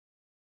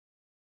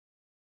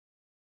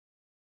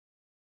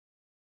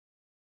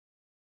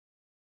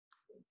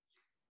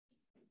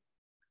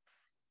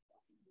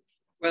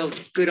Well,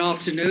 good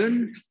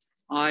afternoon.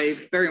 I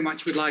very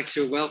much would like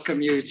to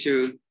welcome you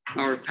to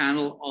our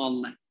panel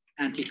on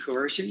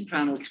anti-coercion,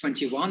 panel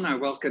 21. I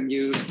welcome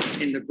you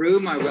in the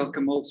room. I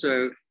welcome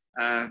also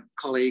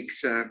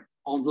colleagues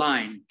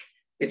online.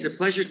 It's a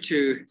pleasure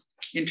to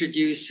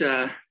introduce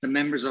the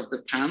members of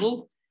the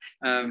panel.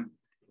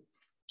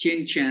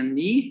 Ting-Chen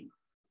Nieh.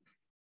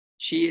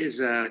 She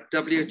is a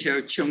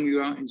WTO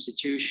Chongyua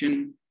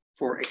Institution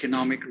for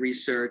Economic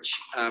Research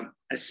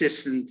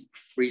Assistant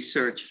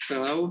Research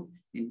Fellow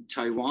in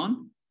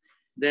Taiwan.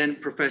 Then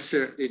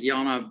Professor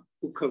Ljiljana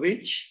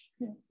Bukovic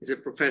is a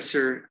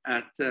professor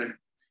at the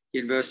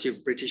University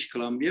of British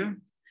Columbia.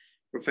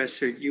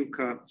 Professor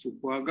Yuka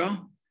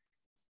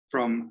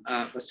from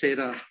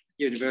Waseda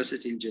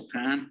University in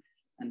Japan,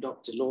 and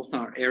Dr.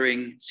 Lothar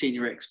Ehring,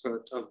 senior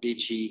expert of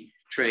DG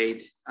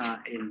Trade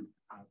in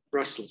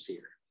Brussels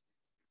here.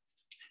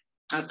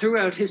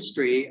 Throughout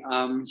history,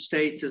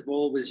 states have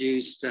always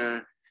used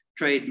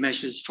trade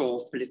measures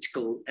for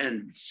political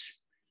ends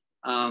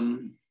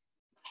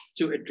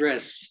to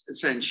address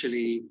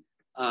essentially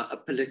a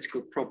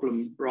political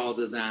problem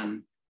rather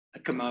than a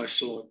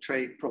commercial or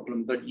trade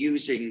problem, but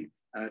using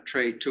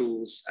trade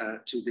tools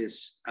to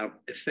this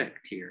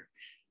effect here.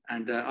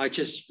 And I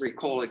just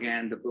recall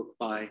again the book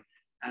by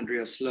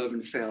Andreas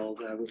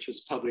Löwenfeld, which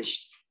was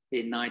published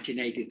in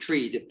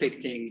 1983,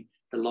 depicting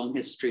the long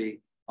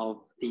history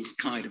of these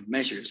kind of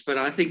measures. But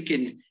I think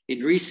in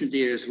recent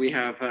years, we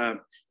have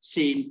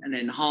seen an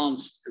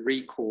enhanced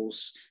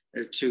recourse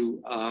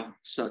to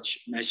such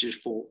measures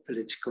for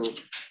political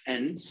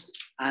ends.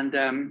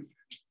 And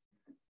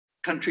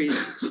countries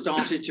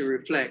started to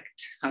reflect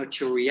how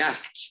to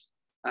react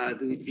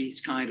to these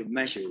kind of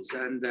measures.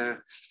 And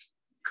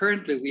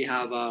currently we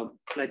have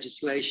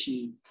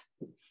legislation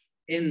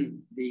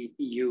in the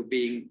EU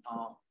being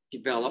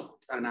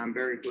developed, and I'm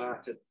very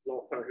glad that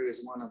Lothar, who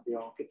is one of the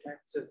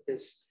architects of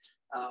this,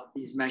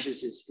 these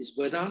measures, is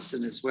with us,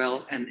 and as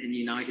well and in the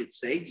United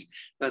States.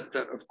 But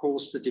of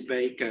course, the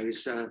debate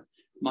goes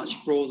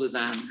much broader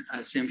than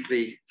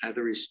simply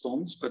the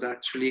response, but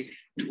actually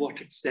to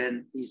what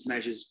extent these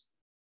measures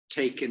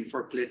taken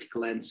for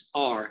political ends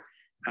are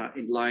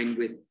in line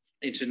with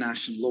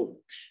international law.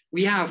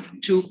 We have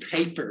two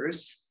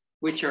papers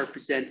which are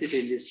presented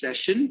in this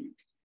session,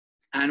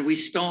 and we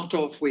start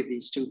off with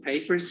these two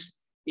papers.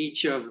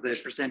 Each of the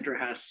presenter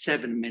has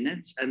 7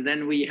 minutes, and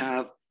then we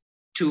have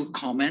 2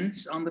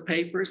 comments on the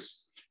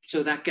papers.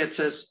 So that gets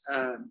us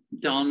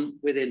done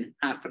within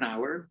half an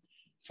hour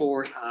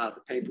for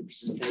the paper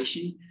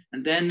presentation.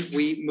 And then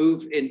we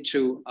move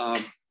into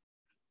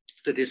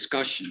the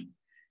discussion.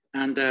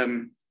 And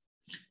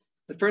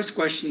the first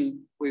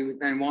question we would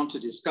then want to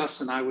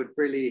discuss, and I would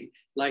really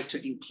like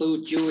to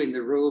include you in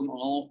the room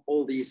on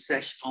all these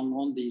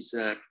on these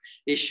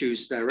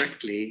issues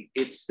directly.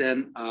 It's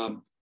then,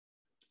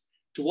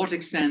 to what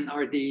extent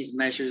are these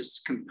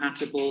measures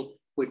compatible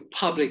with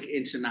public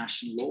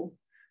international law?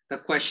 The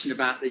question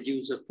about the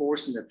use of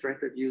force and the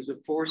threat of use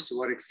of force, to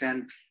what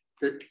extent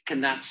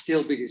can that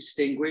still be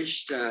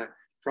distinguished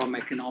from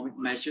economic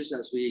measures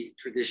as we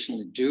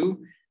traditionally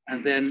do?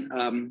 And then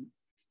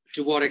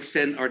to what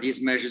extent are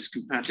these measures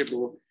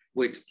compatible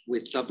with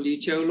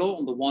WTO law?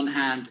 On the one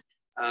hand,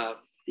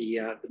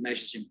 the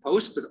measures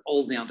imposed, but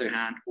on the other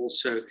hand,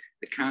 also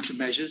the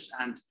countermeasures.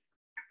 And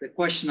the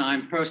question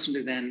I'm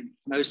personally then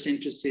most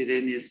interested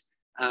in is,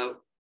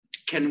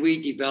 can we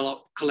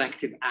develop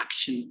collective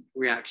action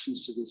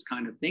reactions to these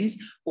kind of things?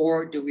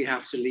 Or do we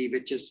have to leave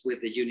it just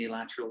with the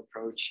unilateral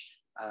approach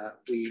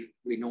we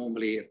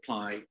normally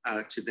apply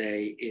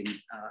today in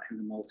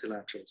the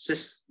multilateral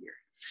system here?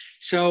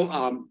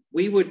 So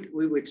we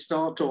would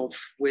start off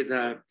with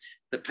the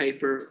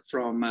paper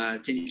from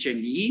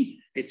Ting-Chen Nieh.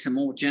 It's a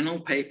more general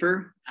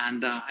paper,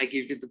 and I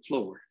give you the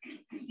floor.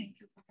 Thank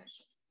you,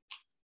 Professor.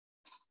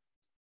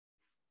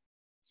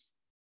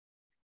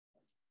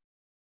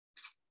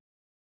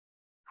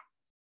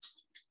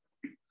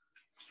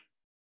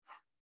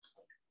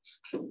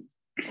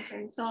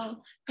 Okay, so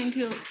thank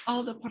you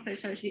all the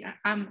professors here.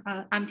 I'm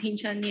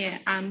Ting-Chen Nieh.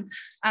 I'm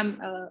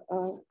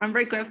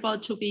very grateful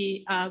to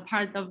be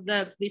part of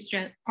this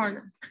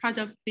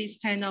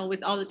panel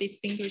with all the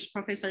distinguished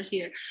professors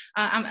here.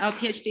 I'm a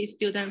PhD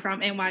student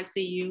from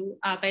NYCU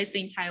based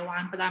in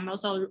Taiwan, but I'm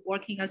also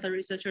working as a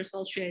research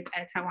associate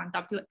at Taiwan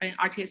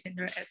WRT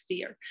Center at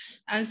SIEL.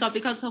 And so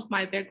because of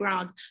my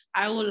background,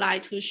 I would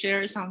like to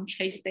share some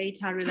trace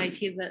data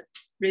related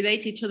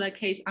to the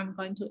case I'm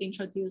going to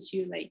introduce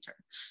you later.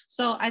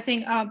 So I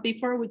think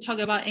before we talk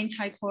about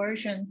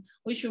anti-coercion,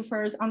 we should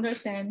first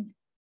understand.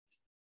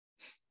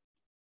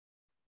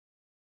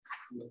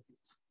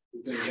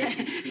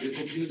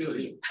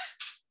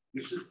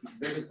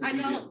 I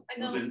know.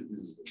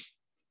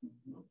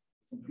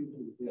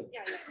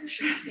 Yeah,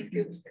 sure, thank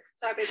you.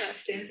 So I better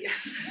stand here.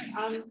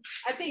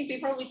 I think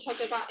before we talk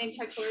about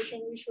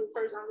anti-coercion, we should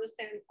first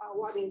understand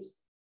what is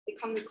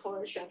economic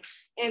coercion.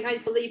 And I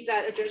believe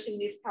that addressing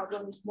this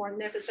problem is more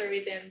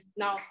necessary than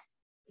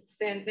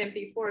than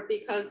before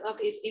because of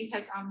its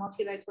impact on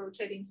multilateral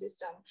trading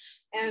system.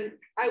 And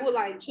I would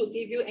like to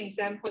give you an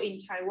example in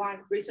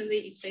Taiwan. Recently,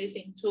 it's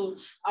facing to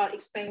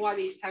explain what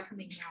is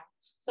happening now.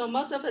 So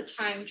most of the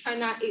time,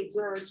 China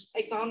exerts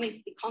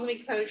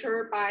economic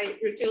pressure by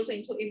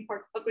refusing to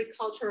import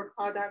agricultural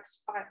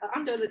products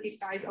under the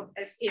disguise of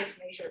SPS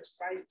measures,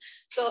 right?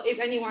 So if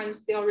anyone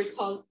still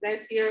recalls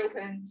last year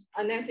when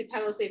Nancy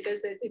Pelosi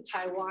visited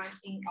Taiwan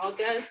in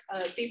August,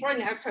 before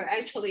and after,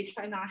 actually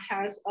China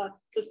has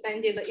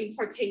suspended the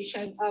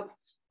importation of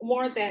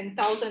more than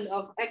 1,000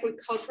 of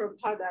agricultural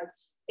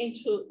products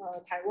into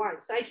Taiwan,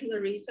 citing the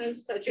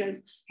reasons such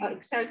as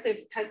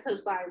excessive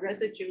pesticide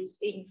residues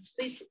in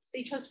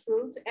citrus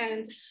fruits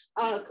and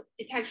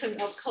detection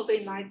of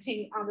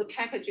COVID-19 on the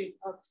packaging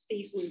of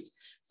seafood.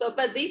 So,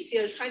 but this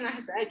year, China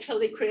has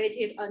actually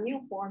created a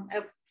new form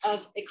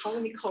of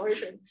economic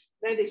coercion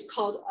that is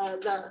called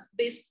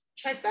this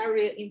trade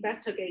barrier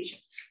investigation.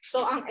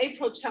 So on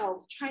April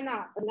 12th,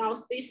 China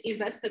announced this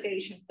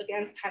investigation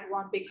against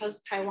Taiwan because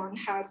Taiwan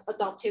has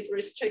adopted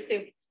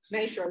restrictive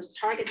measures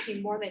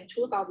targeting more than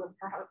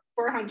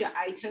 2,400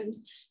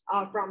 items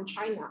from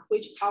China,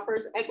 which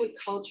covers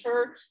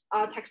agriculture,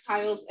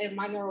 textiles, and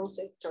mineral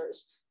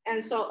sectors.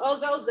 And so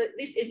although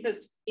this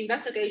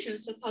investigation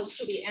is supposed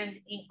to be end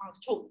in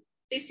October,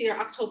 this year,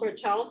 October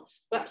 12th,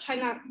 but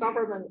China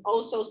government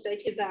also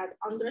stated that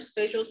under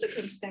special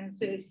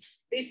circumstances,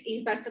 this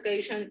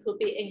investigation could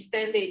be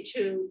extended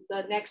to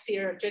the next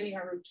year,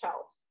 January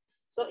 12th.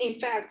 So in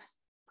fact,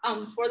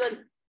 for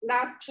the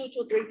last 2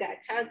 to 3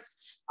 decades,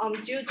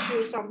 due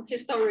to some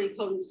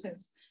historical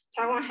reasons,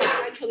 Taiwan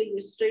has actually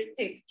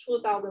restricted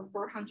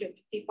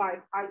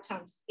 2,455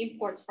 items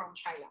imports from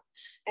China.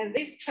 And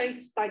this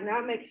trade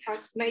dynamic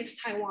has made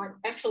Taiwan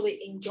actually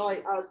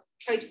enjoy a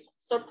trade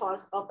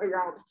surplus of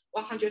around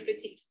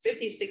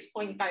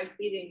 156.5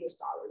 billion US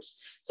dollars.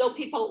 So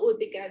people would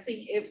be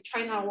guessing if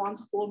China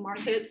wants full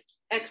market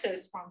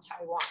access from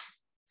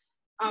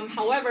Taiwan.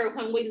 However,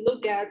 when we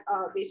look at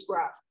this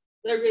graph,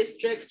 the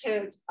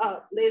restricted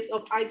list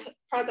of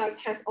products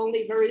has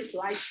only very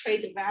slight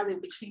trade value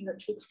between the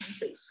two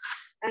countries.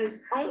 And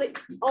only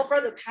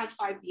over the past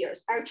 5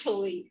 years,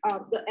 actually,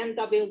 the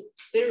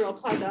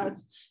MW0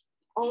 products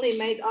only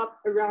made up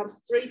around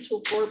 3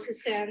 to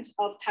 4%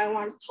 of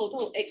Taiwan's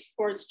total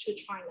exports to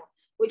China,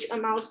 which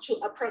amounts to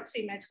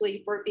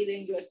approximately 4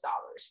 billion US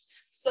dollars.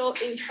 So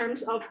in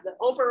terms of the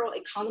overall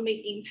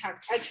economic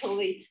impact,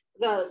 actually,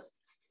 the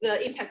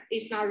impact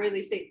is not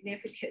really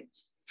significant.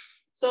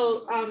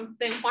 So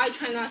then why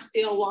China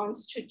still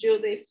wants to do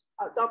this,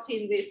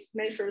 adopting these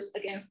measures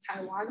against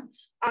Taiwan?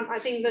 I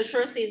think the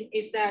sure thing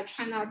is that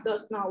China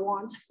does not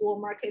want full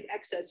market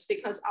access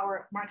because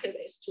our market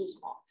is too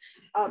small.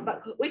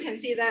 But we can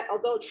see that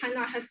although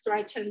China has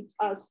threatened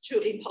us to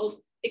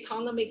impose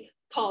economic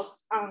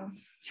costs on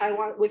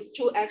Taiwan with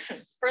 2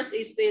 actions. First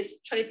is this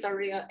trade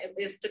barrier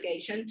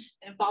investigation,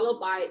 and followed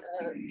by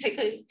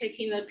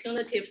taking the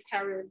punitive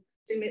tariff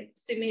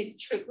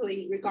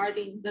symmetrically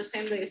regarding the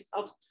same list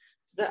of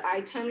the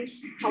items.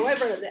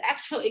 However, the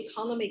actual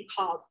economic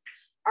costs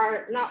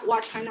are not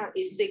what China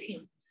is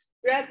seeking.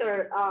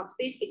 Rather,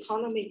 these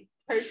economic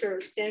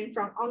pressures stem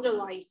from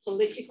underlying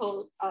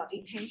political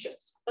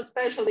intentions,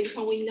 especially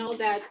when we know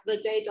that the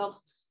date of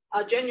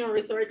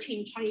January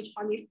 13,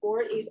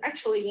 2024 is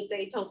actually the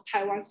date of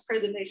Taiwan's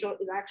presidential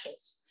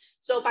elections.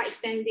 So by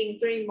extending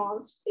 3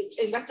 months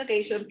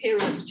investigation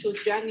period to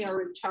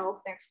January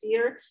 12 next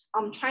year,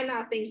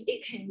 China thinks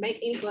it can make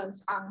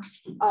influence on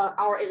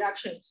our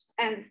elections.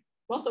 And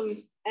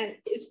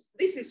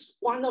this is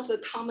one of the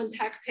common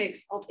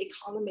tactics of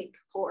economic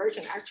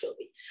coercion,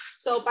 actually.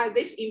 So by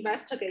this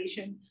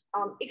investigation,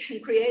 it can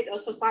create a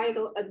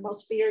societal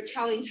atmosphere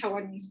telling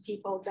Taiwanese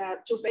people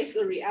that to face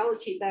the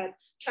reality that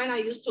China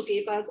used to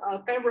give us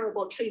a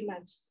favorable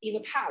treatment in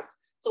the past,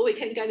 so we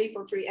can't get it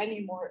for free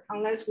anymore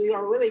unless we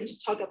are willing to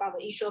talk about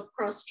the issue of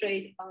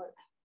cross-strait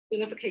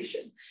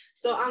unification.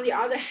 So on the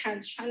other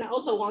hand, China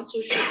also wants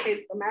to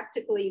showcase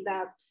domestically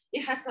that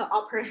it has the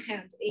upper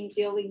hand in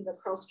dealing the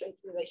cross-strait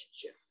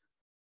relationship.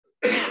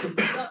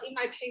 So in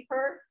my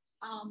paper,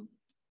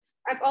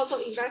 I've also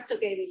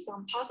investigated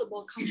some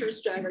possible counter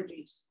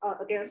strategies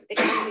against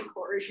economic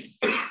coercion.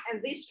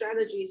 And these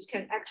strategies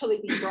can actually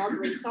be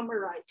broadly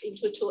summarized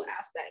into 2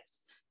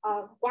 aspects.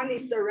 One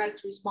is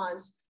direct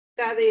response,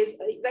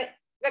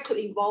 that could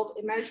involve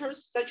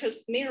measures such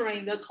as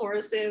mirroring the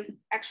coercive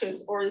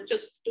actions or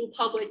just do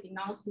public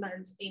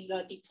announcements in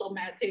the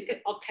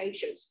diplomatic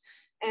occasions.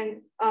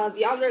 And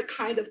the other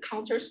kind of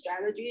counter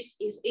strategies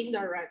is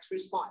indirect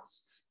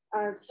response.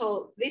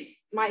 So this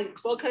might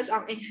focus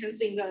on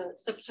enhancing the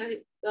supply,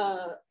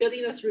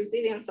 building a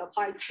resilient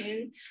supply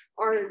chain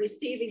or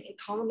receiving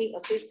economic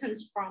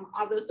assistance from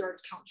other third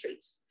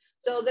countries.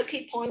 So the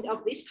key point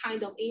of this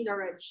kind of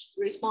indirect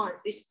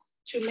response is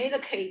to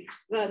mitigate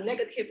the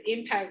negative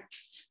impact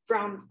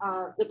from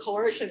the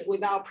coercion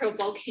without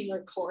provoking a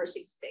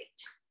coercive state.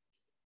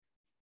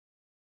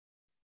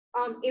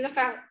 In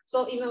fact,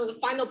 so in the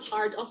final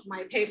part of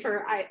my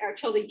paper, I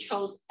actually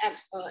chose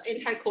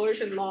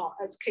anti-coercion law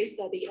as case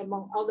study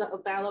among other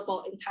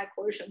available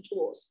anti-coercion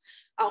tools.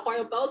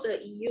 While both the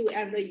EU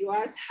and the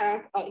US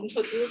have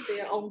introduced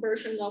their own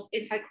version of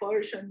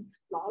anti-coercion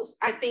laws,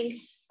 I think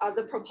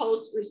the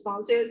proposed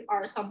responses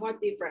are somewhat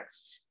different.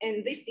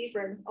 And this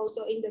difference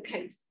also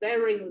indicates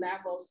varying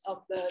levels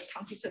of the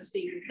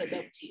consistency with the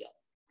WTO.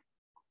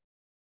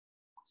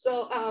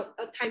 So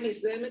time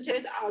is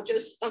limited. I'll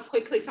just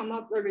quickly sum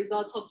up the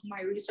results of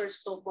my research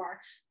so far.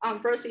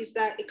 First is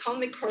that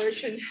economic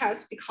coercion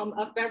has become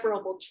a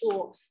favorable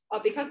tool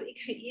because it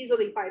can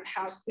easily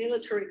bypass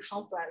military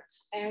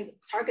conflicts and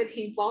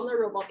targeting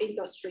vulnerable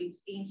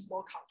industries in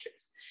small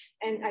countries.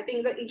 And I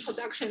think the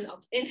introduction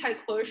of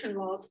anti-coercion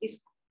laws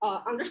is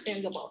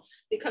understandable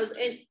because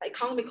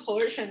economic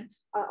coercion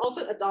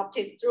often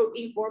adopted through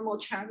informal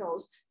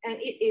channels, and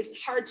it is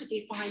hard to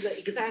define the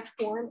exact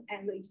form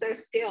and the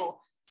exact scale.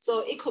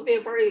 So it could be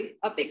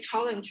a big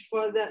challenge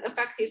for the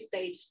affected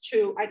state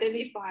to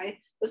identify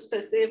the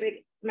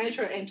specific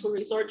measure and to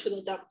resort to the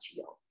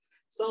WTO.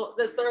 So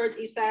the third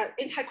is that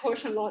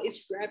anti-coercion law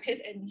is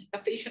rapid and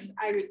efficient.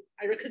 I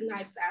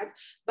recognize that,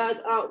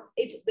 but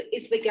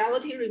its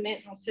legality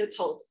remains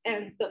unsettled,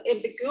 and the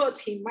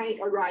ambiguity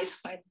might arise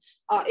when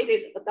it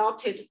is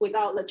adopted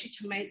without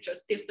legitimate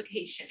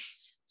justification.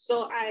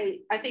 So I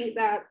think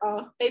that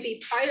maybe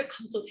prior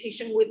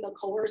consultation with the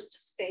coerced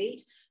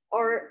state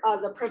or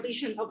the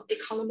provision of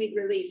economic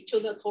relief to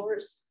the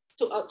coerced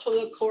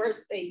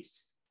state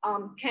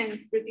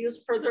can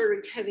reduce further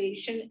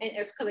retaliation and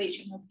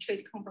escalation of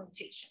trade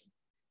confrontation.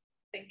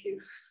 Thank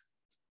you.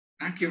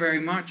 Thank you very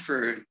much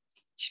for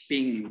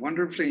being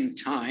wonderfully in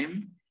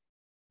time.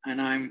 And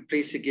I'm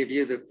pleased to give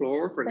you the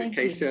floor for the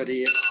case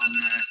study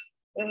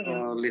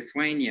on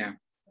Lithuania.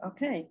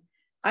 Okay,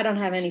 I don't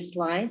have any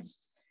slides.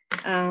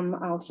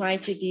 I'll try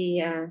to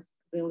be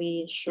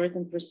really short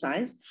and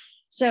precise.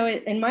 So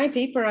in my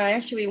paper, I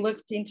actually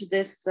looked into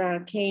this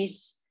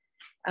case,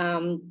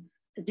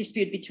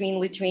 dispute between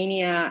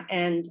Lithuania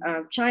and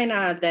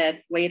China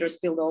that later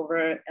spilled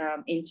over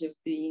into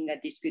being a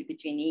dispute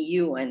between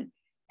EU and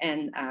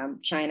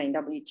China and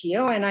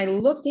WTO. And I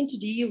looked into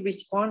the EU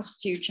response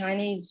to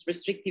Chinese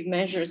restrictive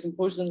measures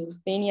imposed on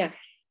Lithuania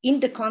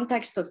in the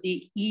context of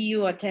the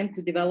EU attempt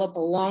to develop a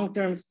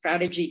long-term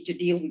strategy to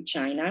deal with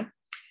China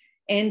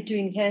and to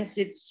enhance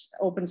its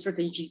open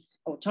strategic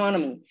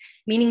autonomy,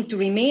 meaning to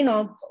remain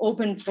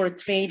open for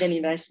trade and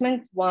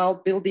investment while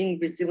building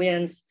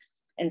resilience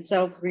and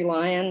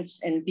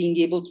self-reliance and being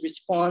able to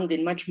respond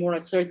in much more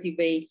assertive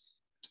way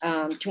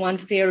to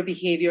unfair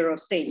behavior of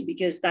states,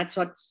 because that's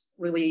what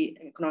really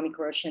economic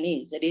coercion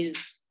is. It is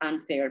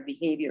unfair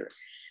behavior.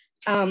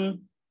 Really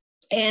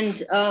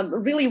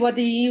what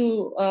the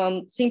EU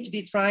seemed to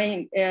be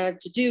trying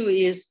to do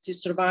is to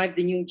survive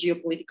the new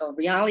geopolitical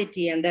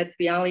reality. And that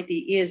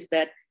reality is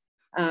that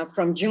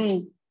from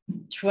June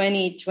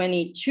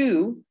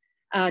 2022,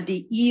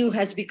 the EU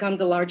has become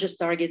the largest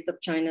target of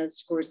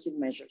China's coercive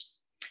measures.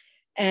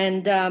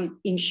 And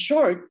in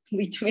short,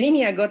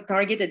 Lithuania got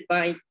targeted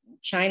by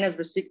China's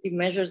restrictive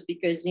measures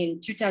because in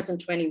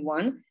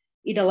 2021,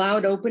 it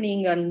allowed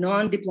opening a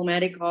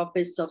non-diplomatic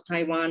office of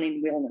Taiwan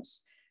in Vilnius,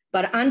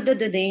 but under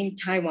the name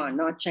Taiwan,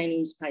 not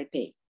Chinese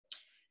Taipei.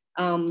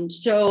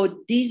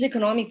 So these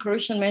economic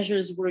coercion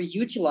measures were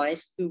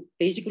utilized to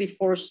basically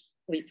force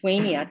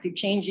Lithuania to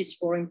change its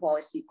foreign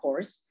policy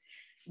course,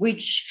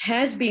 which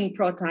has been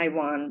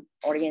pro-Taiwan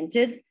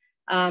oriented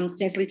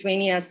since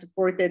Lithuania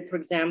supported, for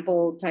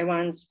example,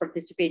 Taiwan's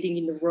participating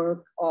in the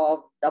work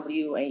of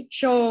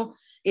WHO.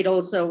 It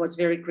also was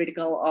very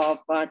critical of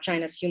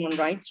China's human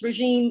rights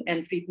regime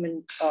and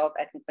treatment of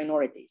ethnic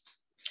minorities.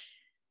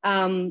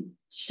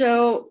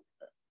 So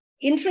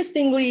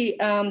interestingly,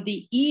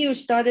 the EU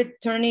started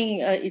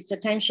turning its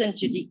attention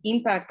to the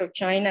impact of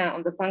China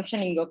on the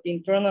functioning of the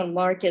internal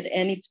market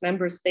and its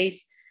member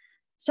states,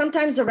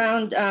 sometimes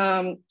around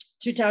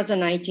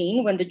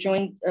 2019, when the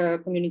joint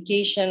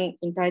communication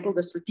entitled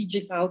The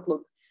Strategic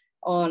Outlook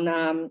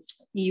on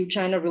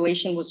EU-China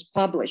relation was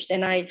published.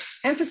 And I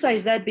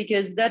emphasize that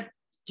because that,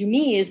 to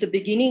me, is the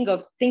beginning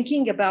of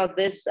thinking about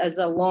this as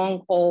a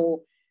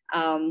long-haul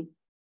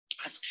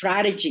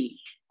strategy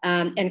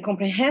and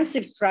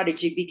comprehensive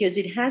strategy, because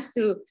it has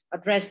to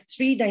address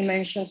three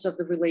dimensions of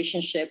the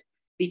relationship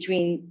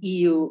between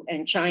EU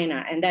and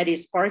China, and that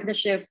is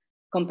partnership,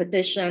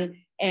 competition,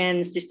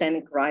 and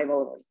systemic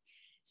rivalry.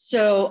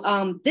 So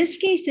this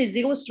case is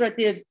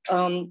illustrative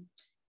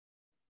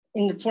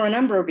for a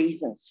number of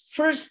reasons.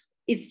 First,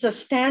 it's a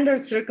standard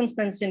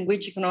circumstance in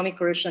which economic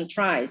coercion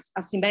thrives,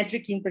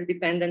 asymmetric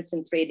interdependence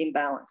and trade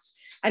imbalance.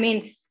 I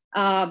mean,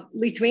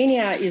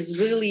 Lithuania is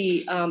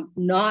really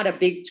not a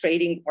big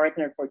trading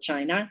partner for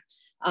China.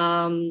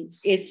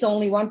 It's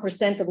only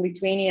 1% of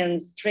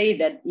Lithuanians' trade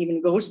that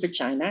even goes to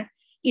China.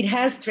 It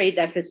has trade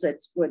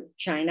deficits with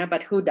China,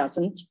 but who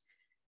doesn't?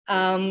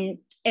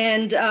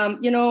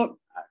 You know,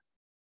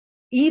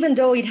 even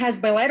though it has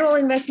bilateral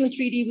investment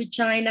treaty with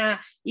China,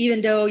 even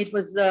though it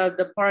was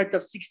the part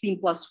of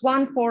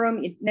 16+1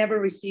 forum, it never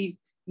received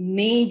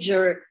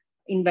major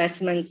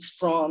investments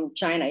from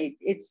China.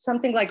 It's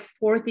something like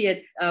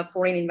 40th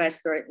foreign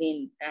investor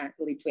in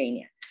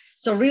Lithuania.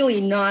 So really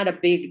not a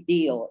big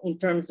deal in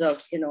terms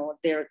of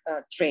their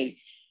trade.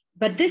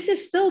 But this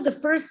is still the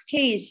first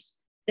case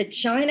that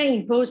China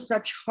imposed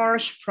such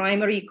harsh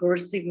primary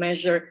coercive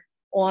measure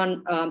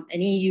on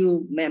an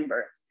EU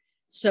member.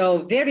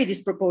 So very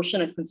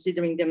disproportionate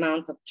considering the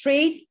amount of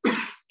trade,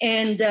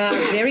 and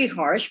very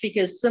harsh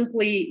because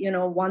simply,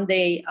 one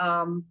day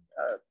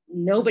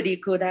nobody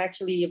could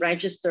actually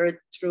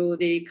register through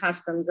the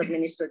customs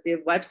administrative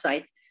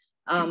website,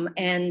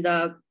 and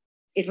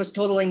it was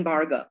total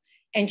embargo.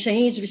 And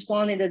Chinese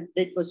responded that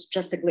it was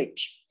just a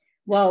glitch.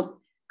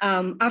 Well,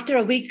 after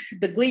a week,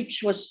 the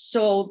glitch was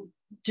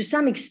to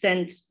some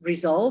extent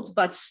resolved,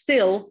 but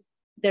still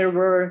there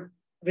were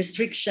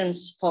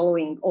restrictions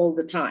following all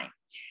the time.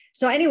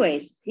 So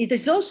anyways, it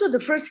is also the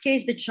first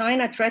case that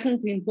China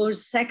threatened to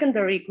impose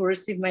secondary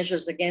coercive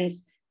measures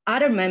against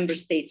other member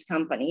states'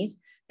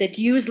 companies that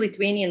use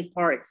Lithuanian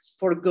parts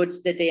for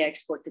goods that they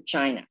export to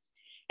China.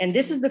 And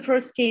this is the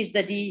first case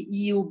that the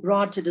EU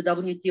brought to the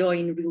WTO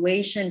in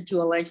relation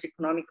to alleged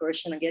economic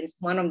coercion against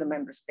one of the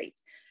member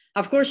states.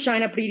 Of course,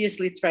 China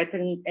previously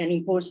threatened and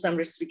imposed some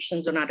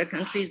restrictions on other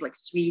countries like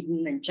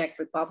Sweden and Czech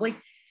Republic,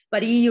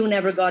 but EU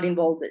never got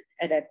involved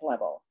at that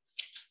level.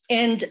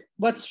 And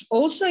what's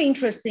also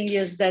interesting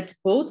is that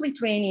both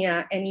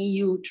Lithuania and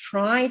EU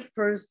tried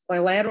first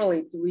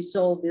bilaterally to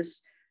resolve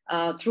this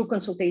through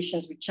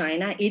consultations with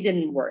China. It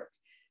didn't work.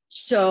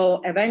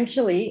 So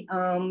eventually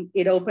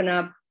it opened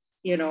up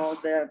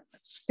the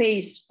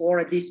space for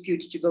a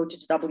dispute to go to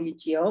the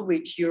WTO,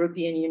 which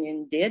European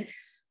Union did,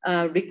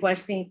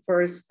 requesting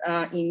first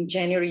in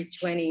January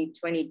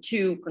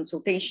 2022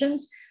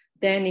 consultations,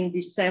 then in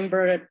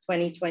December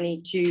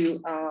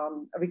 2022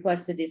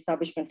 requested the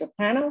establishment of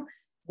panel,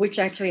 which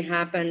actually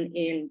happened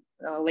in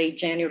late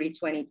January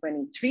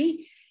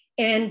 2023.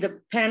 And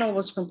the panel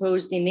was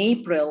composed in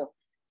April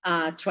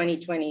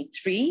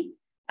 2023,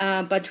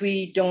 but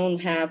we don't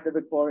have the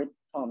report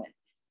on it.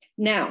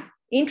 Now,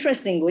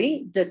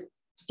 interestingly, the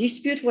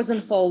dispute was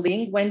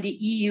unfolding when the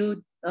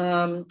EU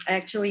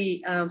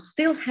actually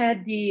still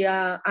had the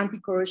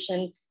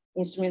anti-coercion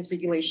instrument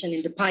regulation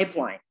in the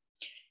pipeline.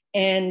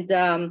 And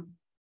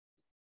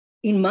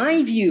in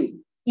my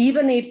view,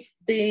 even if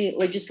the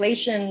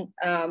legislation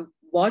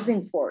was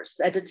enforced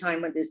at the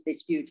time when this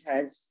dispute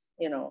has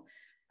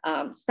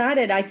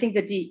started, I think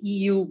that the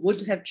EU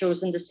would have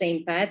chosen the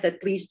same path,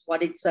 at least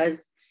what it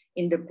says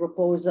in the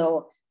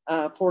proposal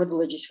for the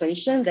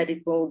legislation, that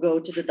it will go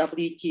to the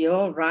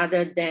WTO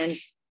rather than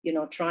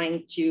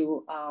trying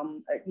to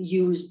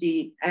use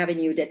the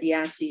avenue that the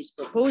ASI is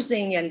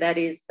proposing, and that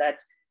is that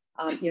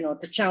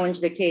to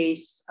challenge the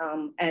case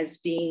as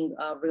being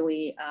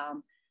really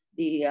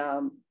the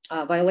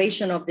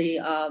violation of the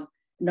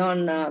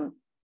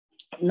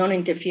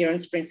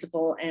non-interference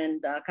principle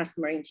and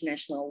customary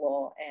international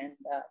law, and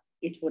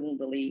it wouldn't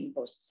really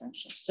impose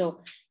sanctions.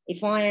 So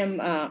if I am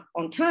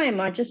on time,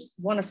 I just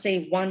want to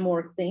say one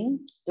more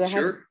thing.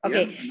 Sure.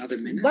 Okay. Yeah, another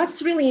minute.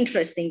 What's really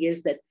interesting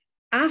is that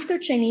after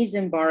Chinese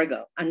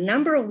embargo, a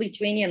number of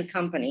Lithuanian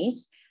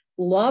companies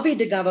lobbied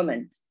the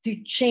government to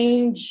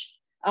change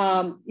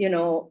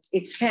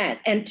its path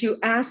and to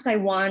ask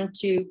Taiwan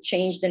to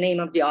change the name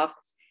of the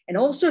office. And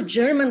also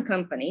German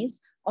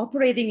companies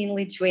operating in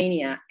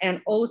Lithuania and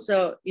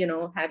also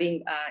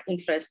having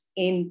interest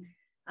in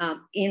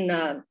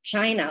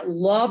China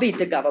lobbied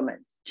the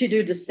government to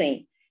do the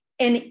same.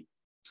 And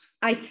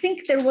I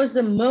think there was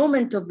a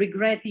moment of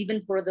regret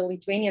even for the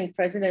Lithuanian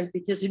president,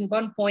 because in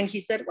one point he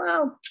said,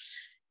 well,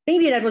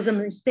 maybe that was a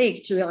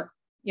mistake to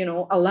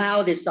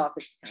allow this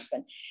office to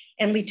happen.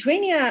 And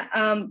Lithuania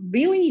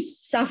really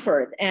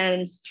suffered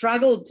and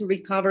struggled to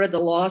recover the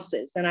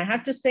losses. And I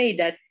have to say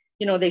that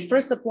they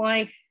first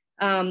applied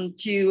to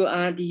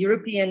the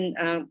European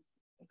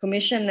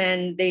Commission,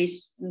 and they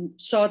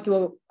sought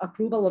to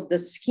approval of the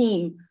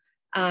scheme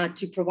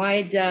to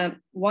provide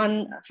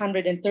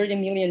 130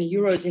 million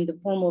euros in the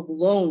form of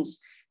loans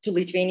to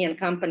Lithuanian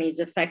companies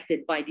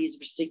affected by these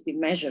restrictive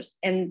measures.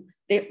 And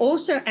they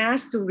also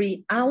asked to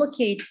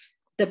reallocate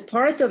the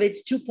part of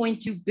its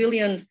 2.2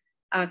 billion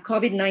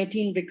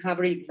COVID-19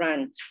 recovery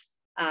grant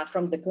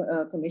from the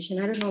Commission.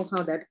 I don't know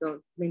how that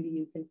goes. Maybe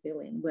you can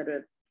fill in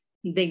whether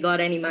they got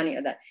any money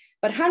of that.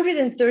 But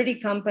 130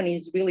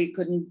 companies really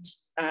couldn't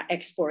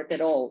export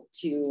at all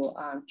to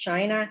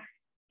China.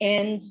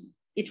 And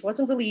it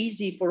wasn't really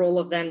easy for all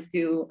of them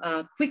to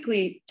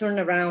quickly turn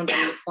around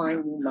and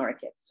find new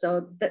markets.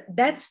 So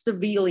that's the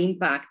real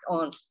impact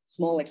on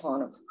small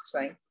economies,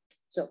 right?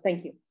 So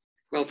thank you.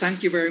 Well,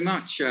 thank you very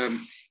much.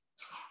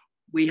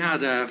 We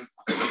had a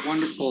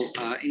wonderful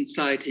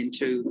insight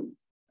into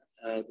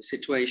the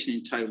situation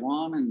in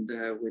Taiwan and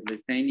with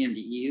Lithuania and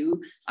the EU.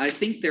 I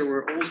think there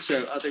were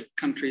also other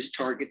countries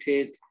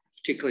targeted,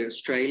 particularly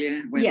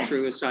Australia went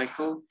through a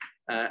cycle.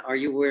 Are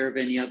you aware of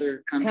any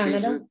other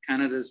countries?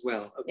 Canada as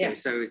well. Okay,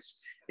 so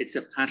it's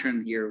a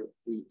pattern here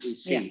we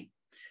see.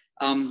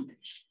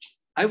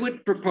 I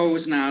would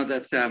propose now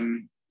that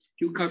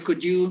Yuka,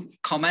 could you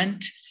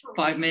comment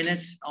 5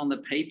 minutes on the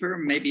paper,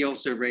 maybe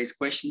also raise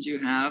questions you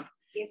have?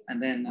 Yes.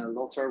 And then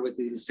Lothar would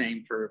do the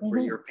same for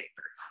your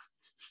paper.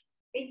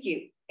 Thank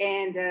you.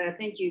 And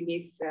thank you,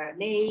 Ms.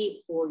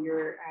 Nieh, for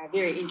your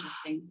very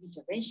interesting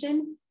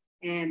intervention.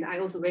 And I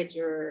also read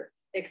your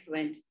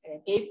excellent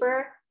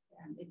paper.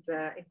 It's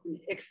an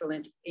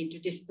excellent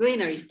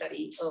interdisciplinary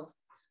study of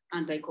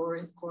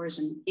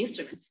anti-coercion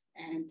instruments.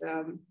 And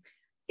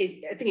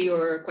I think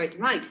you're quite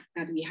right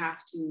that we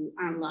have to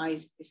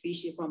analyze this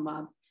issue from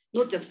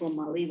not just from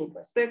a legal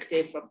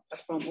perspective, but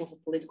from also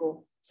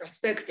political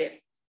perspective.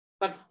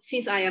 But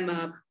since I am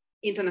an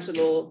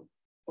international law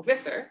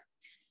professor,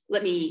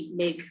 let me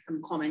make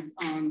some comments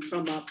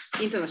from an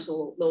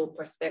international law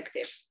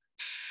perspective.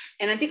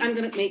 And I think I'm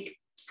going to make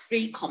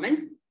 3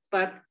 comments,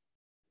 but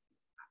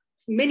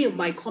many of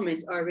my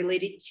comments are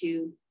related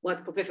to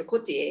what Professor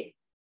Cottier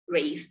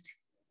raised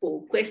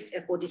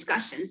for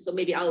discussion. So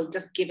maybe I'll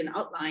just give an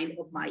outline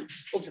of my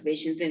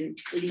observations and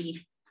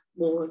leave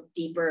more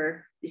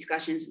deeper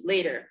discussions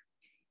later.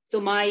 So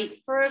my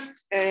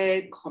first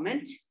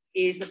comment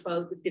is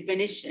about the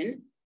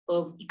definition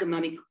of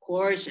economic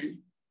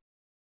coercion.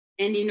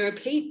 And in your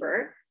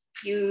paper,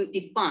 you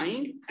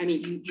defined,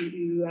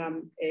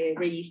 you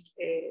raised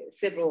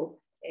several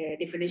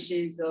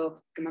definitions of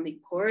economic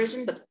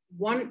coercion, but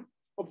one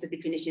of the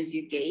definitions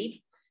you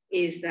gave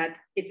is that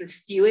it's a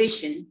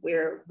situation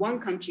where one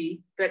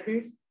country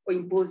threatens or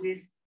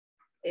imposes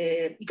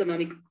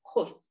economic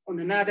costs on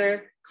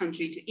another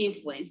country to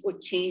influence or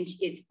change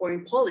its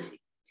foreign policy.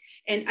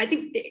 And I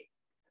think that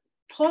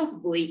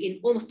probably in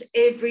almost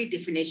every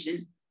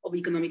definition of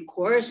economic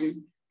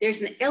coercion,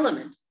 there's an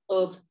element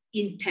of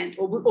intent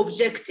or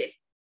objective.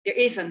 There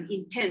is an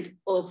intent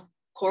of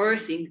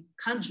coercing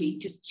country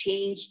to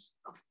change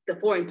the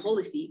foreign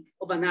policy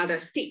of another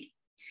state.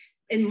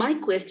 And my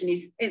question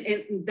is,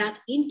 and that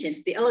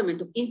intent, the element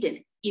of intent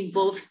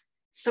involves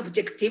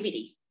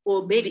subjectivity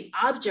or maybe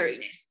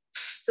arbitrariness.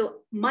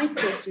 So my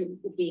question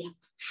would be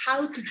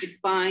how to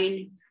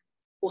define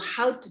or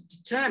how to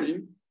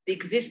determine the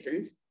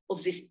existence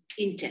of this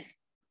intent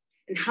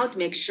and how to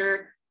make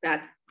sure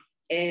that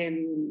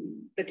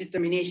the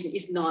determination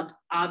is not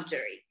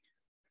arbitrary.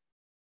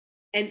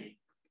 And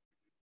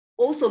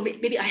also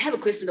maybe I have a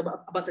question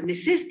about the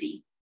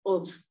necessity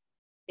of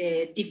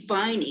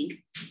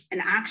defining an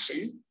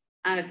action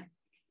as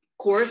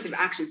coercive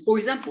action. For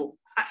example,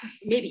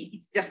 maybe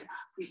it's just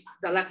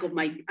the lack of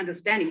my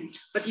understanding,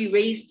 but you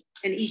raised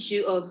an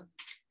issue of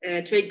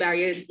trade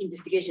barriers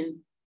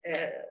investigation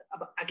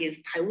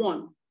against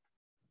Taiwan.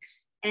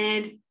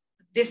 And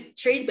this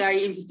trade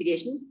barrier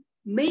investigation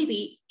may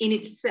be in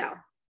itself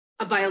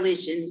a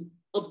violation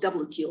of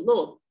WTO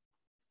law,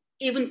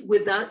 even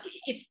without,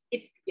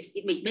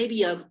 it may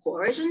be a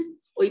coercion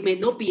or it may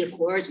not be a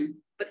coercion.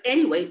 But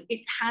anyway,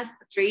 it has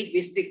a trade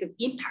restrictive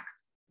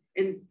impact.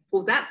 And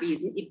for that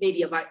reason, it may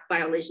be a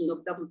violation of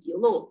WTO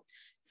law.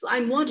 So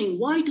I'm wondering,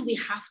 why do we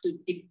have to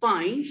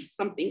define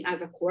something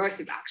as a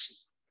coercive action?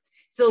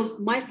 So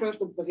my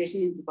first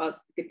observation is about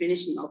the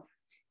definition of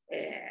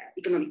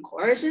economic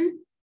coercion.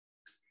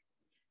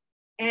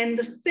 And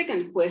the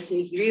second question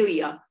is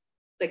really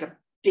like a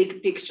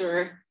big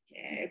picture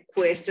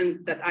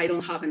question that I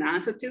don't have an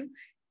answer to.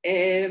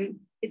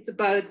 It's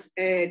about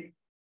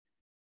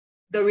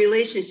the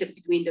relationship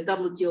between the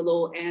WTO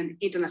law and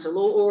international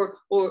law,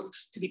 or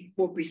to be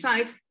more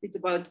precise, it's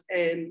about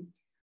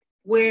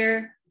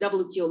where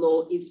WTO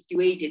law is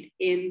situated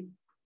in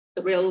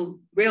the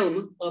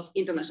realm of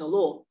international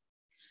law.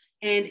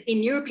 And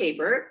in your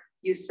paper,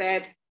 you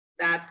said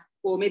that,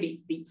 or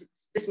maybe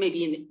this may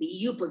be in the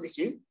EU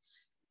position,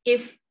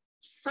 if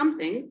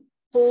something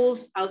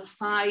falls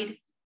outside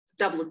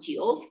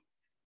WTO,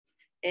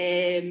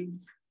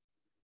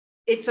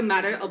 it's a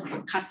matter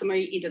of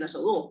customary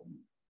international law,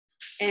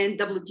 and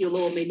WTO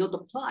law may not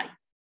apply.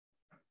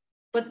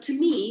 But to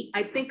me,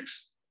 I think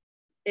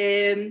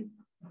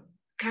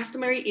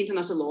customary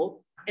international law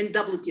and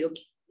WTO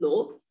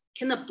law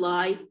can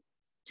apply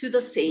to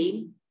the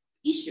same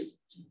issue.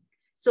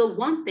 So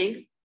one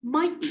thing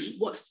might be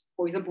what,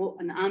 for example,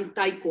 an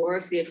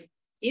anti-coercive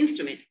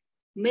instrument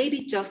may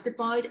be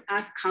justified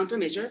as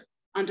countermeasure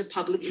under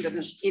public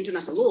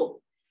international law.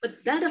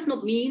 But that does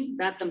not mean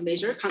that the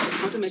measure,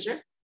 countermeasure,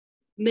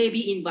 may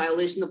be in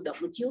violation of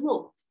WTO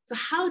law. So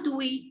how do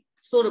we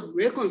sort of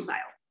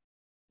reconcile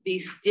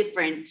these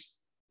different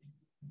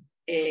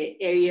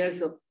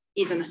areas of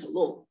international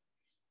law?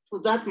 So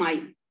that's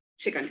my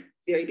second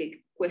very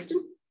big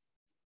question.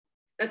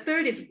 The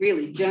third is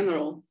really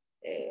general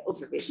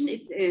observation.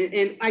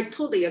 And I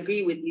totally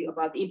agree with you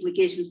about the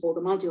implications for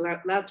the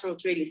multilateral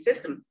trading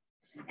system.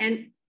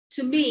 And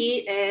to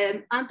me,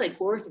 an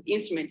anti-coercive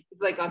instrument is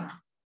like a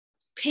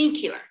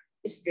painkiller.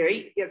 It's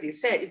very, as you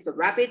said, it's a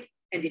rapid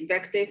and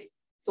effective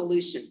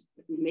solution.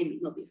 Maybe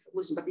not a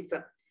solution, but it's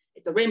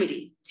a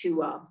remedy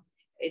to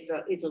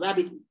it's a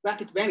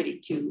rapid remedy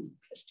to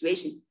a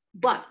situation.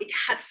 But it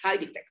has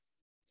side effects.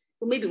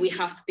 So maybe we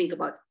have to think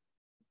about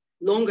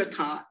longer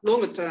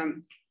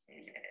term,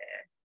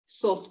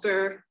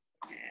 softer,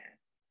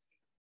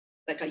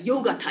 like a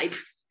yoga type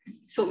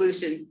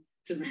solution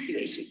to the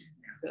situation.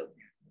 So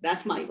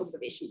that's my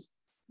observation.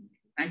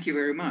 Thank you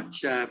very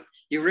much.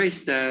 You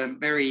raised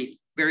very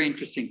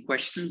interesting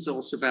questions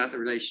also about the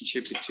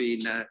relationship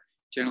between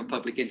general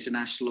public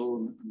international law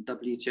and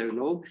WTO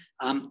law.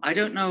 I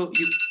don't know,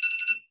 you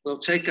will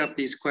take up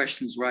these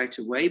questions right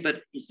away,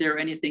 but is there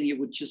anything you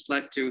would just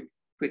like to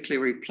quickly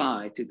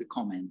reply to the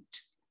comment?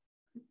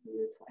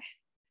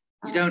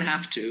 You don't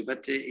have to,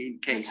 but in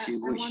case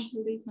you wish. I want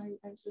to leave my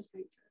answers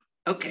later.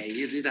 Okay,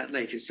 you do that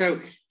later.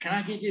 So can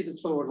I give you the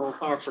floor,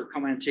 Lothar, for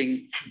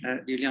commenting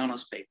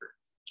Ljiljana's paper?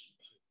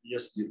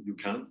 Yes, you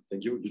can.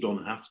 Thank you. You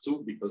don't have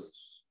to, because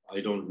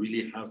I don't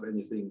really have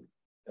anything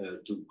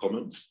to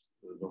comment,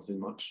 nothing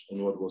much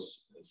on what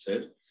was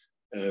said.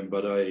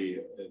 But I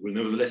will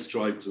nevertheless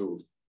try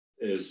to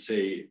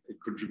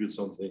contribute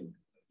something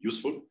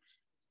useful.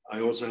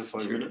 I also have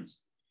 5 minutes.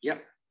 Yeah.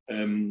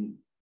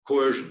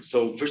 Coercion.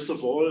 So first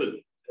of all,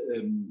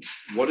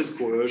 what is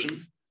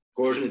coercion?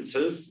 Coercion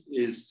itself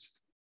is,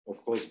 of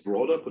course,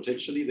 broader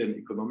potentially than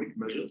economic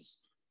measures.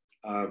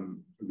 A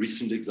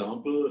recent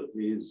example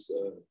is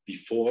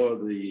before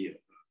the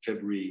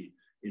February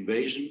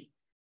invasion,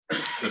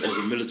 there was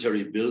a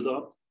military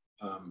buildup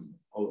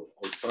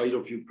outside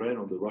of Ukraine,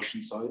 on the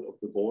Russian side of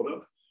the border,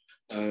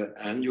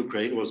 and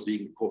Ukraine was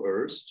being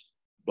coerced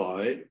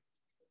by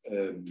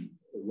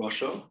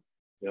Russia.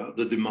 Yeah,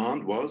 the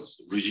demand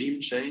was regime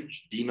change,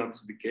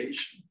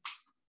 denazification,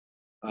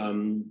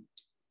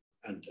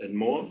 and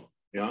more.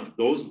 Yeah,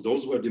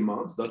 those were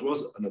demands. That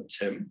was an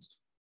attempt,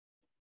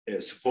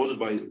 supported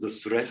by the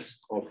threat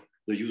of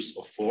the use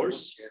of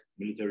force,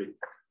 military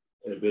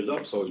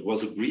buildup. So it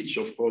was a breach,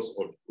 of course,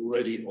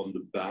 already on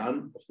the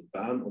ban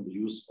on the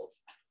use of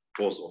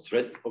force or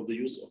threat of the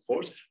use of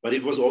force. But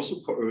it was also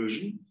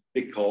coercion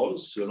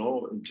because,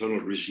 internal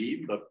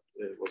regime, that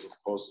was, of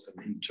course,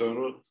 an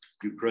internal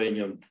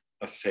Ukrainian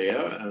affair,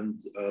 and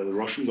the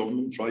Russian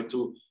government tried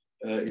to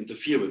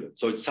interfere with it.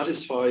 So it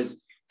satisfies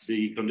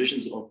the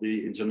conditions of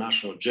the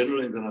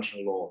general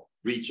international law,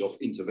 breach of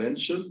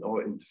intervention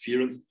or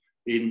interference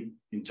in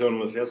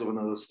internal affairs of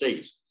another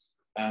state.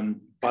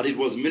 But it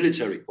was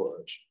military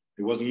coercion.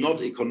 It was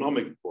not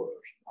economic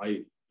coercion.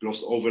 I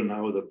gloss over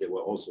now that there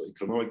were also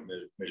economic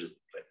measures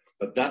in play.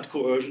 But that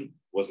coercion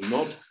was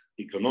not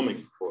economic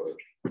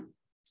coercion.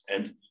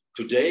 And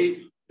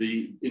today,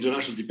 the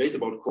international debate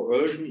about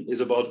coercion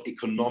is about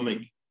economic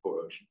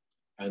coercion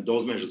and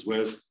those measures.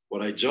 Whereas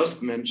what I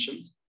just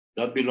mentioned,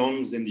 that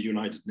belongs in the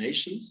United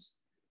Nations.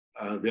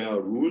 There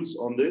are rules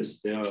on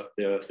this. They're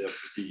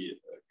pretty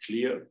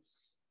clear.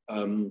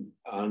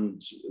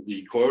 And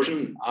the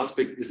coercion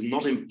aspect is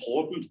not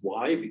important.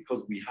 Why?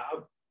 Because we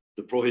have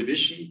the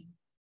prohibition,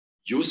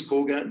 jus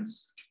cogens,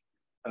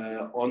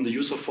 on the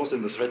use of force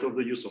and the threat of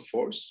the use of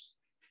force.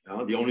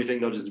 The only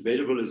thing that is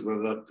debatable is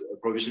whether that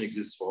provision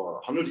exists for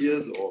 100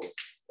 years or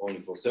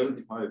only for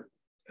 75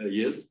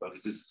 years, but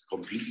it is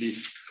completely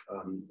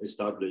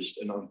established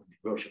and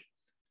uncontroversial.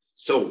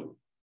 So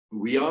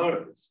we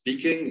are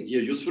speaking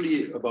here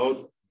usefully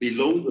about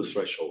below the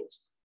threshold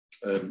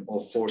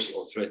of force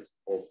or threat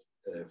of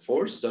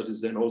force. That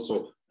is then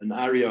also an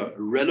area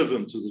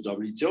relevant to the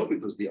WTO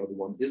because the other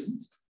one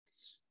isn't.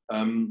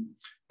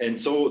 And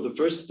so the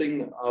first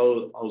thing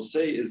I'll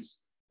say is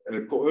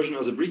coercion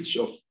as a breach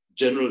of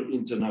general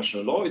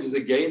international law. It is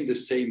again the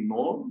same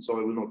norm, so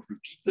I will not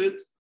repeat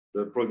it.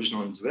 The prohibition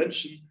on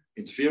intervention,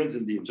 interference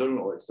in the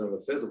internal or external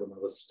affairs of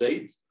another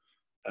state,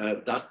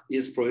 that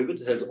is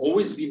prohibited, has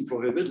always been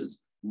prohibited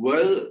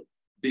well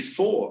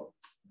before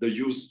the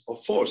use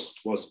of force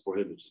was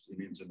prohibited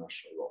in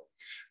international law.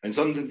 And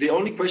so the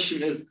only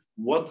question is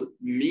what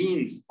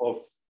means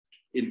of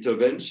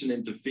intervention,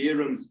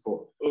 interference,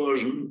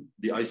 coercion.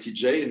 The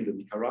ICJ in the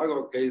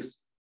Nicaragua case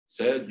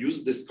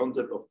used this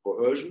concept of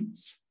coercion,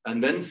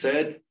 and then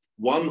said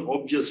one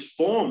obvious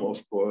form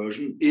of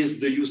coercion is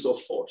the use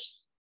of force.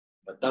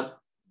 But that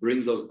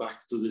brings us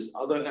back to this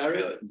other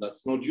area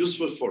that's not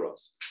useful for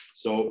us.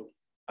 So,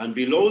 and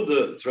below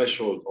the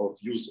threshold of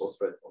use or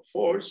threat of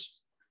force,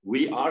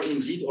 we are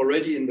indeed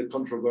already in the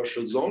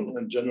controversial zone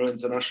and general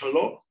international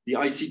law. The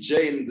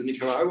ICJ in the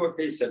Nicaragua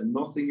case said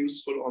nothing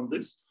useful on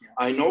this. Yeah.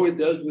 I know it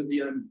dealt with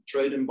the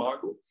trade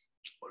embargo.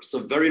 It's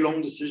a very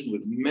long decision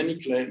with many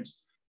claims,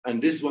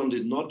 and this one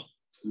did not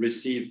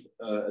receive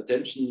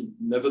attention.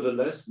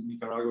 Nevertheless, the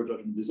Nicaragua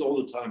judgment is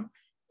all the time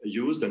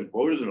used and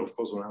quoted, and of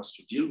course one has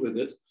to deal with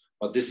it.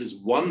 But this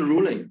is one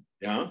ruling,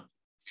 yeah,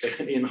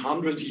 in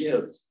 100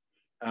 years.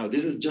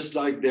 This is just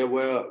like there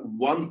were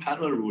one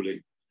panel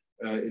ruling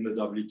in the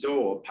WTO,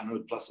 or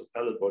panel plus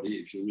appellate body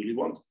if you really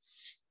want.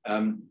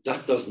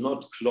 That does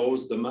not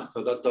close the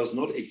matter. That does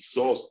not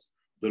exhaust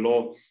the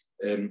law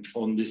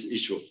on this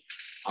issue.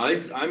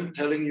 I'm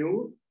telling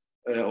you,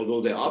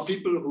 although there are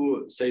people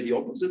who say the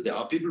opposite, there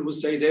are people who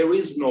say there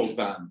is no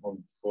ban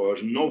on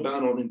coercion, no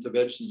ban on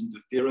intervention,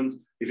 interference,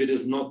 if it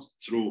is not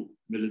through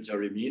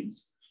military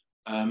means.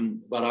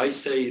 But I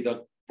say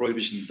that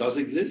prohibition does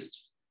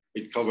exist.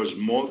 It covers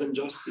more than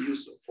just the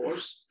use of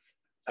force.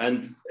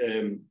 And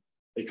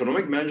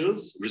economic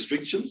measures,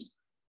 restrictions,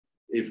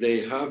 if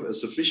they have a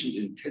sufficient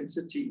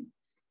intensity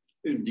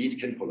indeed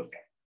can qualify.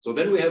 So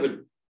then we have a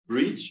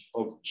breach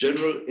of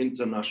general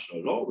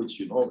international law, which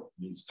you know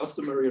means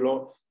customary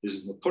law. This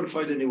is not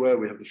codified anywhere.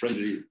 We have the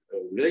Friendly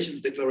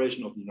Relations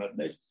Declaration of the United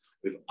Nations.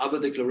 We have other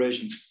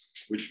declarations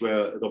which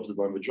were adopted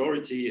by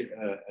majority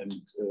and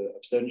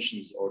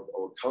abstentions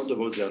or counter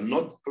votes. They are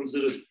not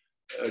considered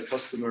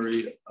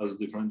customary as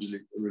the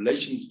Friendly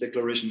Relations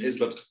Declaration is,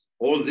 but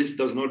all this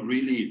does not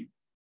really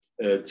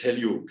tell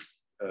you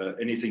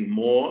anything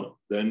more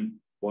than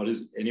what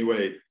is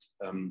anyway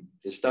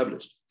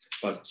established.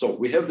 But so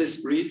we have this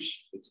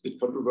breach. It's a bit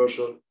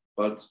controversial,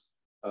 but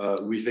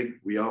we think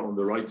we are on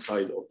the right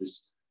side of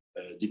this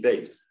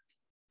debate.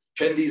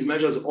 Can these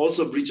measures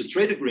also breach a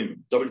trade agreement?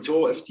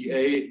 WTO,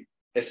 FTA,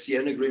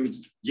 FCN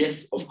agreements?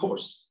 Yes, of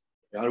course.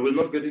 I will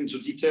not get into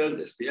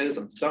details, SPS,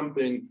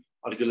 anti-dumping,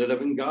 Article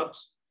 11 GATT.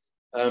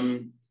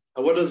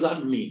 What does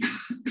that mean?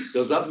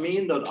 Does that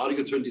mean that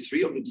Article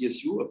 23 of the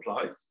DSU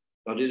applies,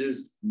 that it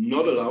is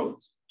not allowed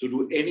to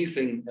do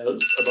anything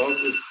else about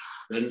this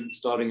than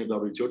starting a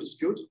WTO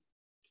dispute?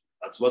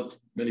 That's what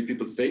many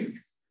people think,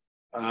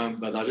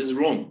 but that is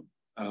wrong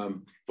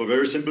for a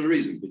very simple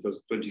reason,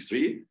 because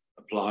 23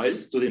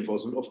 applies to the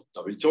enforcement of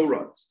WTO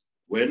rights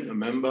when a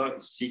member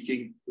is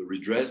seeking the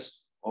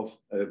redress of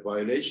a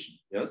violation,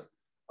 yes,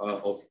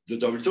 of the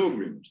WTO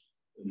agreement,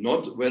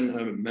 not when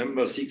a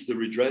member seeks the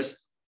redress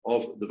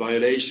of the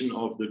violation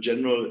of the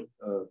general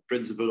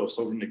principle of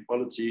sovereign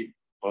equality,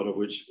 part of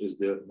which is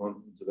the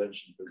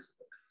non-intervention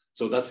principle.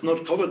 So that's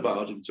not covered by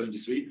Article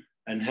 23,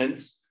 and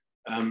hence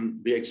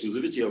the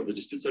exclusivity of the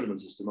dispute settlement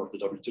system of the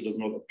WTO does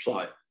not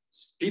apply.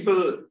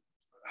 People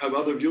have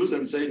other views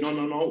and say, no,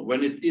 no, no,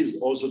 when it is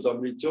also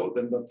WTO,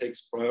 then that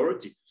takes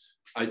priority.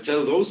 I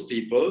tell those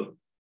people,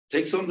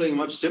 take something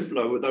much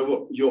simpler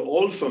that you're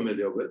all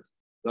familiar with.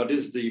 That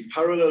is the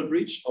parallel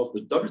breach of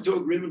the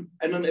WTO agreement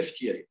and an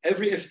FTA.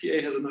 Every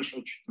FTA has a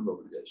national treatment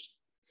obligation.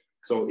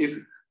 So if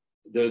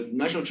the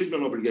national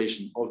treatment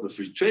obligation of the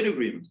free trade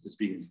agreement is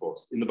being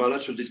enforced in the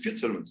bilateral dispute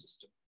settlement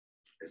system,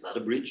 is that a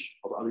breach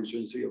of Article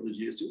 23 of the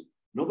GSU?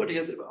 Nobody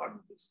has ever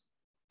argued this.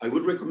 I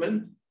would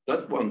recommend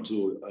that one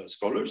to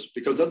scholars,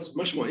 because that's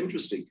much more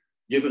interesting,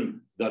 given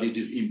that it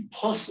is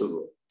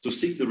impossible to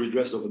seek the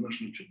redress of a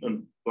national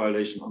treatment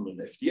violation under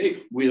an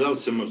FTA without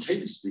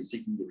simultaneously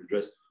seeking the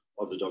redress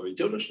of the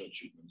WTO national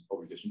treatment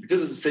obligation,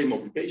 because it's the same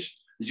obligation.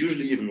 It's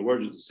usually even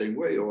worded the same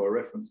way, or a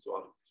reference to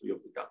Article 3 of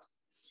the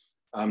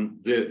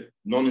GATT. The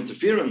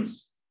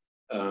non-interference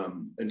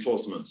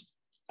enforcement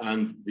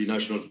and the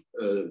national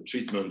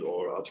treatment,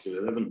 or Article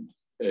 11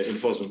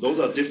 enforcement, those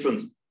are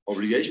different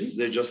obligations.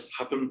 They just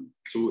happen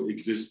to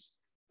exist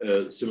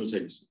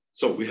simultaneously.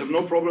 So we have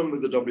no problem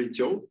with the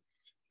WTO,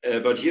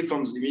 but here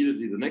comes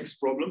immediately the next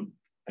problem,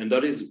 and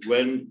that is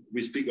when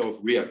we speak of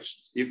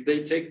reactions. If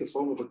they take the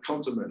form of a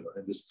countermeasure,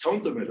 and this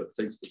countermeasure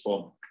takes the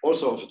form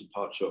also of a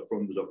departure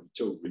from the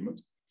WTO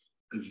agreement,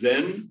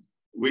 then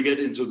we get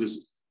into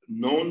this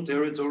known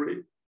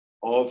territory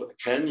of,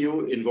 can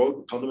you invoke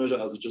a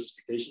countermeasure as a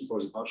justification for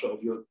departure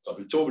of your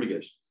WTO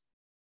obligations?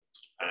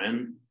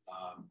 And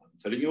I'm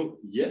telling you,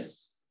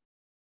 yes,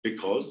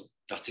 because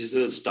that is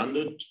a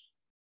standard,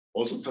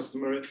 also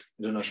customary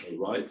international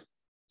right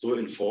to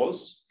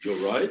enforce your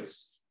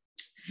rights,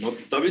 not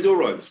WTO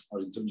rights,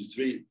 Article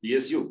 23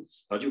 DSU,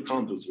 that you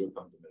can't do through a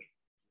countermeasure,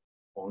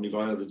 only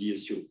via the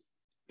DSU.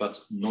 But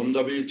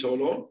non-WTO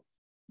law,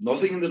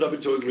 nothing in the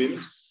WTO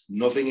agreement,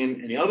 nothing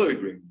in any other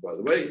agreement, by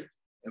the way,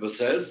 ever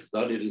says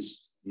that it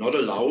is not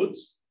allowed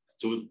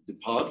to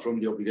depart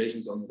from the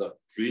obligations under that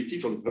treaty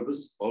for the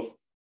purpose of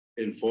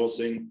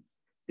enforcing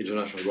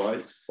international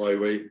rights by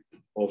way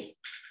of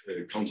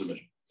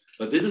countermeasure.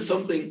 But this is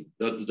something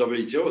that the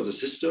WTO as a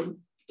system,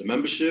 the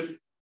membership,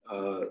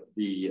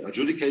 the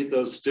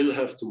adjudicators still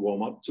have to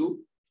warm up to,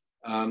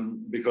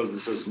 because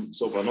this has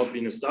so far not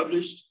been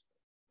established.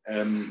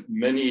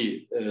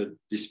 Many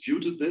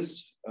disputed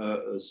this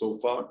so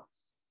far,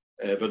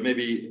 but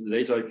maybe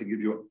later I can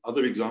give you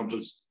other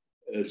examples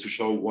to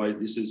show why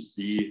this is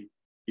the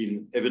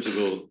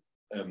inevitable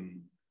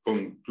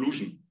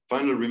conclusion.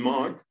 Final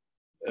remark,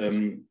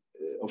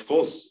 of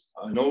course,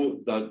 I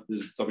know that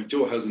the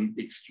WTO has an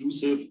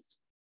exclusively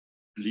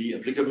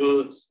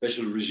applicable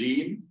special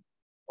regime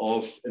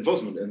of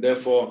enforcement, and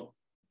therefore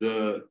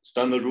the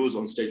standard rules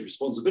on state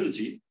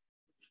responsibility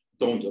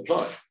don't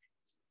apply.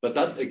 But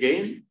that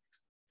again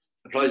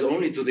applies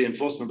only to the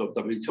enforcement of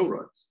WTO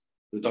rights.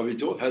 The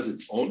WTO has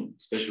its own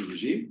special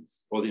regime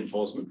for the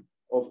enforcement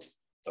of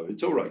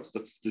WTO rights.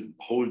 That's the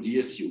whole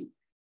DSU.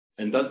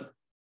 And that,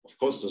 of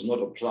course, does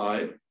not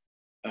apply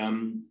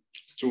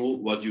to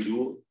what you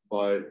do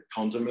by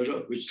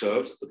countermeasure, which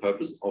serves the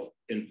purpose of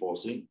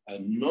enforcing a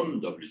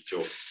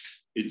non-WTO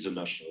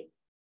international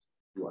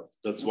right.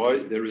 That's why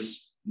there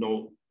is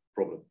no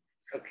problem.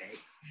 Okay.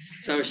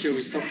 So should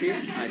we stop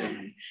here? I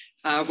don't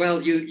know.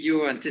 Well,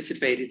 you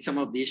anticipated some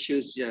of the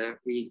issues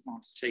we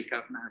want to take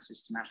up now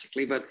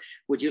systematically, but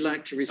would you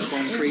like to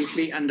respond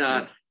briefly? And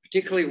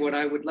particularly what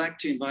I would like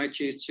to invite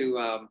you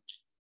to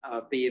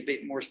be a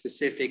bit more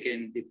specific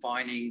in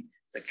defining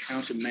the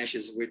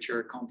countermeasures which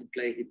are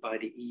contemplated by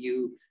the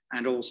EU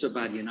and also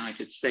by the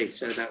United States,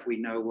 so that we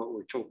know what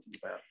we're talking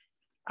about.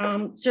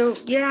 So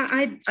yeah,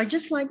 I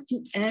just like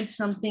to add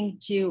something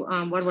to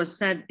what was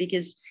said,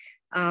 because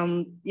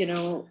you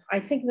know, I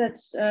think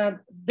that's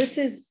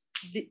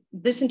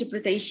this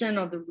interpretation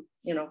of the,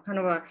 you know, kind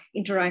of a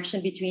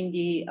interaction between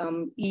the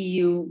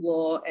EU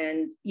law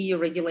and EU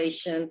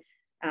regulation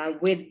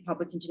with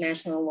public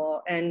international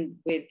law and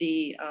with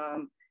the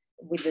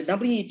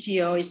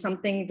WTO is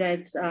something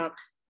that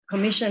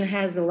Commission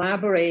has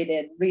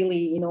elaborated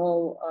really in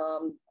all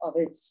of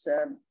its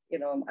you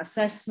know,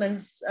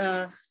 assessments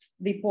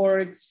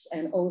reports,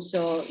 and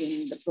also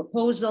in the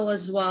proposal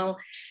as well.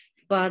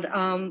 But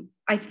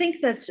I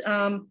think that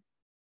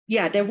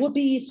yeah, there would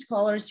be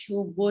scholars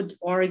who would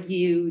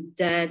argue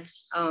that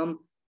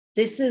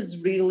this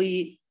is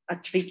really a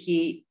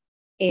tricky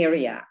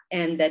area,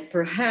 and that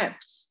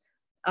perhaps,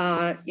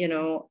 you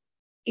know,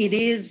 it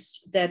is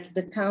that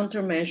the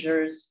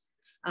countermeasures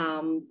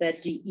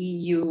that the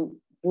EU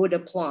would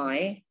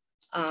apply,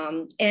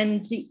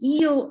 and the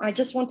EU, I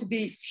just want to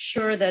be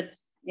sure that,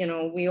 you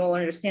know, we all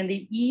understand,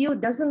 the EU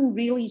doesn't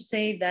really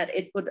say that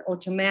it would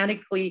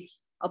automatically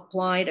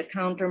apply the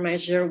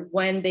countermeasure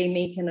when they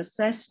make an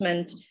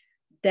assessment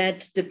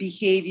that the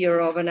behavior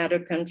of another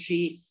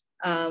country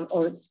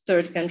or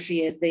third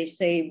country, as they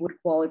say, would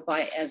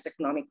qualify as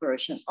economic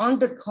coercion. On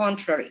the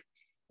contrary,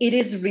 it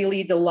is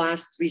really the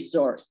last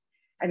resort.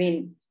 I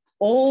mean,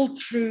 all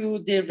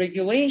through the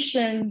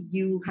regulation,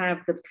 you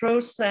have the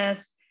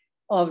process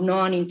of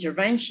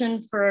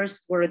non-intervention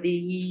first, where the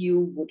EU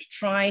would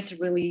try to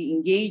really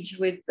engage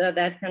with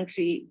that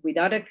country, with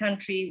other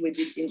country, with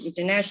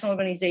international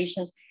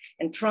organizations,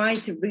 and try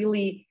to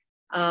really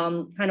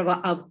kind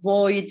of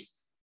avoid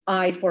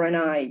eye for an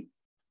eye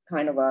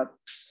kind of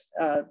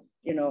a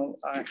you know,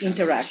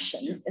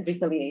 interaction and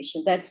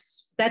retaliation.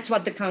 That's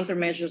what the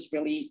countermeasures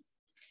really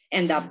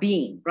end up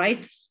being,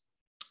 right?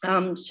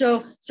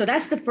 So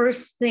that's the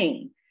first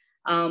thing.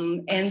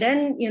 And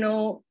then, you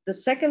know, the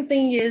second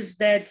thing is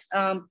that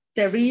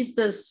there is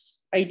this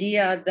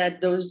idea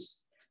that those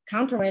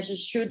countermeasures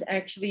should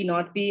actually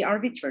not be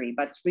arbitrary,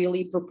 but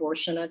really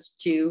proportionate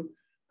to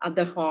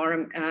the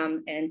harm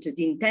and to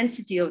the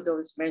intensity of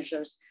those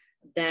measures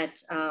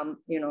that,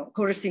 you know,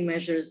 coercive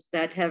measures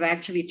that have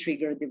actually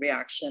triggered the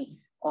reaction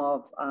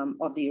of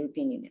the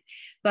European Union.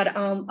 But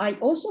I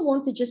also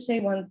want to just say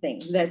one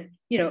thing, that,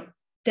 you know,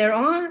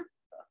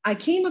 I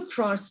came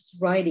across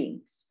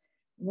writings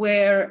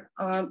where,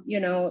 you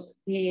know,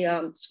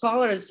 the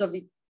scholars of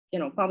the, you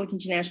know, public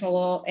international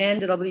law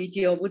and the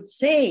WTO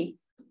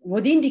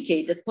would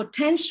indicate that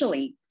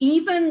potentially,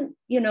 even,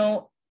 you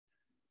know,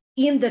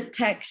 in the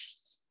text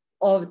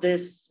of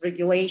this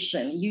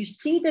regulation, you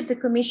see that the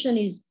Commission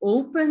is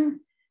open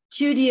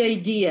to the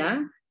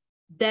idea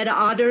that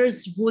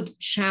others would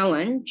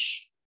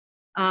challenge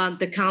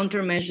the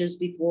countermeasures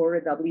before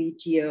the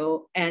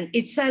WTO. And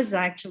it says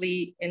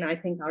actually in, I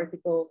think,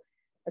 Article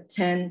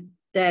 10,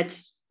 that,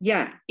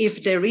 yeah,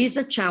 if there is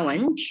a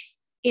challenge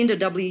in the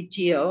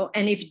WTO,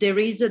 and if there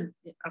is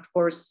of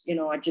course, you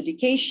know,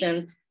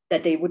 adjudication,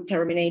 that they would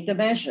terminate the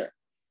measure.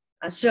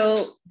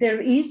 So there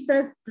is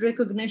this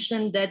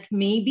recognition that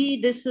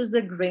maybe this is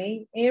a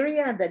gray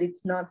area, that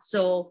it's not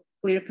so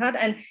clear cut.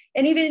 And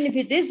even if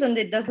it isn't,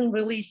 it doesn't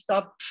really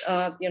stop,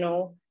 you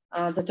know,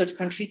 the third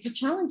country to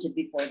challenge it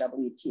before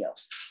WTO.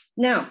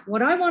 Now,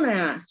 what I want to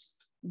ask,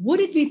 would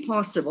it be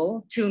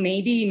possible to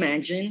maybe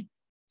imagine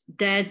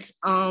that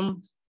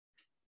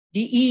the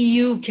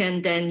EU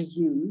can then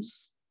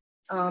use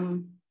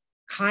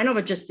kind of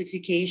a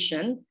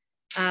justification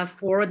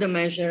for the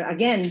measure,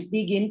 again,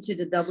 dig into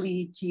the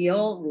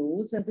WTO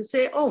rules and to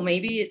say, oh,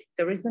 maybe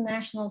there is a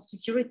national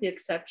security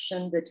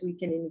exception that we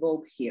can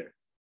invoke here.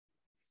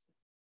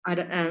 I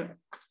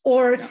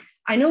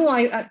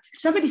know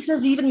somebody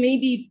says even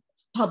maybe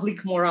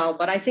public morale,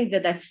 but I think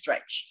that that's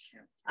stretch.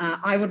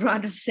 I would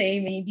rather say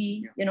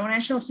maybe, you know,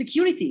 national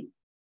security.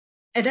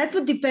 And that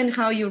would depend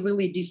how you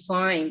really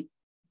define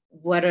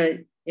what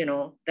you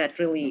know, that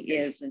really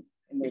is.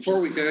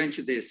 Before we go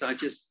into this, I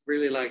just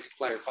really like to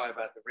clarify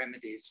about the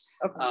remedies.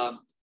 Okay.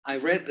 I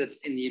read that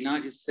in the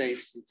United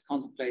States, it's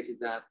contemplated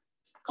that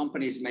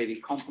companies may be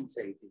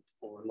compensated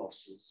for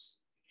losses.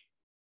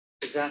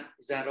 Is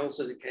that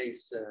also the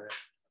case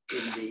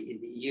in the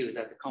EU,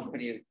 that the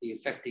company, the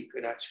affected,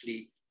 could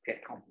actually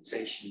get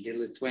compensation? The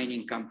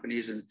Lithuanian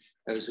companies and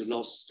those who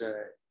lost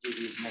due to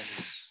these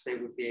measures, they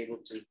would be able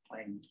to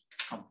claim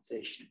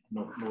compensation.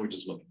 No, it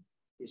is not.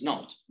 It's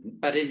not.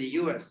 But in the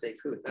US, they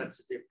could. That's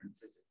the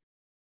difference, is it?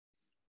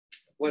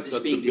 What is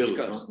That's being bill,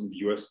 discussed? In the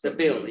US, the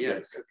bill,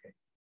 yes. Okay.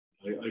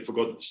 I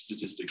forgot the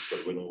statistics,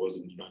 but when I was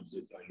in the United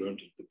States, I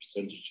learned the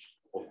percentage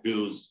of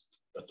bills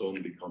that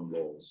don't become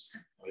laws.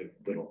 I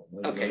don't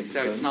know. Okay,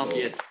 so it's not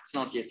yet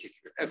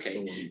secure.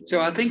 Okay, so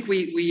I think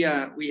we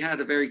had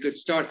a very good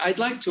start. I'd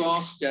like to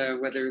ask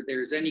whether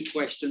there's any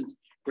questions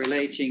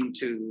relating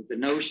to the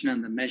notion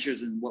and the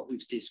measures and what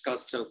we've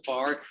discussed so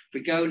far.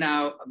 We go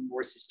now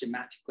more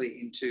systematically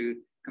into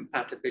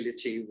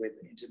compatibility with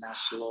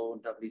international law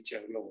and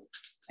WTO law.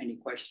 Any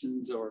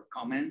questions or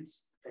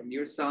comments from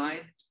your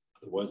side?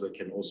 Otherwise, I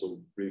can also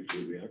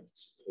briefly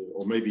react,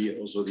 or maybe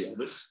also the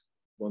others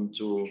want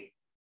to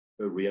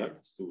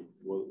react to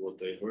what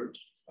they heard.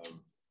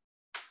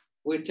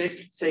 We'll take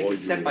it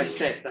step by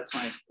step. That's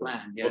my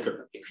plan. Yeah.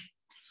 Okay.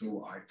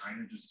 So I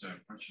have just a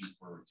question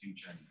for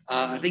Ting-Chen.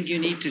 I think you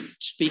need to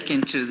speak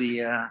into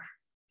the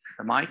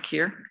mic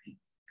here.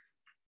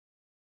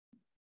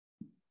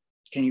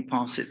 Can you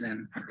pass it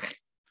then? Okay.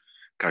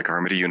 Kai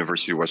Carmody,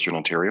 University of Western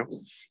Ontario.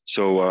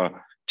 So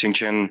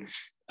Ting-Chen,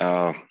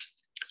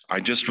 I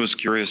just was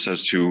curious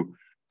as to,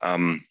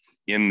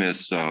 in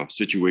this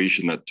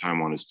situation that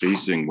Taiwan is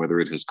facing, whether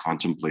it has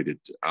contemplated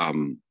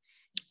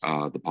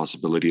the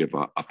possibility of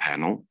a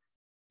panel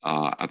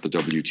at the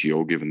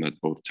WTO, given that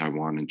both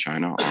Taiwan and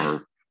China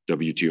are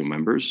WTO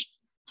members,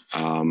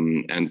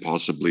 and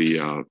possibly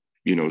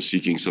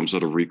seeking some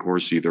sort of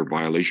recourse, either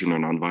violation or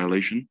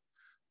non-violation,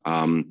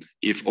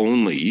 if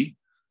only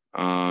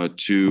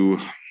to,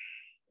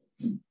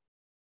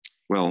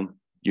 well,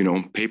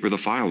 paper the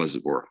file, as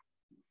it were,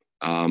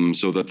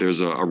 so that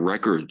there's a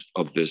record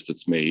of this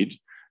that's made.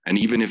 And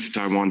even if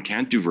Taiwan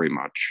can't do very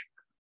much,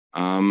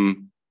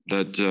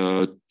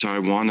 that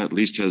Taiwan at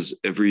least has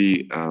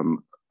every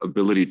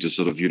ability to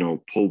sort of,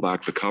 pull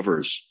back the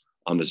covers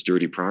on this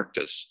dirty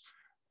practice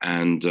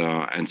and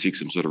seek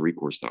some sort of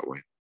recourse that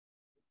way.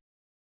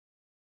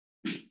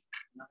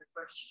 Another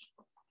question.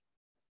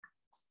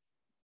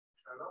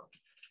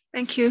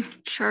 Thank you,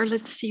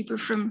 Charlotte Sieber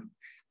from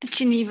the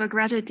Geneva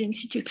Graduate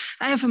Institute.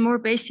 I have a more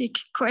basic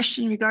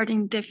question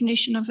regarding the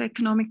definition of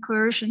economic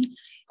coercion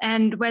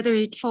and whether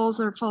it falls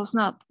or falls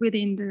not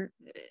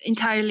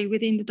entirely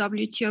within the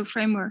WTO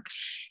framework.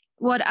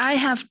 What I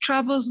have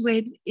troubles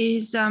with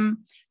is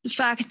the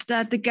fact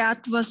that the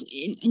GATT was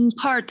in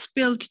part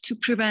built to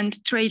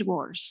prevent trade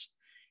wars.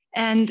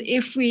 And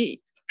if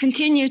we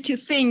continue to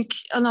think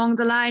along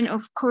the line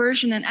of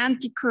coercion and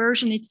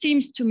anti-coercion, it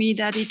seems to me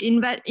that it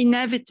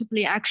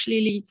inevitably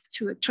actually leads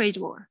to a trade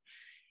war.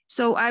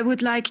 So I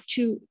would like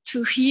to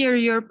hear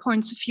your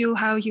points of view,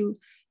 how you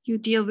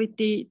deal with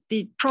the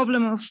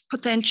problem of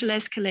potential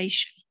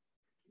escalation.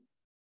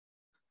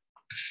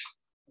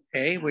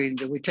 Okay,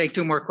 we take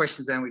two more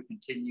questions, then we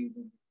continue.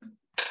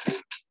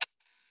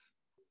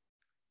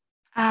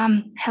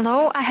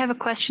 Hello, I have a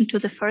question to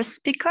the first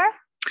speaker.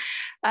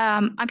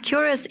 I'm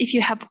curious if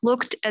you have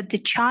looked at the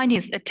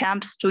Chinese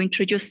attempts to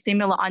introduce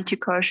similar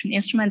anti-coercion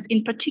instruments.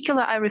 In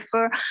particular, I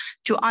refer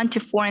to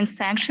anti-foreign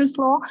sanctions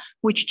law,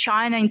 which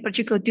China in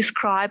particular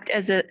described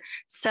as a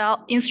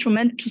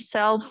instrument to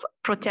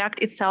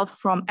self-protect itself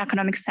from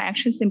economic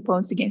sanctions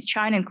imposed against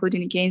China,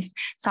 including against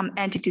some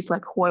entities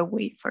like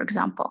Huawei, for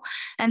example.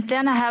 And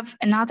then I have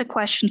another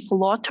question for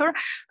Lothar.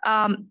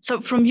 So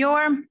from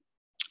your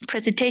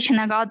presentation,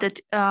 I got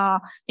that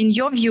in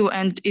your view,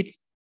 and it's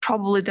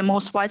probably the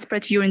most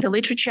widespread view in the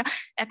literature,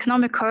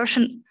 economic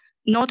coercion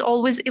not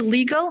always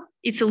illegal.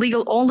 It's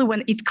illegal only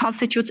when it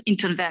constitutes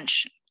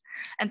intervention.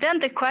 And then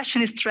the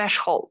question is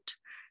threshold.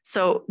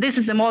 So this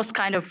is the most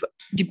kind of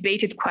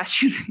debated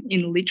question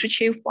in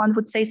literature, if one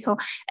would say so.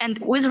 And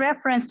with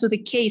reference to the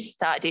case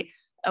study,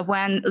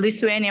 when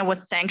Lithuania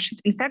was sanctioned,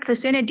 in fact,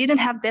 Lithuania didn't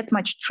have that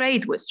much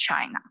trade with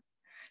China.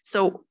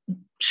 So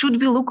should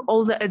we look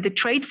at the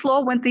trade flow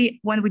when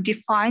we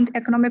defined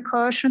economic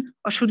coercion,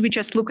 or should we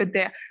just look at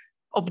the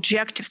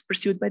objectives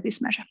pursued by this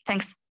measure?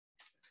 Thanks.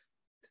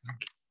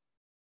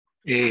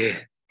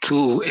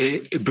 To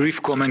a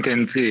brief comment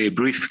and a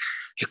brief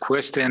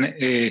question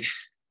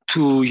to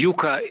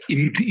Yuka.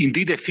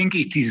 Indeed, I think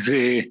it is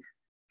a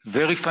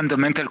very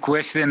fundamental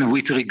question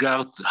with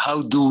regard to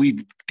how do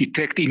we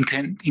detect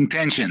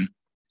intention.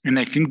 And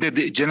I think that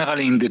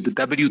generally in the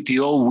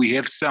WTO, we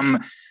have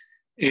some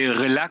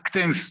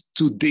reluctance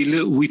to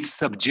deal with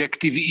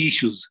subjective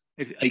issues.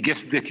 I guess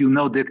that you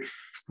know that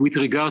with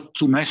regard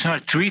to national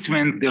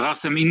treatment, there are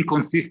some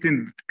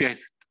inconsistent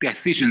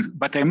decisions.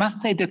 But I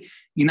must say that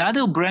in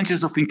other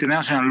branches of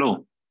international law,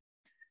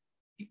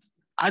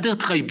 other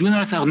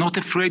tribunals are not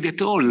afraid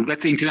at all.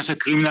 Let's say international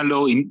criminal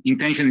law,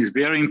 intention is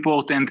very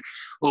important,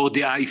 or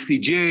the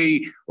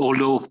ICJ, or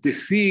law of the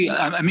sea.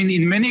 I mean,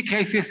 in many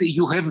cases,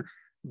 you have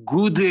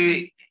good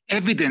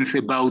evidence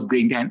about the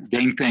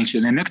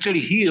intention. And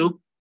actually here,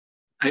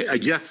 I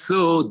just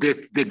saw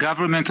that the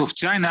government of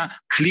China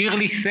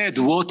clearly said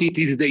what it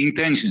is the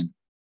intention.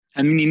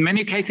 I mean, in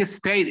many cases,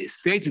 states,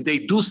 they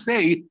do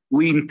say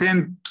we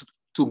intend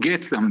to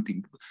get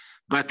something.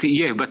 But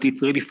yeah, but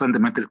it's really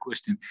fundamental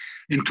question.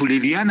 And to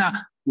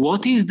Ljiljana,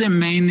 what is the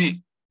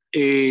main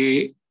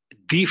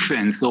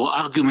defense or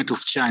argument of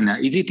China?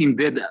 Is it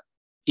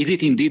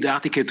indeed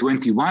Article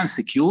 21,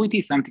 security,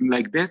 something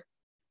like that?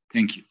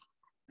 Thank you.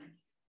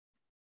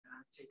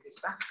 Take this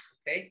back,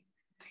 okay.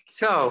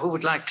 So who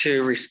would like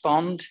to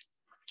respond?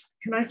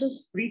 Can I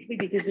just briefly,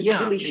 because it's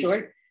really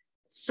short.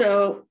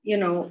 So,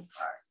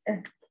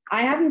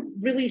 I haven't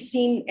really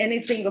seen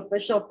anything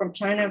official from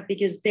China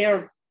because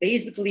they're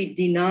basically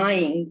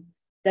denying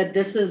that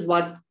this is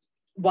what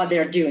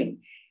they're doing.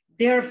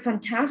 They're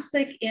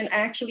fantastic in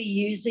actually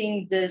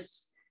using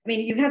this. I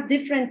mean, you have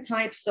different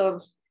types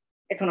of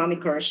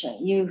economic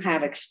coercion. You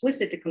have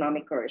explicit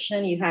economic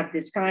coercion, you have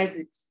disguised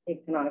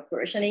economic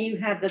coercion, and you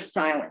have the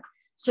silent.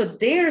 So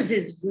theirs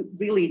is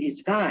really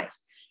disguised.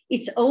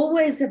 It's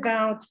always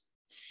about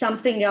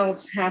something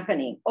else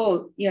happening.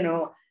 Oh, you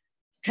know,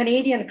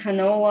 Canadian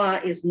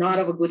canola is not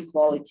of a good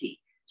quality,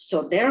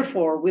 so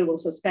therefore we will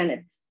suspend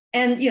it.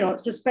 And, you know,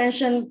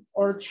 suspension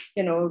or,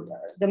 you know,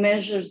 the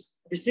measures,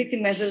 restrictive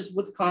measures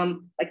would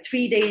come like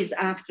 3 days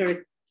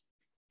after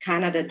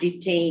Canada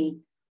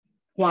detained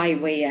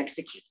Huawei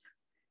executive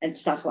and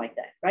stuff like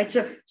that, right?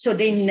 So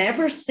they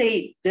never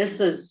say this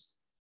is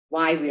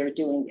why we are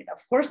doing it. Of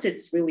course,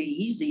 it's really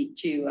easy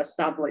to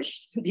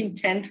establish the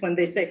intent when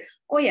they say,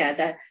 oh yeah,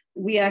 that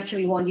we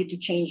actually want you to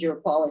change your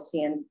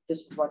policy and this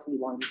is what we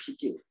want you to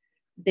do.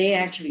 They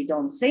actually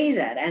don't say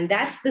that. And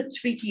that's the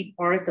tricky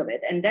part of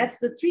it. And that's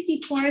the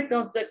tricky part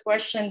of the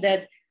question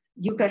that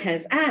Yuka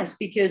has asked,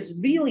 because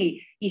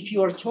really, if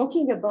you're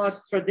talking about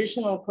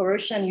traditional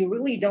coercion, you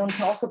really don't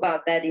talk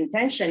about that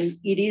intention.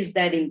 It is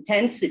that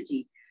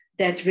intensity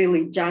that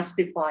really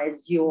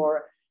justifies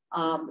your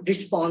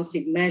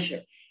responsive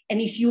measure. And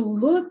if you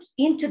look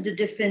into the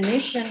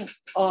definition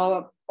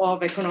of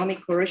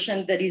economic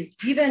coercion that is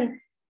given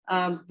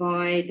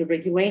by the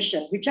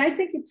regulation, which I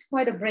think it's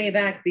quite a brave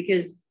act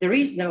because there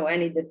is no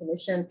any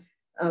definition,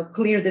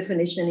 clear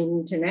definition in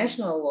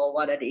international law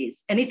what it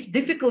is. And it's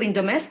difficult in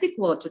domestic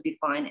law to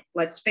define it,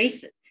 let's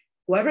face it.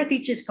 Whoever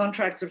teaches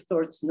contracts or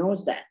torts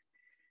knows that.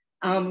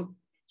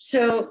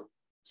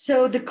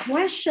 So the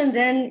question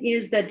then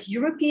is that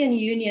European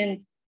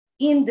Union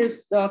in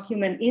this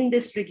document, in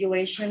this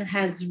regulation,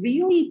 has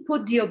really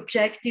put the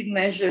objective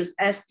measures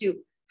as to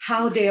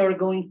how they are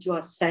going to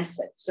assess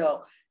it.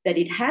 So that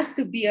it has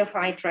to be a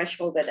high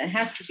threshold, that it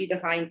has to be the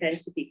high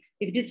intensity.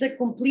 If it is a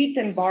complete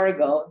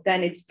embargo,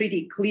 then it's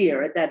pretty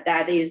clear that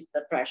that is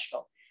the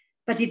threshold.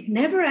 But it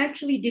never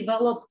actually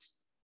developed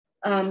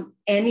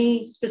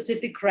any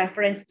specific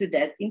reference to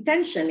that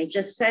intention. It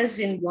just says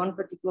in one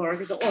particular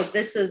article, oh,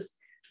 this is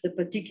the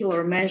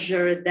particular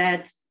measure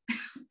that,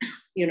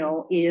 you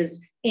know,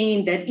 is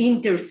aimed at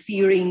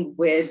interfering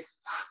with,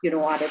 you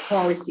know, other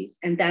policies.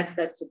 And that's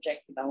that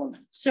subjective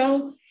element.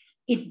 So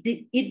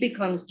it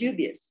becomes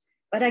dubious.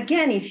 But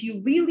again, if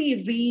you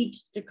really read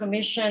the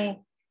Commission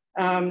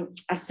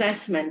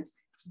assessment,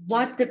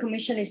 what the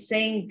Commission is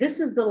saying, this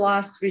is the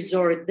last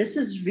resort. This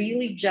is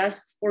really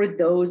just for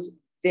those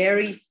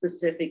very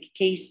specific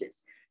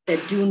cases that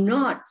do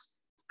not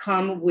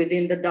come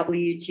within the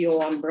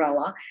WTO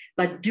umbrella,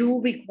 but do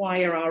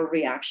require our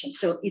reaction.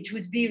 So it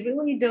would be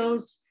really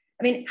those,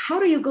 I mean, how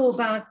do you go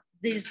about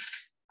these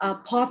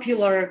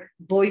popular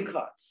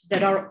boycotts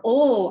that are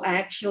all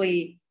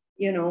actually,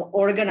 you know,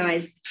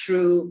 organized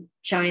through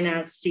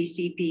China's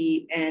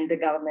CCP and the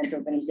government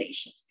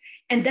organizations?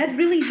 And that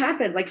really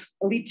happened. Like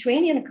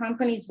Lithuanian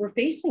companies were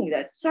facing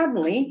that.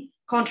 Suddenly,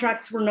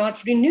 contracts were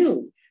not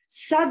renewed.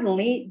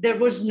 Suddenly, there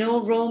was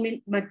no raw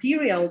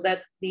material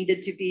that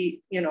needed to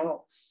be, you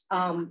know,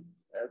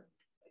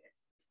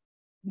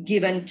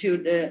 given to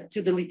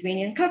the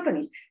Lithuanian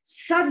companies.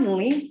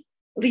 Suddenly,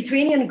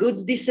 Lithuanian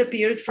goods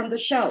disappeared from the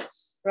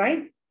shelves,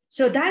 right?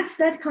 So that's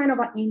that kind of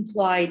an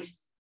implied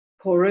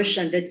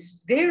coercion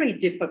that's very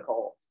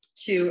difficult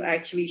to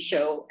actually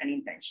show an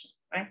intention,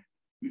 right?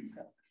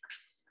 So.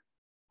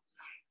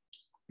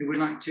 You would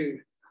like to,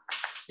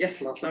 yes,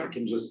 Lothar? I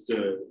can just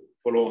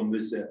follow on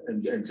this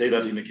and say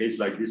that in a case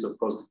like this, of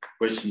course, the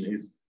question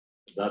is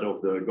that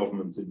of the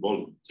government's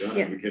involvement. Yeah?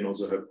 Yeah. We can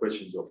also have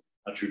questions of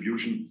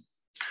attribution.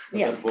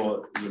 Yeah. That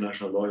for the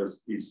national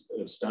lawyers is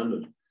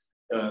standard.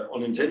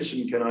 On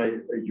intention, can I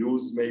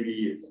use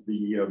maybe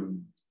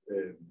the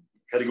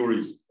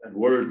categories and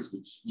words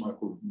which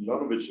Marko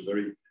Milanovic, a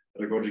very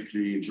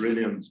pedagogically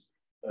brilliant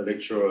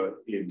lecturer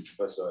in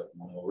Professor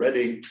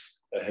Redding,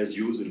 has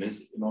used in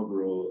his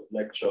inaugural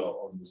lecture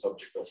on the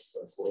subject of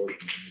coercion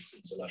and its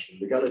international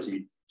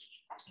legality,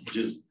 which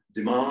is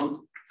demand,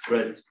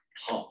 threat,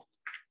 harm.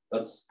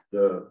 That's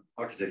the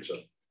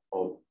architecture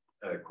of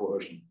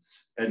coercion.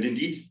 And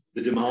indeed,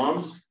 the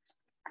demand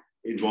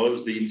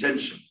involves the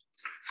intention.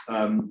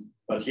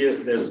 But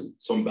here there's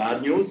some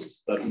bad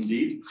news that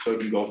indeed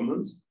certain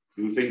governments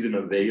do things in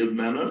a veiled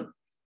manner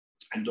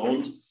and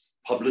don't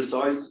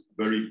publicize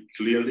very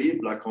clearly,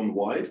 black on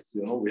white.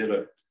 You know, we had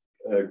a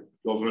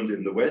government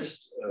in the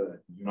West,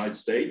 United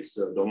States,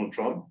 Donald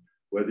Trump,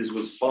 where this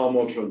was far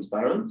more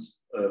transparent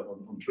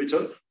on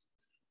Twitter,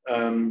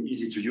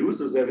 easy to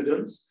use as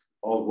evidence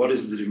of what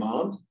is the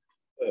demand,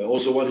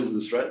 also what is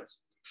the threat.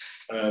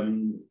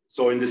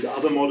 So in this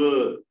other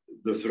model,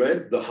 the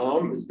threat, the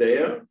harm is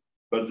there,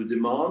 but the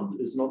demand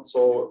is not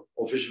so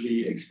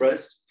officially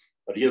expressed.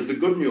 But here's the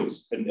good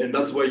news, and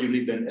that's where you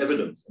need then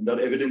evidence, and that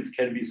evidence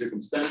can be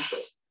circumstantial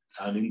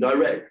and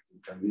indirect,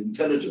 it can be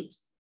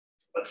intelligence.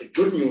 But the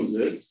good news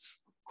is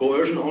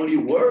coercion only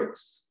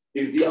works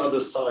if the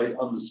other side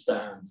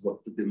understands what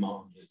the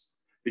demand is.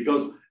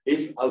 Because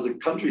if as a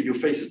country you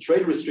face a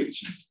trade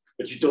restriction,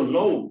 but you don't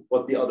know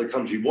what the other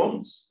country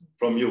wants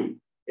from you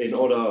in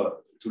order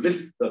to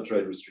lift that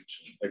trade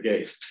restriction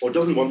again, or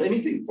doesn't want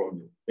anything from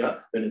you, yeah,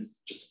 then it's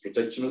just a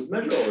protectionist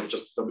measure or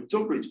just a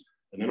WTO breach.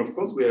 And then, of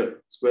course,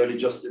 we're squarely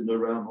just in the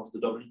realm of the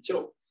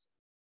WTO.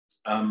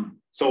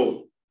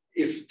 So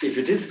if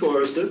it is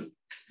coercive,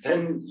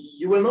 then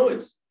you will know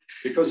it,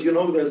 because you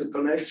know there's a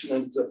connection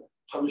and it's a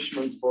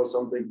punishment for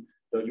something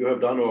that you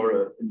have done, or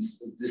a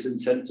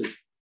disincentive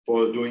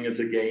for doing it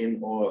again,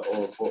 or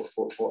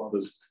for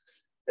others.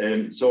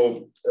 And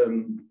so,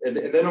 and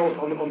then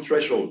on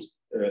threshold,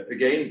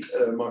 again,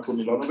 Marko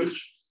Milanovic,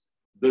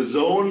 the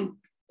zone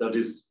that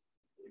is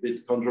a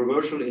bit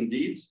controversial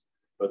indeed,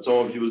 but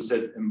some of you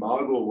said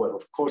embargo. Well,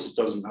 of course, it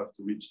doesn't have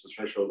to reach the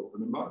threshold of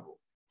an embargo.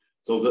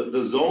 So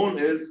the zone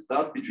is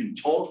that between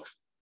talk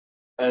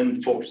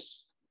and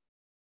force.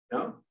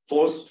 Yeah,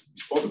 force,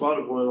 we spoke about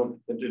it, we'll not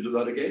get into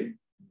that again.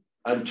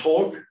 And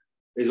talk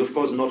is, of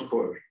course, not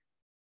coercion.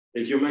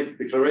 If you make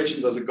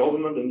declarations as a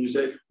government and you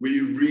say,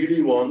 we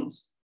really want,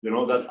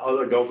 that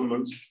other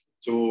government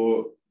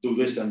to do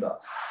this and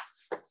that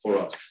for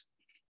us,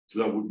 so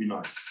that would be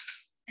nice.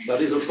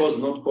 That is, of course,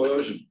 not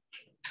coercion.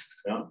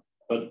 Yeah,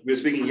 but we're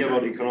speaking here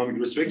about economic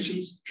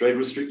restrictions, trade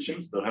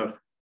restrictions that have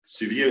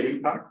severe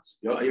impact.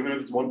 Yeah, even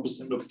if it's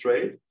 1% of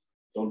trade,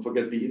 don't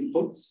forget the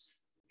inputs,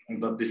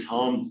 and that this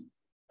harmed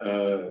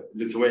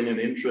Lithuanian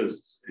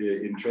interests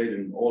in trade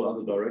in all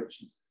other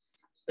directions.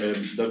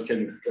 That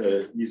can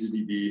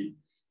easily be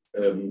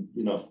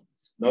enough.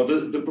 Now,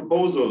 the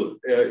proposal,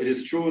 it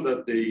is true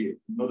that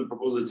not the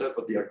proposal itself,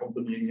 but the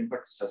accompanying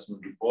impact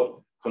assessment report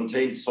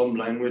contains some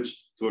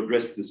language to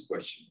address this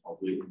question of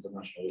the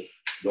international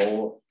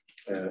law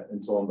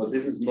and so on. But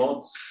this is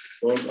not,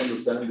 don't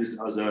understand this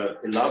as an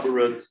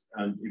elaborate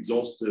and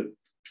exhaustive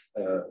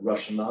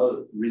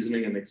rationale,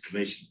 reasoning, and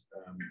explanation.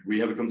 We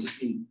have a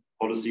consistent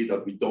policy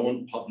that we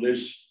don't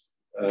publish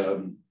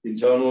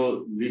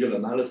internal legal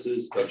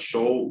analysis that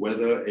show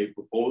whether a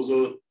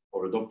proposal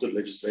or adopted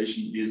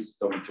legislation is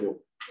WTO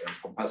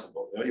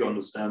compatible. Yeah, you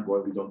understand why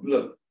we don't do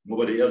that.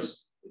 Nobody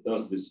else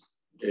does this,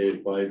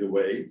 by the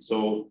way.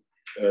 So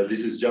this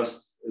is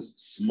just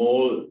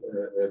small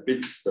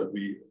bits that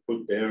we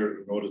put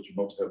there in order to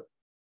not have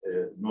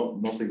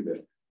nothing there.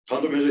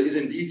 Countermeasure is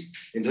indeed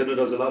intended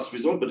as a last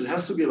resort, but it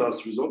has to be a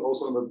last resort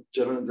also under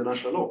general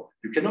international law.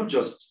 You cannot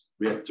just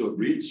react to a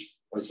breach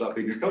by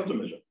slapping a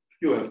countermeasure.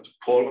 You have to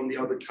call on the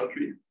other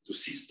country to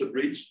cease the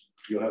breach.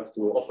 You have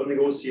to offer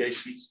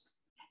negotiations.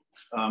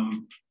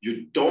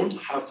 You don't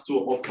have to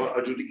offer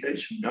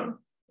adjudication. Yeah?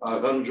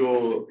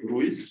 Ranjo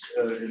Ruiz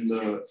in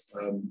the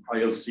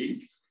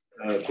ILC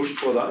pushed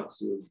for that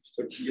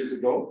 30 years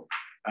ago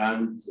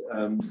and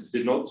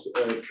did not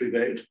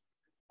prevail.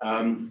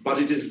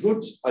 But it is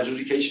good.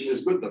 Adjudication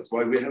is good. That's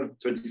why we have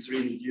 23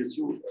 in the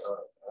DSU.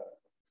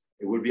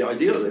 It would be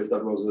ideal if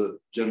that was a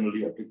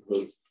generally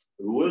applicable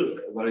rule,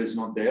 but it's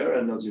not there.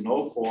 And as you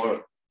know,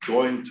 for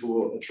going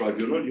to a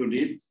tribunal, you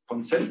need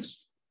consent.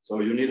 So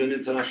you need an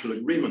international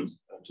agreement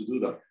to do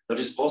that. That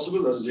is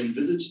possible, that is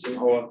envisaged in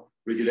our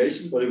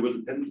regulation, but it will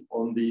depend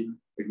on the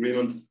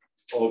agreement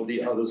of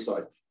the other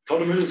side.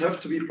 Countermeasures have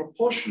to be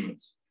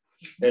proportionate.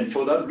 And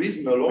for that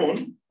reason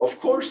alone, of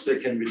course, they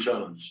can be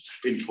challenged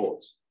in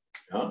court.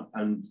 Yeah?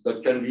 And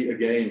that can be,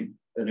 again,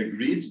 an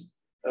agreed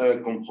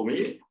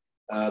compromise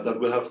that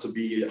will have to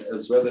be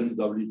elsewhere than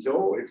the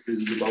WTO if this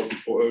is about the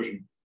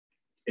coercion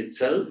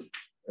itself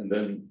and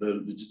then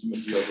the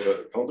legitimacy of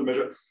a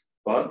countermeasure.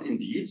 But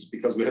indeed,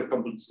 because we have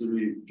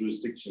compulsory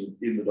jurisdiction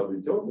in the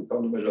WTO, the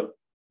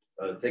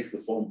countermeasure takes the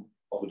form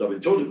of a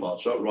WTO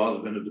departure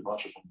rather than a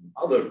departure from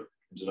another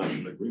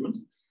international agreement.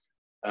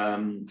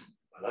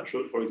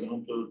 Bilateral, for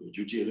example, the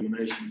duty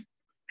elimination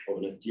of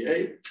an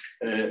FTA,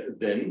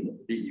 then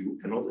the EU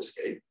cannot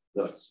escape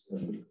that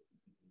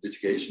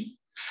litigation.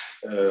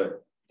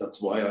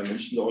 That's why I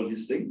mentioned all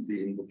these things,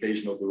 the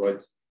invocation of the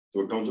right to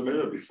a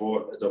countermeasure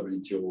before a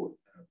WTO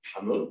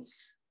panel.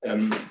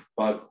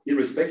 But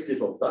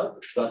irrespective of that,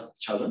 that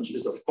challenge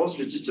is of course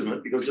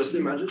legitimate, because just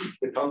imagine if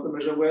the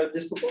countermeasure were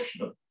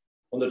disproportionate.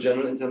 Under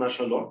general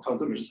international law,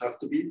 countermeasures have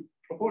to be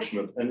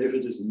proportionate. And if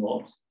it is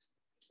not,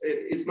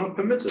 it's not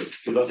permitted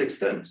to that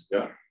extent.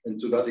 Yeah? And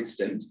to that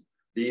extent,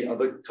 the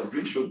other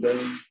country should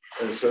then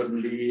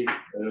certainly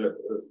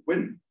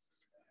win.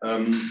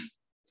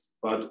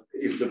 But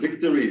if the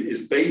victory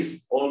is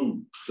based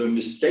on the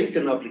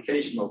mistaken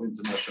application of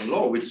international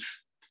law, which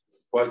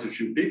quite a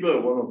few people,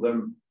 one of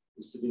them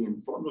is sitting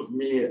in front of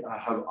me,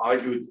 have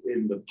argued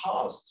in the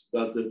past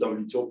that the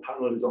WTO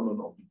panel is on an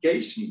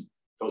obligation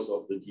because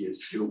of the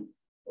DSU,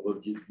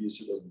 although the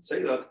DSU doesn't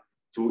say that,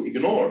 to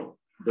ignore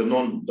the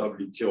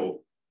non-WTO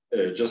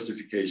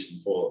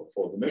justification for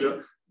the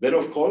measure, then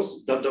of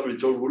course that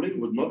WTO ruling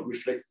would not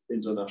reflect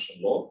international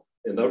law,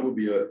 and that would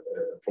be a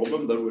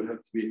problem that would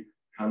have to be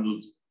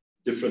handled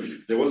differently.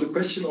 There was a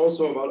question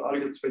also about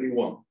Article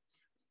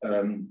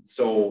 21.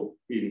 So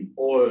in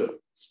all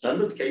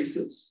standard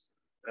cases,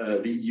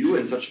 the EU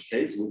in such a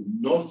case would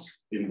not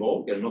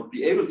invoke and not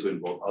be able to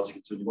invoke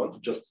Article 21 to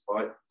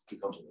justify the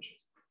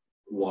countermeasures.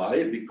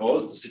 Why?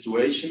 Because the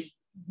situation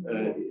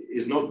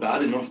is not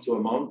bad enough to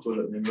amount to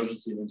an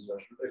emergency in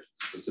international relations.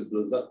 It's as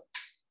simple as that.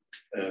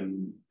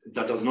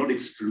 That does not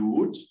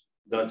exclude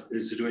that a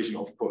situation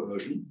of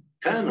coercion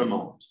can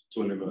amount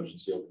to an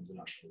emergency of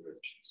international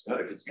relations. Yeah?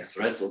 If it's a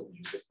threat of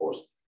use of force,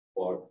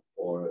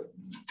 or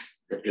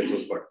that gets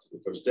us back to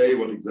the first day,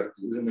 what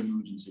exactly is an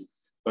emergency.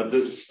 But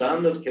the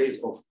standard case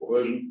of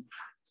coercion,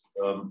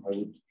 I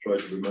would try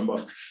to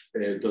remember,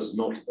 does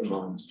not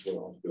amount to an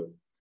Article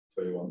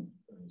 21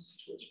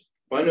 situation.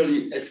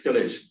 Finally,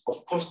 escalation.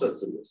 Of course,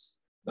 that's a risk.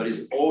 That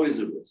is always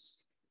a risk.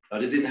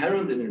 That is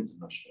inherent in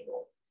international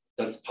law.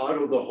 That's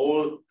part of the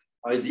whole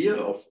idea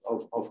of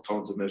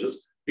countermeasures,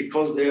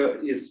 because there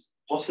is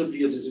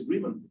possibly a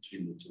disagreement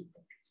between the two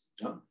countries.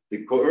 Yeah?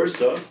 The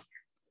coercer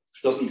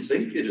doesn't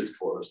think it is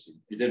coercing.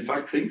 It in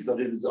fact thinks that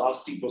it is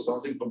asking for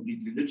something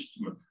completely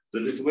legitimate.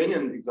 The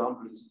Lithuanian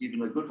example is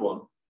even a good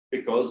one,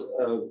 because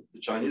the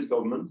Chinese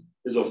government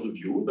is of the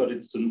view that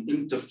it's an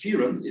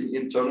interference in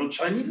internal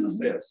Chinese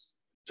affairs.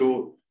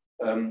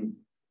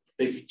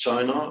 If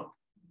China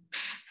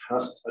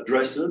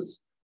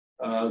addresses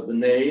the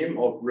name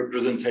of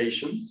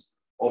representations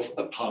of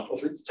a part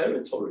of its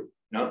territory,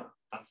 yeah,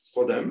 that's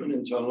for them an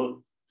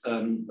internal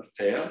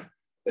affair.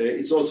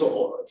 It's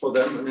also for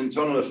them an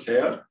internal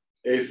affair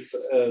if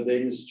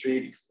they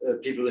mistreat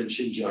people in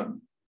Xinjiang,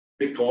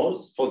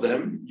 because for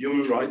them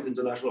human rights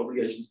international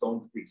obligations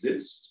don't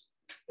exist.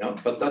 Yeah,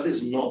 but that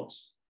is not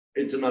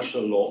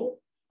international law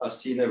as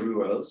seen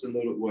everywhere else in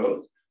the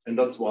world, and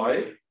that's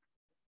why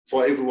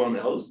for everyone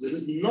else this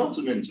is not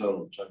an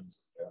internal Chinese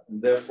affair,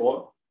 and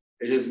therefore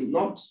it is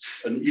not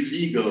an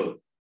illegal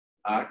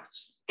act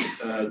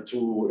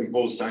to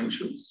impose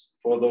sanctions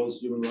for those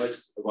human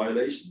rights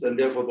violations, and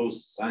therefore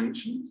those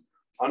sanctions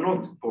are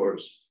not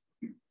coercion.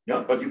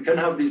 Yeah, but you can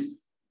have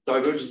these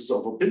divergences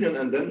of opinion,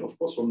 and then, of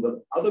course, from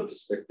the other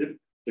perspective,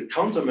 the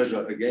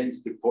countermeasure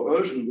against the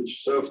coercion,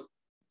 which served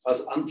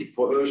as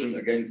anti-coercion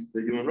against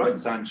the human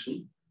rights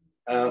sanction,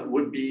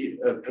 would be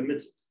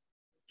permitted.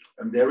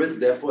 And there is,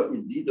 therefore,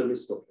 indeed a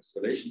risk of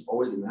escalation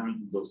always inherent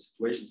in those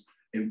situations.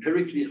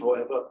 Empirically,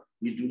 however,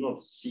 we do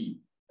not see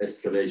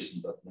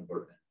escalation that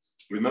never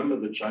ends. Remember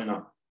the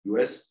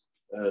China-US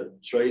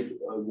trade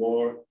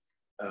war,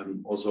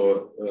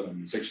 also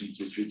Section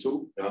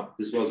 232. Yeah,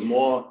 this was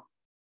more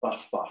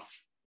buff,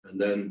 and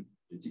then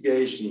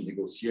litigation,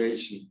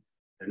 negotiation,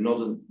 and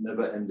not a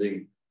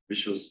never-ending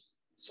vicious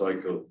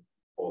cycle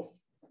of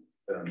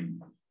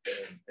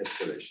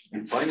escalation.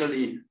 And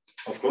finally,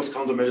 of course,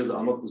 countermeasures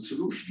are not the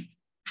solution.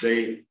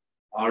 They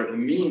are a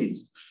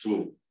means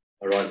to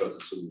arrive at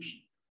a solution,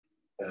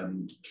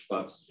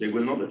 but they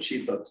will not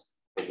achieve that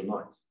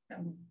overnight.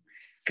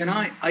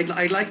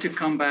 I'd like to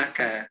come back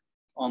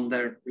on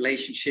the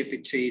relationship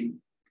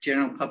between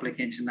general public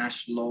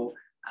international law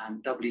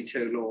and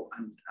WTO law,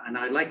 and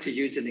I'd like to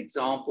use an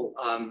example.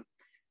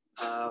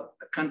 A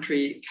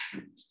country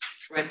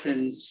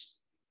threatens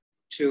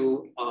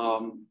to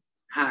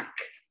hack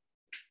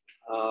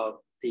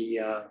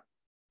the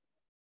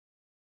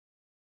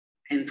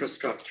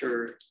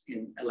infrastructure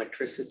in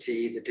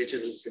electricity, the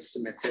digital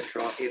system,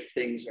 etc., if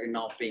things are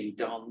not being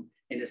done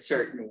in a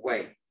certain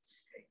way.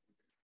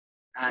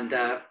 And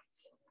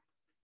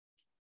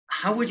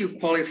how would you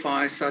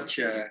qualify such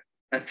a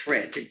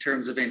threat in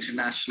terms of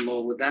international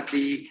law? Would that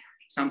be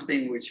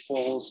something which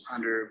falls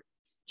under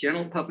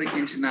general public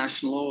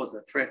international law as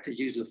a threat to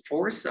use of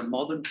force, a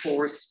modern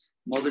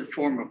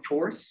form of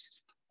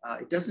force?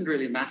 It doesn't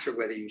really matter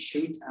whether you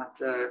shoot at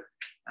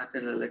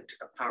an electric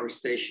power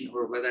station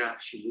or whether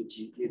actually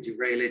you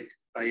derail it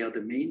by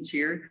other means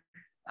here.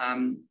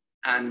 And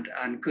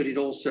could it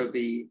also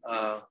be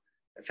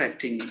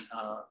affecting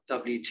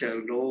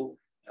WTO law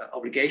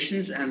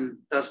obligations? And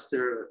does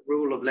the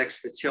rule of lex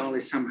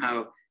specialis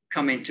somehow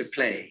come into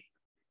play?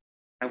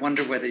 I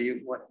wonder whether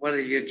what are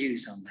your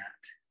views on that?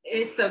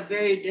 It's a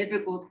very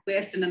difficult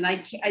question, and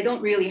I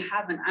don't really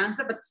have an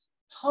answer, but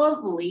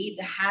probably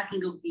the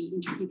hacking of the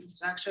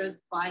infrastructures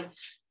by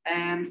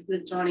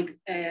electronic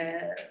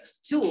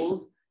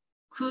tools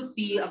could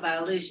be a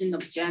violation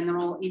of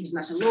general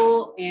international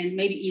law, and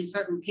maybe in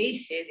certain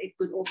cases, it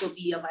could also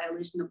be a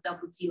violation of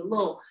WTO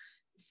law.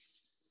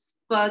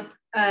 But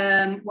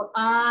the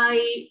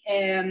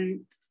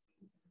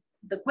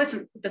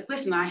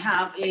question I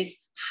have is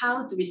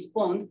how to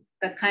respond to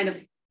that kind of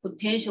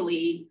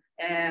potentially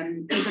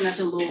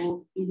international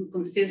law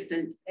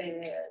inconsistent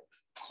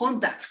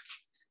conduct.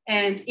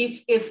 And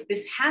if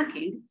this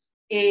hacking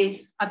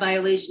is a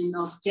violation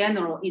of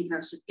general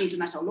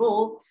international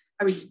law,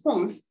 a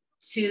response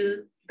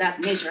to that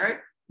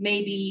measure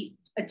may be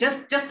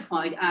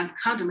justified as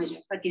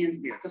countermeasures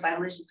against the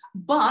violation.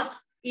 But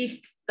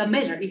if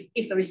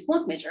the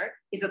response measure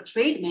is a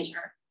trade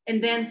measure,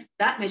 and then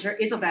that measure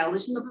is a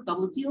violation of the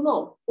WTO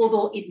law,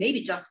 although it may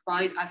be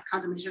justified as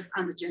countermeasures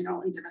under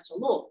general international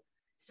law.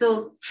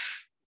 So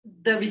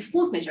the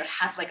response measure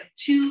has like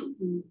two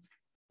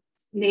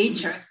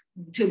natures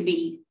to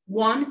me.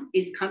 One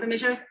is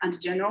countermeasures under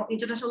general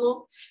international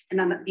law, and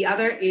then the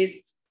other is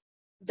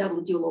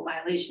WTO law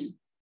violation.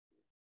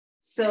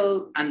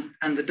 So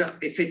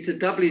if it's a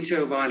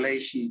WTO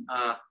violation,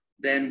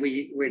 then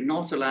we're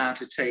not allowed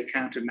to take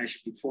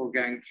countermeasure before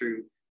going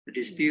through the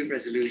dispute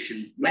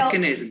resolution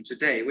mechanism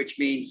today, which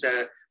means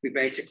we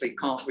basically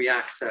can't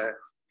react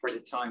for the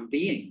time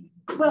being.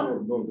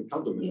 Well, no, the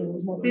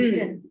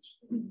countermeasure.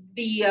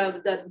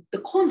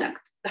 The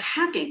conduct, the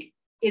hacking,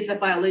 is a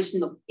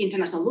violation of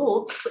international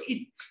law. So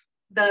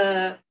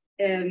the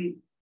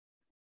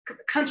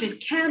countries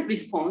can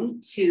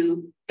respond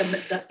to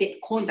the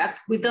conduct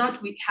without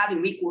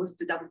having recourse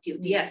to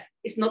WTO-DS.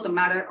 It's not a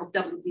matter of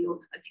WTO.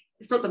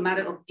 It's not a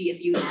matter of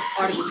DSU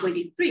Article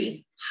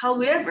 23.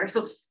 However,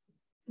 so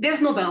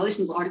there's no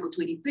violation of Article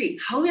 23.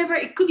 However,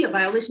 it could be a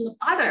violation of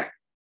other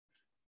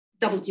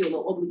WTO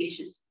law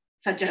obligations,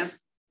 such as,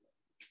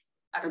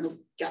 I don't know,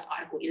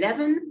 Article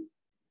 11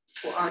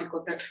 or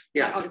Article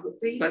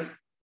 3.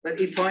 But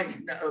if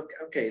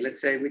okay, let's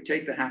say we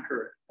take the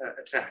hacker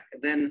attack,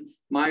 and then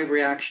my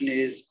reaction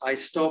is I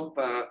stop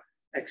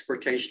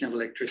exportation of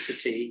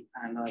electricity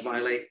and I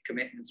violate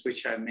commitments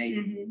which I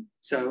made.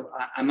 So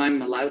am I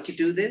allowed to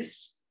do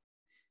this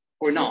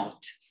or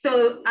not?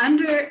 So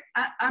under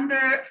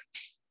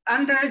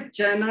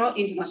general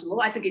international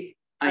law, I think it's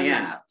I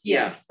am.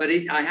 Yeah, but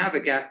I have a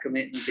gap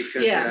commitment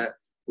because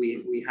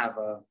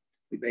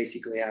we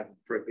basically have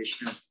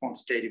prohibition of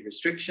quantitative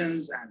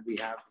restrictions, and we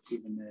have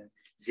even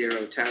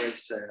zero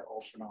tariffs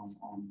often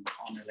on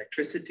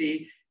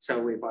electricity.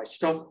 So if I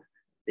stop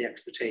the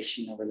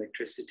exportation of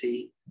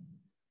electricity.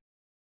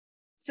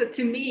 So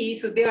to me,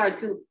 so there are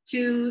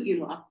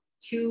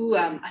two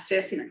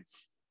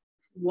assessments.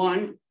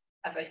 One,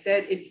 as I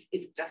said,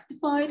 it's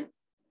justified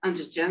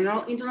under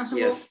general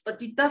international law,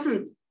 but it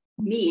doesn't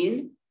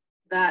mean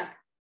that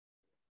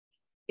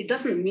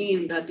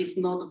it's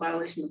not a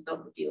violation of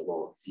WTO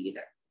law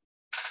either.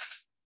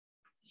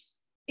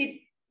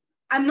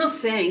 I'm not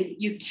saying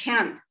you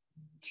can't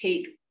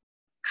take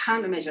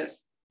countermeasures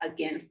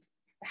against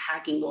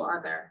hacking or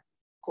other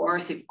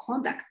coercive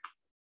conduct.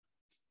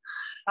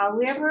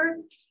 However,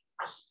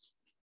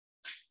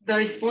 the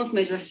response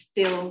measure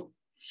still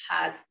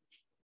has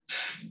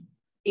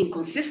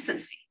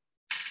inconsistency,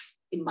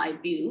 in my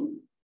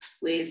view,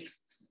 with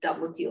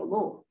WTO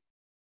law.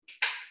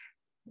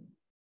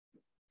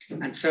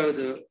 And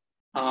so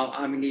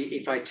I mean,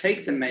 if I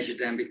take the measure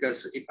then,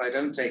 because if I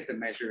don't take the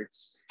measure,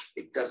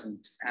 it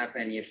doesn't have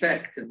any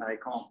effect, and I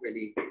can't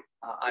really,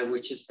 I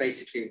would just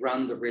basically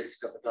run the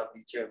risk of a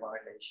WTO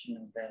violation,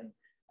 and then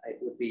it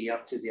would be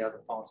up to the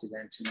other party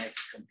then to make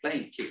a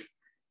complaint to you.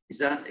 Is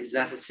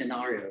that a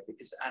scenario?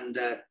 Because, and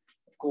of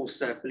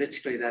course,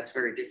 politically, that's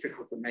very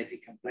difficult to make a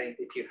complaint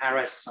if you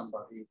harass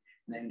somebody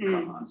and then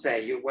come and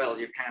say, your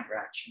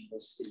counteraction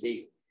was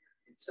illegal.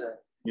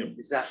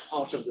 Is that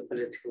part of the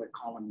political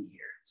economy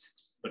here?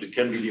 But it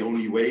can be the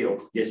only way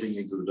of getting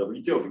into the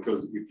WTO,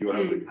 because if you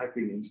have a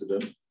hacking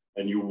incident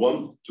and you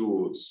want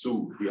to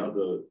sue the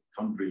other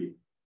country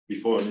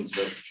before an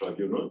international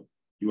tribunal,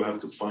 you have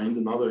to find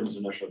another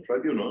international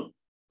tribunal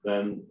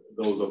than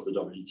those of the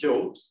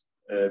WTO,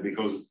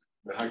 because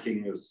the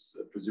hacking is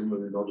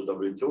presumably not a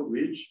WTO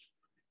breach.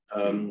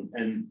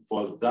 And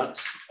for that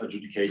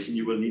adjudication,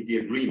 you will need the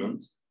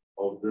agreement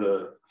of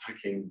the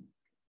hacking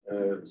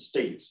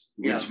state,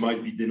 which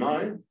might be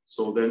denied.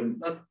 So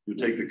then you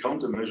take the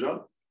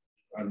countermeasure,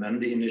 and then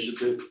the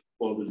initiative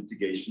for the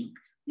litigation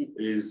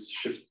is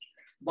shifted.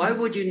 Why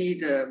would you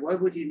need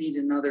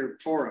another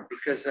forum?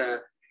 Because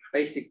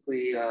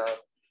basically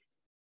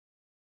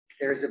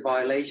there's a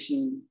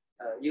violation.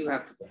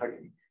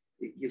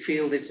 You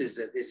feel this is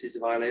a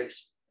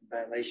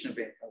violation of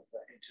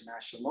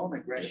international law,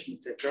 aggression,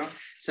 etc.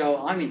 So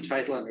I'm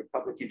entitled under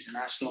Public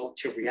International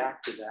to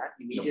react to that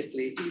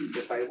immediately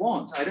if I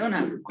want. I don't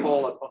have to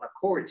call upon a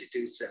court to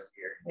do so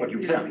here. But you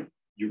can.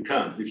 You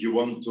can, if you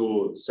want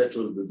to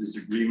settle the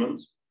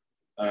disagreement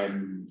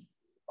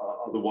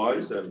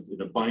otherwise and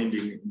in a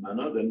binding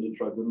manner, then the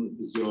tribunal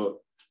is your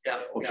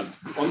option.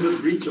 On the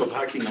breach of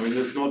hacking, I mean,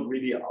 it's not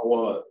really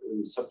our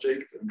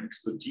subject and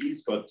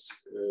expertise, but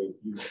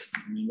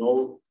we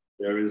know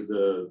there is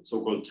the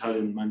so-called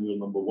Tallinn Manual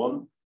number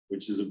 1,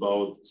 which is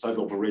about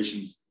cyber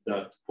operations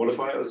that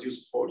qualify as use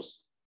of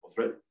force or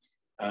threat,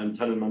 and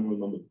Tallinn Manual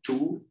number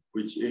 2,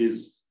 which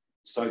is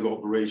cyber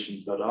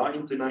operations that are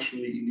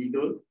internationally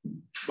illegal,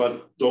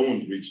 but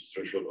don't reach the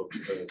threshold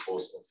of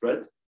force or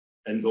threat.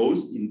 And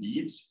those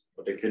indeed,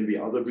 but there can be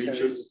other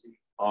breaches,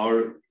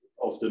 are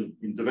often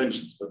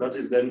interventions. But that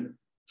is then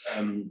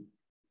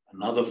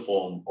another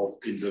form of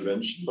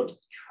intervention, but it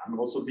can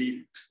also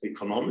be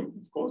economic,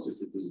 of course,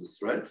 if it is a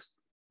threat.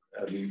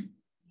 But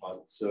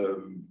it's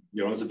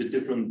a bit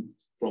different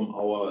from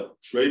our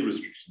trade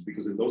restriction,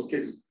 because in those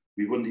cases,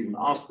 we wouldn't even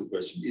ask the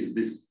question, is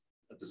this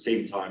at the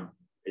same time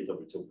a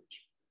WTO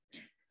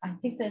breach? I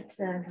think that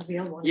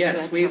Gabriel wants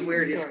Yes, to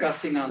we're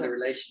discussing on the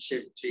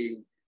relationship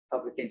between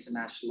public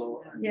international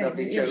law and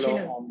WTO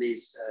law on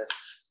these,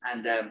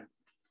 and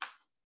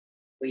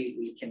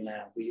we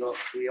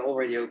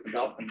already opened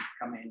up and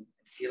come in.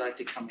 If you like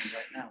to come in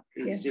right now,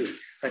 please do.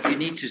 But you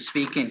need to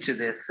speak into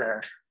this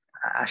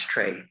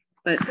ashtray.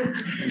 But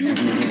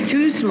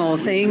two small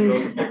things.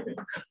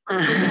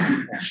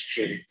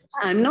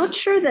 I'm not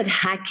sure that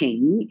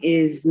hacking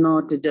is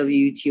not a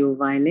WTO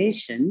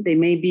violation. There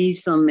may be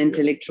some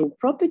intellectual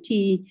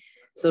property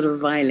sort of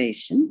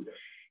violation.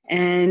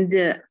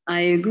 And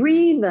I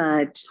agree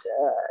that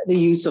the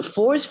use of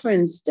force, for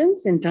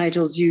instance,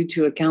 entitles you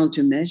to a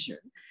countermeasure.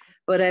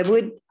 But I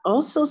would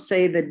also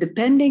say that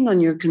depending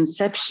on your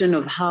conception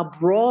of how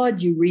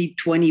broad you read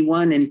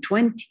 21 and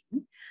 20,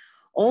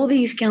 all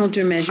these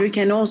countermeasures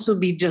can also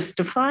be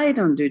justified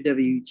under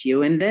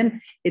WTO. And then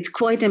it's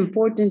quite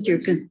important,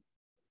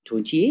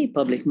 28,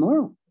 public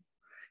moral.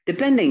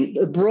 Depending,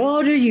 the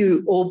broader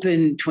you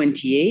open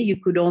 28, you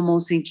could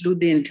almost include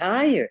the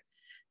entire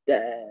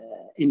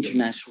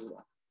international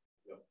law.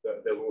 Yeah,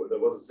 there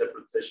was a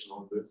separate session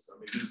on this. I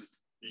mean, this is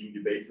being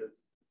debated,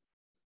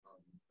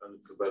 and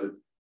it's a valid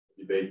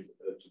debate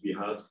to be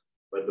had.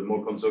 But the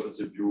more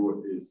conservative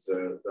view is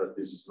that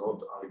this is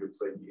not Article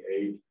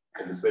 28,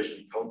 and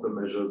especially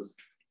countermeasures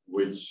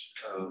which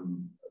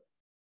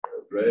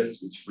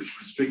address, which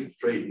restrict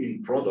trade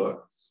in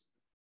products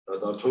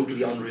that are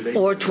totally unrelated.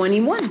 Or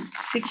 21,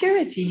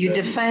 security, you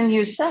defend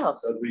yourself.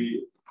 That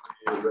we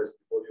addressed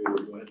before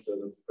you enter,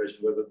 that's the question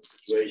whether the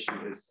situation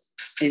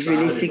is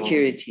really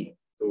security.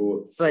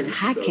 But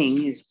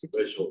hacking is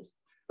threshold.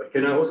 But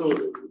can I also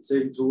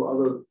say two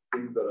other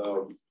things that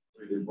are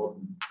really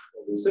important,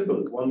 although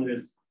simple? One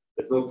is,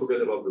 let's not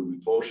forget about the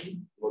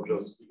retortion, not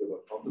just speak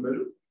about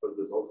countermeasures, because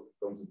there's also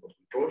the concept of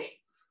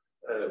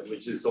retortion,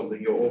 which is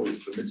something you're always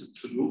permitted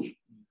to do.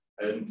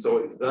 And so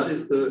if that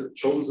is the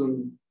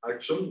chosen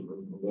action,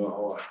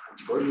 our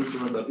anti-coercion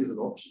instrument, that is an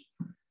option,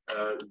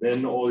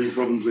 then all these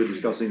problems we're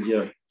discussing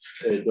here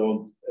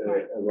don't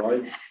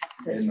arise.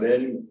 That's and right.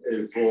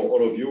 Then for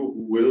all of you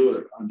who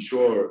will, I'm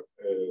sure,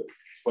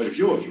 quite a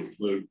few of you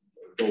will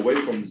go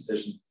away from this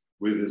session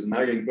with this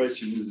nagging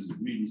question, is this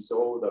really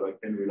so that I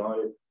can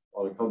rely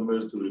on a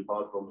countermeasure to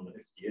depart from an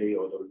FTA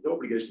or WTO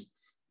obligation?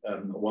 I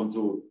want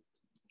to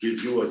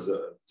give you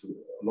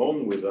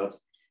along with that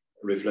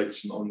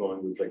reflection,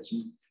 ongoing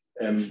reflection,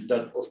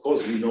 that of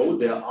course we know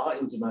there are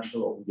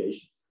international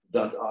obligations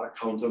that are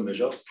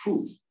countermeasure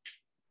proof.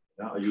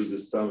 Yeah, I use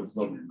this term, it's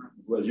not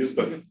well used,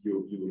 but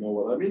you know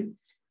what I mean.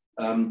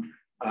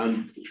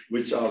 And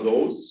which are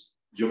those?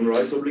 Human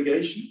rights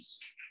obligations,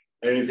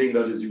 anything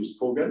that is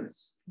used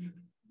against,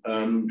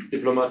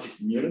 diplomatic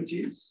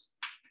immunities,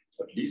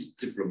 at least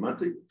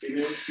diplomatic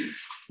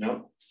immunities. Yeah.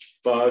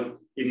 But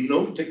in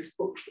no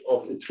textbook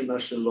of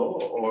international law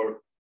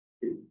or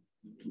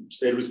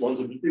state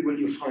responsibility will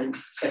you find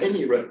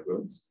any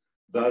reference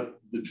that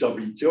the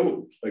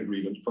WTO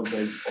agreement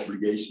contains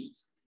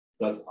obligations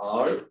that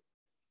are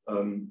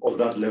of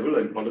that level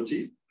and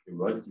quality,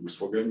 human rights, use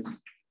for against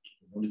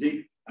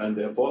immunity, and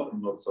therefore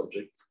not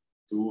subject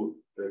to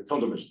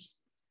countermeasures.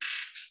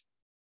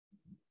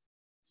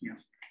 Yeah.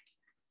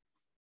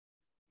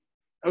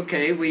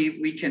 Okay,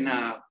 we can.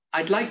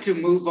 I'd like to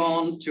move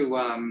on to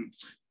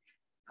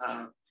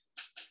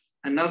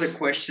another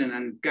question,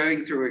 and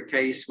going through a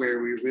case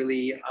where we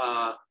really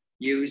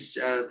use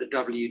the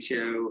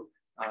WTO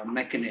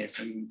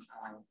mechanism.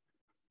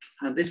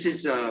 And this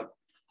is a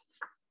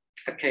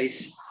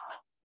case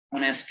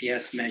on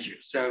SPS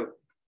measures. So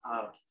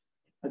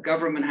a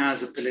government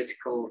has a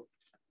political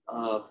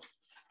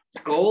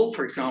goal,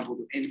 for example,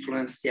 to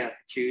influence the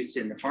attitudes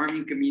in the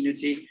farming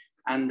community,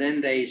 and then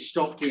they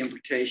stop the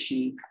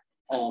importation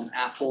on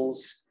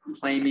apples,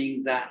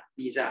 claiming that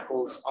these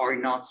apples are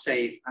not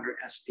safe under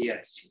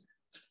SPS.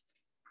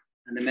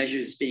 And the measure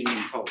is being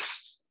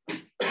imposed.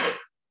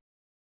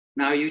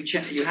 Now you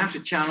have to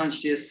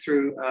challenge this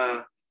through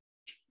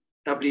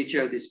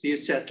WTO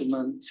dispute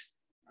settlement.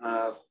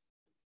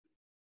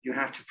 You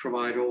have to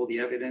provide all the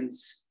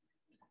evidence.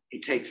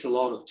 It takes a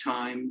lot of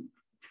time,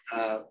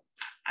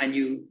 and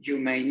you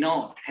may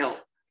not help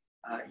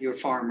your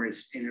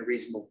farmers in a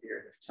reasonable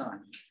period of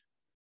time.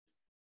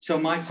 So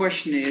my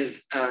question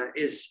is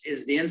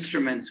the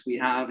instruments we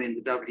have in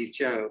the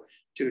WTO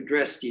to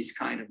address these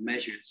kind of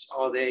measures,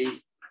 are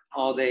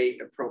they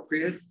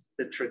appropriate?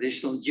 The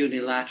traditional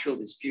unilateral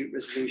dispute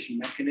resolution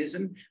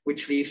mechanism,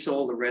 which leaves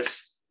all the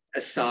rest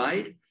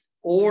aside,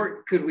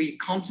 or could we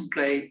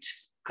contemplate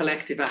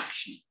collective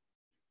action?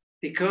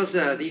 Because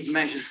these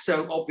measures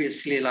so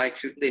obviously, like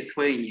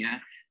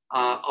Lithuania,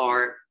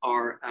 are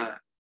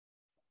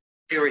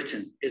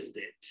irritant, isn't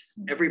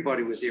it?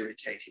 Everybody was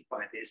irritated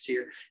by this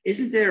here.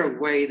 Isn't there a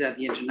way that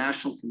the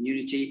international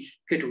community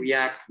could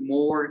react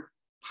more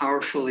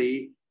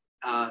powerfully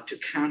to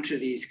counter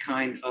these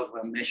kind of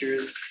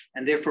measures,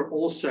 and therefore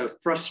also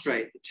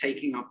frustrate the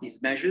taking of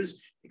these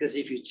measures? Because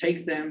if you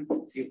take them,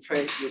 you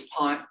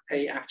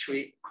pay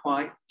actually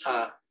quite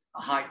a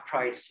high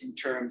price in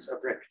terms of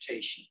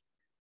reputation.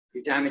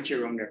 You damage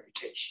your own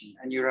reputation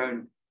and your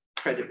own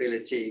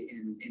credibility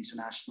in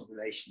international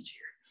relations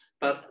here.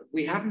 But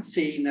we haven't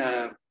seen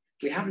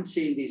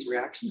these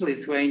reactions.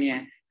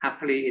 Lithuania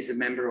happily is a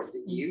member of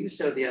the EU,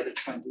 so the other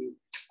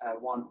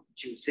 21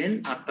 juice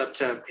in. But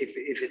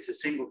if it's a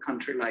single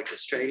country like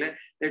Australia,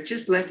 they're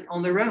just left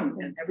on their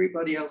own, and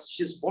everybody else is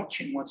just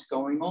watching what's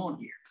going on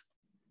here.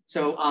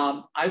 So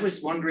I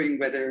was wondering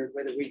whether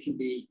we can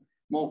be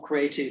more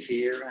creative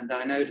here, and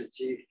I know that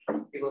you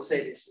will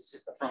say this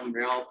is from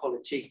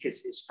realpolitik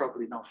is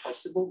probably not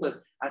possible,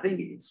 but I think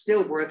it's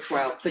still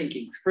worthwhile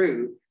thinking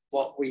through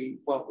what we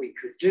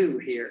could do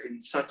here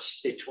in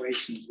such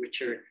situations,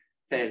 which are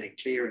fairly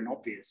clear and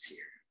obvious here.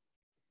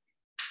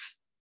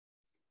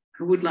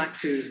 Who would like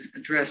to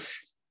address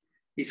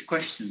these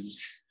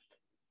questions?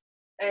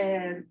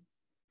 I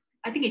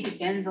think it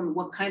depends on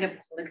what kind of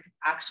collective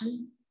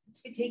action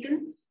to be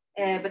taken.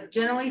 But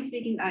generally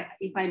speaking,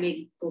 if I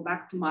may go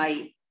back to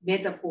my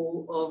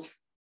metaphor of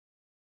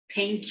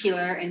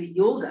painkiller and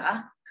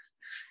yoga,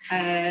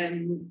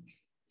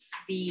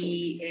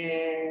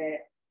 the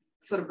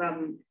sort of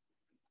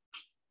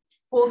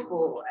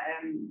forceful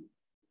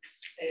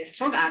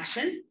strong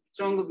action,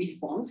 strong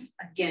response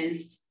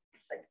against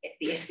like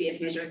the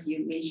SPS measures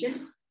you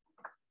mentioned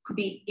could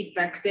be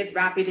effective,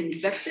 rapid and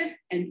effective.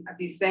 And as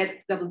you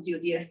said,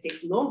 WTODS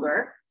takes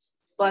longer,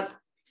 but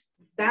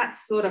that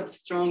sort of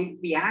strong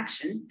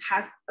reaction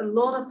has a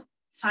lot of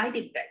side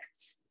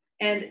effects.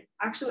 And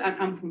actually,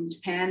 I'm from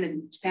Japan,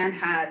 and Japan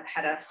had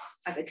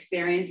an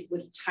experience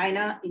with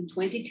China in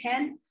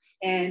 2010,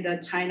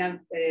 and China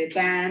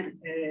banned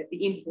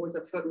the imports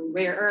of certain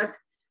rare earth,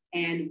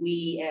 and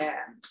we,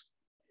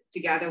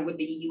 together with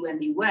the EU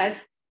and the US,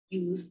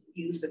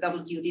 used the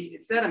WTO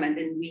settlement,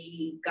 and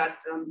we got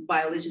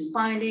violation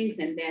findings,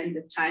 and then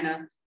the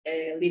China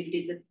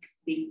lifted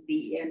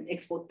the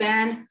export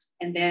ban,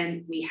 and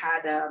then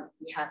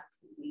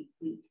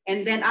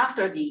and then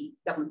after the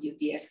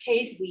WTODS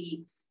case,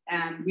 we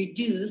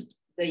reduced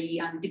the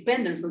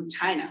dependence on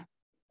China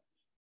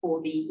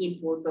for the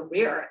imports of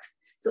rare earth.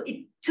 So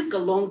it took a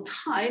long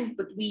time,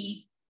 but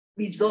we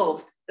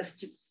resolved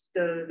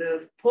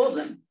the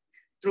problem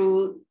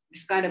through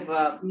this kind of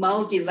a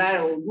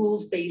multilateral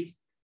rules-based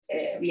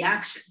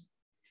reaction.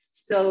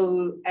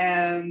 So,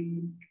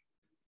 and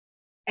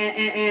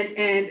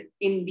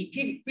in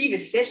the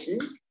previous session,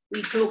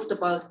 we talked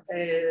about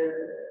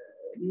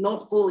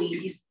not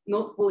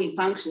fully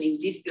functioning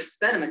dispute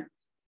settlement.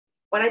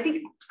 But I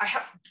think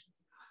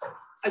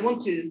I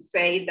want to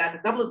say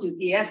that the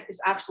WTODS is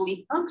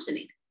actually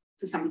functioning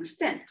to some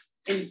extent,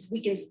 and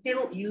we can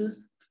still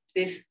use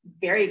this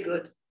very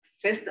good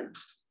system.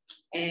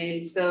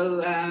 And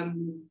so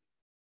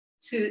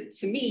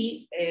to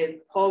me,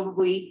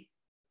 probably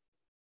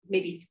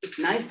maybe it's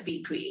nice to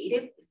be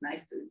creative. It's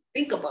nice to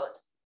think about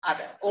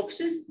other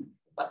options,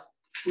 but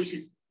we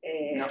should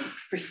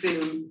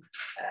pursue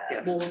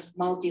more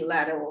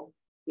multilateral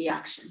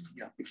reaction.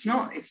 Yeah, it's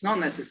not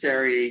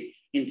necessary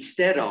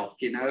instead of,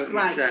 you know.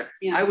 Right.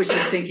 I was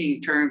just thinking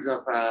in terms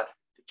of the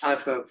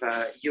type of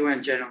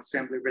UN General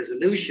Assembly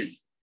resolution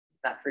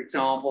that, for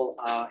example,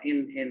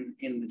 in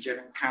the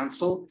General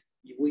Council,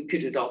 we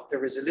could adopt a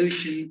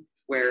resolution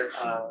where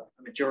a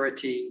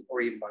majority,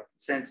 or even by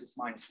consensus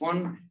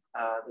 -1,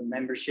 the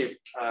membership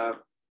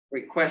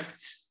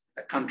requests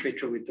a country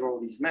to withdraw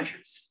these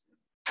measures.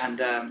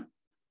 And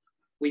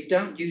we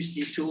don't use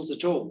these tools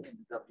at all in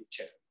the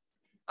WTO.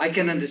 I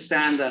can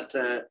understand that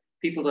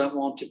people don't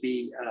want to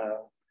be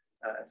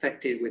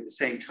affected with the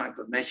same type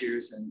of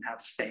measures and have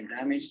the same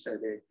damage, so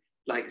they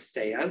like to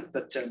stay out.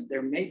 But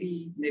there may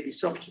be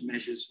softer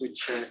measures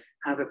which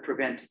have a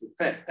preventive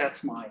effect.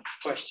 That's my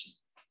question.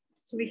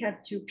 So we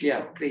have two people.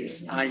 Yeah,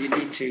 please. You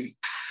need to.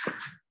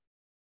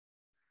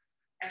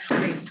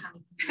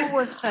 Who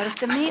was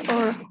first, me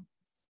or?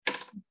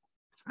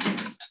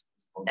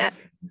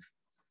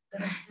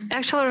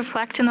 Actually,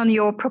 reflecting on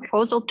your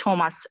proposal,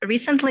 Thomas,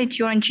 recently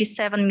during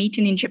G7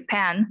 meeting in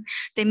Japan,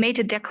 they made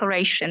a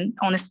declaration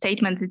on a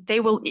statement that they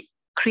will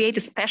create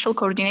a special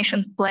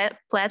coordination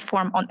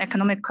platform on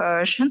economic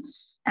coercion.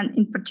 And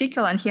in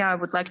particular, and here I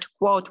would like to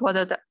quote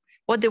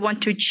what they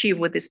want to achieve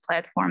with this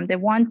platform. They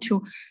want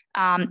to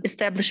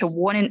establish a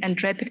warning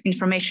and rapid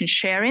information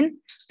sharing.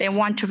 They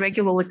want to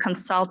regularly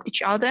consult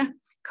each other,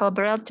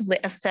 collaboratively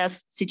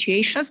assess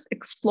situations,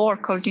 explore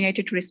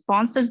coordinated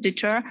responses,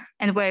 deter,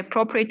 and where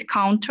appropriate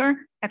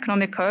counter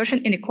economic coercion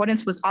in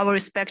accordance with our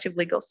respective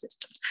legal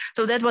systems.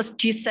 So that was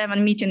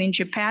G7 meeting in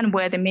Japan,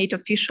 where they made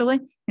officially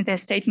in their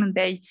statement,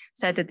 they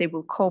said that they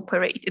will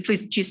cooperate, at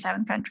least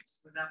G7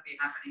 countries. Would that be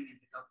happening in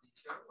the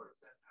WTO, or is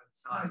that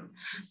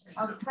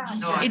outside?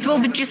 No, it will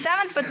be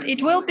G7, but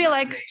it will be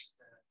like,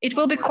 it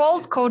will be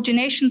called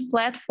Coordination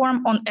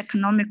Platform on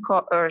Economic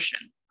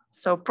Coercion.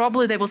 So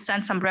probably they will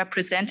send some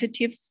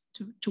representatives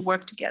to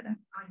work together.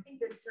 I think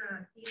that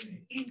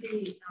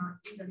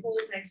in the whole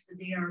text,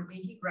 they are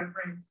making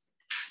reference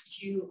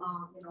to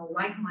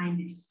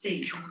like-minded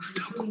states.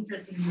 It's really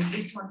interesting with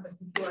this one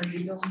particular,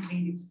 they don't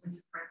make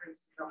explicit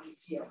reference to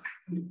WTO.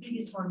 In the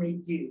previous one, they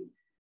do.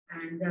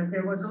 And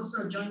there was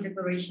also a joint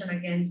declaration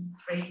against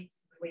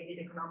trade-related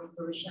economic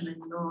coercion and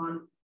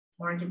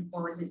non-market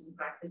policies and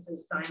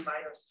practices signed by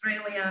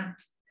Australia,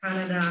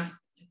 Canada,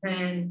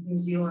 Japan, New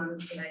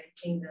Zealand, United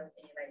Kingdom,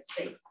 and United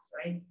States,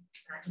 right?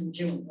 In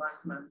June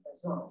last month as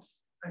well.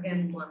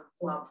 Again, one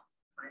club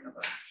kind of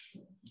a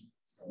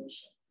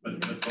solution.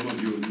 But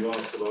Thomas, you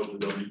asked about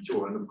the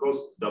WTO, and of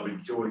course,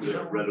 WTO is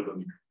a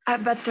relevant.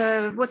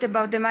 But what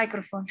about the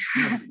microphone?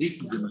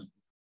 This is the microphone.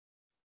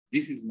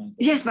 This is my.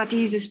 Yes, but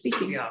he is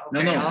speaking. Yeah,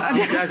 okay. No,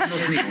 he does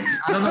not need.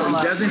 No,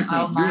 he doesn't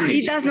need.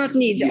 He does not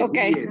need.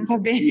 Okay.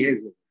 He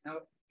has it.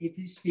 No, if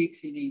he speaks,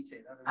 he needs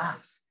it.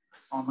 Otherwise.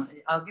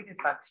 I'll give it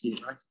back to you.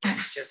 Right?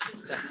 Just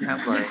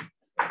don't worry.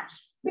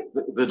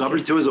 The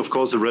WTO is, of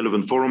course, a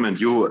relevant forum, and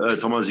you,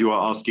 Thomas, you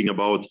are asking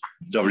about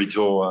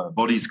WTO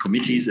bodies,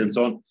 committees, and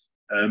so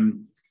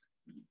on.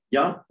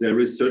 Yeah, there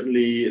is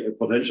certainly a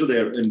potential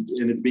there, and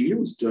it's being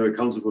used.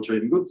 Council for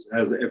Trade and Goods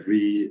has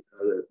every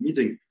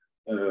meeting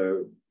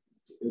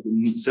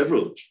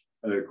several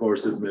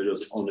coercive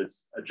measures on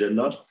its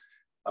agenda,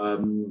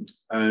 and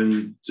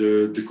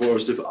the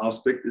coercive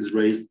aspect is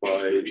raised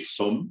by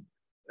some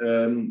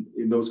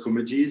in those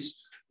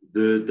committees.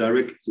 The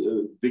direct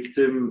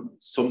victim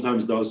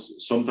sometimes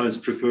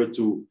prefer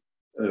to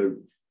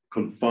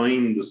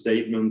confine the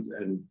statements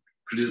and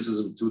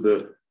criticism to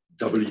the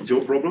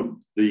WTO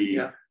problem,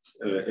 the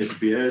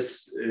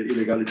SPS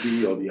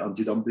illegality or the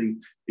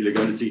anti-dumping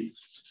illegality.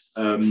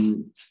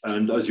 And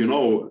as you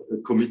know, a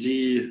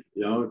committee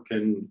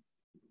can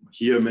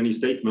hear many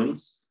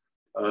statements,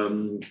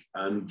 and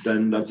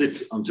then that's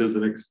it until the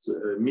next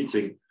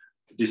meeting.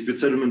 Dispute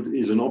settlement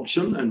is an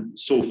option, and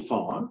so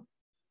far,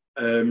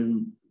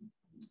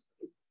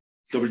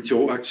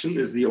 WTO action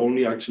is the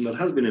only action that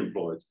has been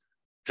employed.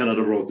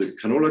 Canada brought the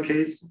canola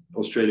case,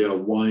 Australia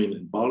wine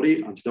and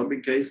barley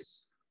anti-dumping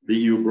cases. The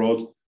EU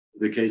brought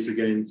the case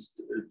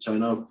against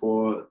China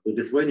for the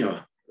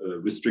Lithuania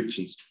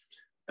restrictions.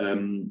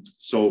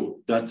 So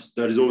that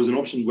is always an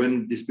option.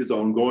 When disputes are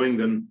ongoing,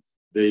 then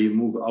they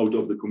move out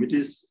of the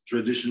committees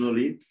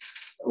traditionally.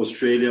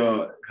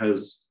 Australia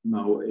has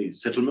now a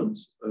settlement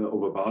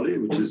over barley,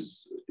 which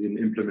is in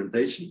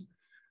implementation.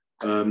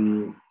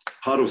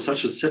 Part of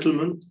such a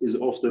settlement is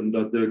often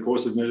that the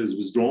coercive measure is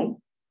withdrawn,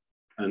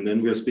 and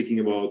then we are speaking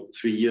about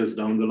 3 years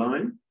down the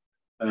line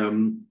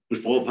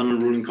before a panel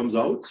ruling comes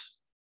out,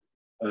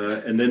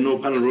 and then no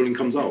panel ruling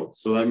comes out.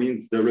 So that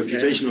means the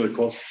reputational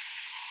cost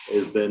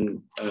is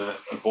then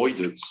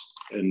avoided,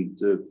 and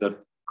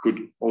that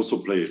could also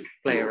play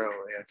a role.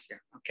 Yes, yeah.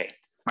 Okay,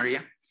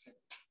 Maria.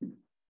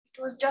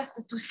 It was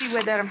just to see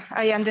whether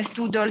I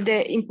understood all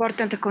the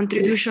important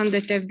contributions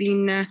that have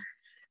been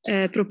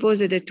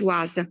proposed to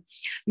us,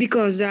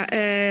 because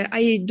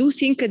I do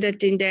think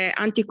that in the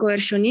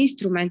anti-coercion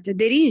instrument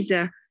there is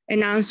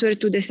an answer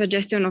to the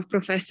suggestion of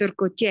Professor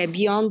Cottier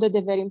beyond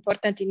the very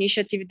important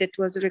initiative that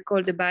was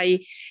recalled by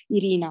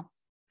Irina,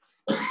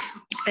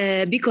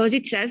 because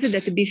it says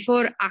that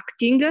before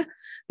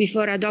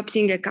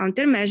adopting a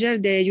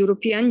countermeasure, the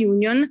European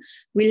Union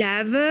will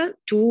have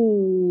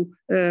to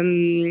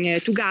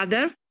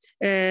gather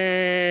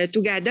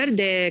together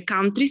the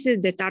countries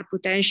that are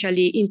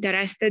potentially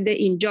interested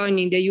in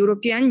joining the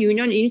European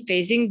Union in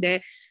facing the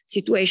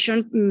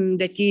situation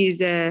that is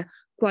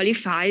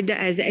qualified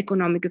as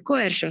economic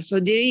coercion. So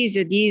there is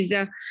this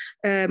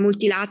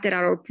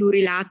multilateral or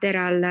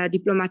plurilateral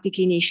diplomatic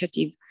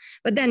initiative.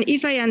 But then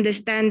if I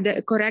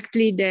understand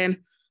correctly the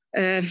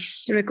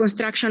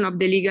reconstruction of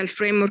the legal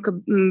framework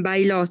by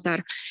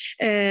Lothar,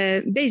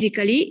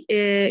 basically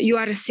you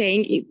are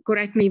saying,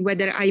 correct me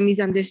whether I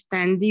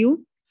misunderstand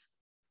you,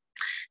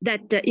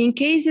 that in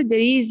case there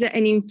is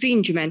an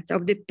infringement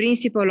of the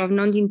principle of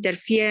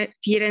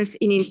non-interference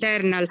in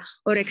internal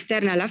or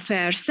external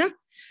affairs,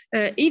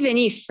 even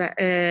if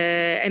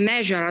a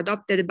measure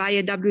adopted by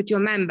a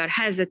WTO member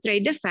has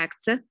trade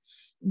effects,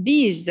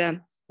 these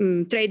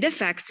trade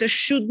effects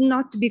should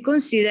not be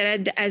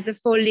considered as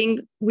falling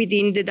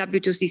within the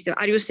WTO system.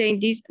 Are you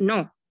saying this?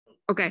 No.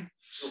 Okay.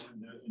 So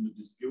in the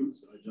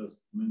disputes, I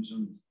just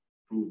mentioned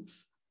proof.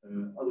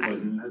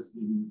 Otherwise, it has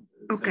been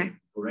said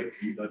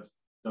correctly that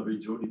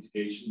WTO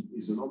litigation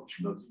is an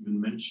option that's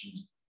even mentioned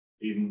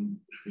in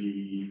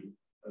the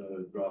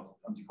draft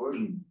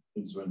anti-coercion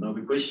instrument. Now,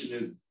 the question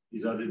is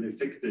that an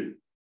effective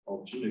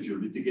option? If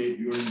you litigate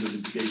during the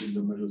litigation,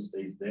 the measure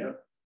stays there.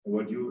 And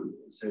what you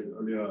said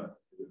earlier,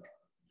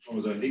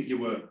 Thomas, I think you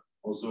were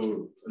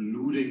also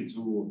alluding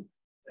to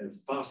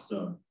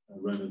faster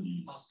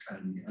remedies.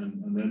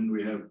 And then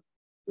we have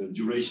the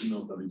duration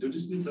of WTO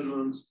dispute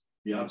settlement,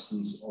 the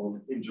absence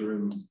of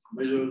interim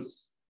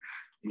measures,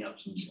 the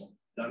absence of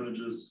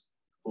damages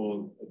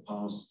for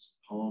past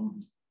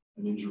harm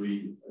and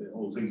injury,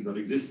 all things that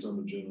exist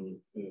under general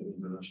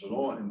international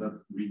law, and that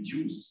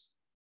reduce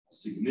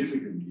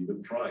significantly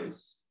the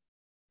price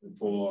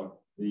for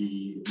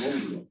the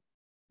wrongdoer.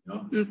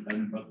 But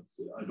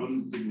I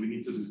don't think we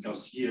need to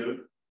discuss here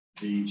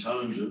the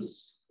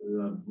challenges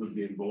that would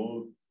be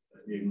involved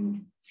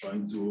in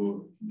trying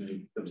to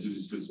make WTO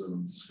dispute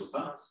settlements go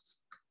fast,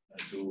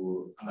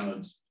 to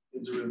add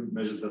interim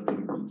measures that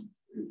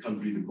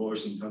the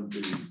coercion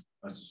country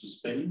has to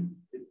suspend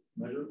its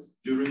measures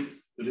during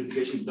the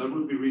litigation. That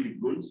would be really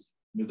good.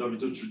 In the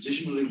WTO,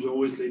 traditionally, we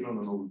always say, no,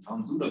 we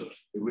can't do that.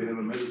 If we have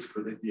a measure to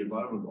protect the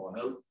environment or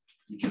health,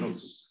 we cannot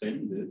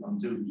suspend it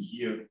until we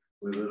hear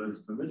whether that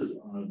is permitted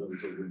under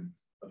WTO agreement.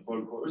 But for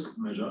a coercive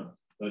measure,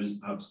 that is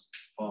perhaps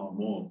far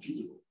more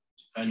feasible.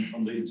 And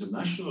under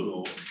international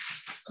law,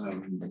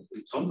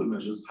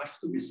 countermeasures have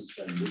to be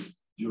suspended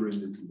during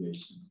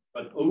litigation,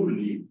 but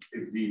only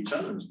if the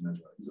challenge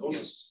measure is also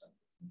suspended.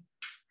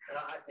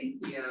 I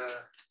think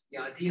the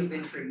idea of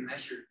interim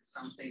measure is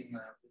something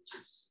which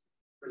is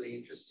really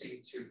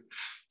interesting to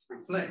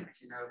reflect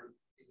reflect, you know,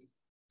 it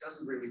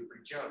doesn't really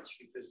prejudge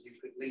because you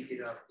could link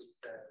it up with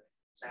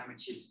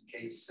damages in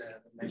case the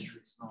measure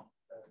is not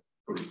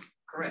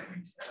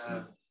correct.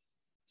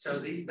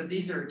 But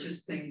these are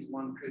just things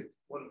one can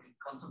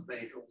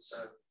contemplate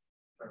also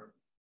for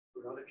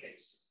other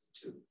cases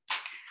too.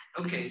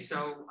 Okay,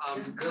 so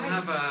we'll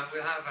have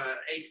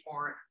 8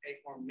 more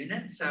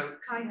minutes. So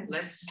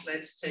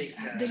let's take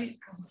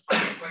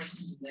final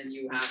questions, and then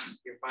you have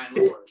your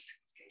final word.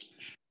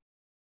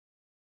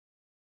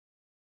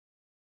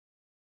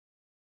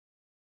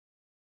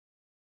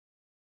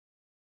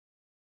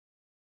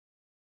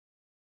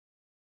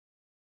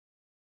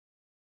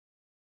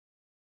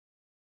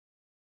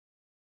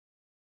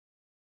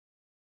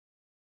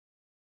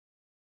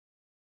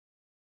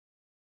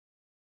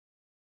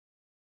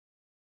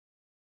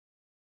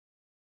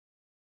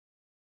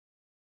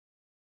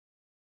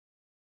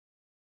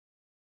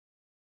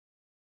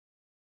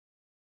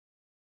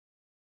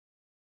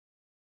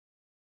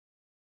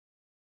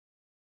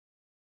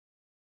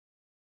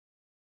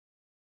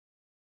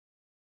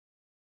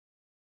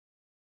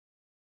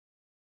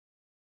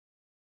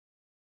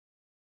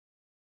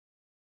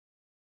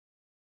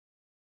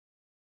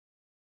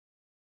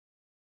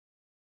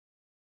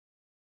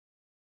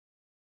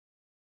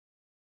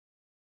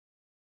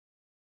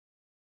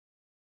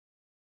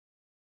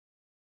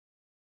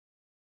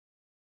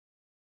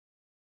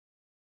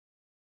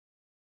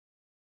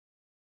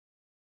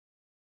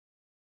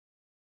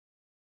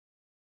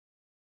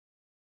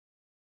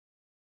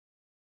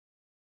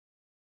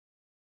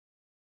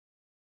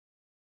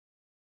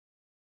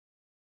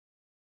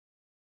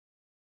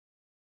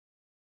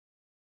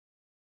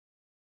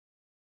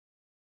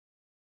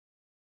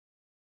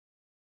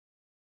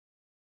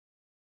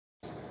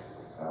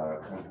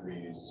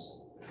 Countries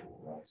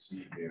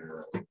see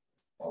their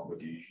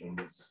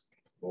obligations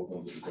both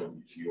under the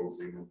WTO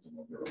agreement and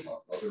under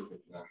other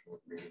international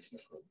agreements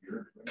that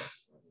cohere. And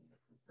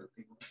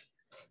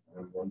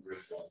I'm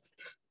wondering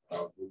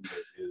what room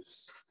there is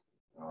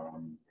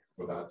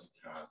for that to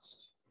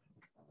cast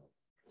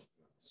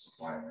to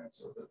supply an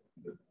answer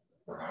that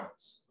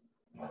perhaps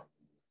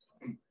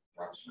we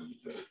need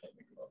to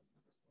think about.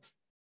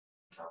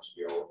 Perhaps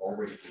we are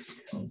already thinking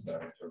about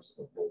that in terms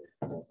of what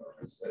Lothar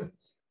has said.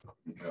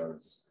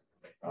 Because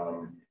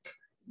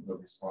the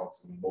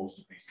response in most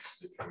of these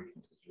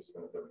situations has just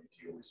been a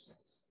WTO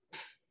response.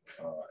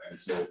 And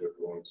so they're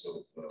going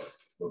sort of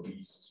the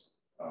least,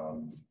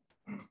 or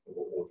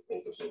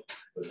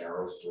the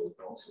narrowest road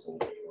possible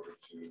in order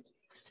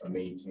to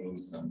maintain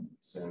some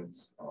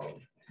sense of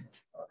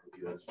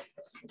coherence with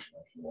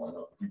international law,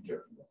 not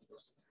rejecting the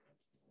rest of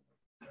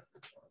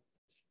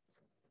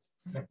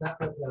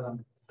the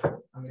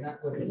that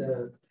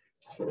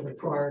would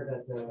require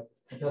that the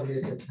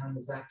WTO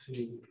is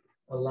actually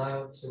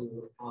allowed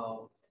to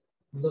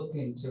look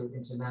into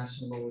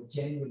international law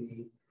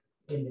generally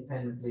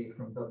independently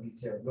from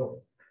WTO law.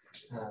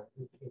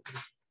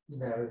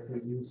 If we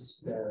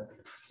use the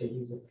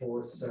use of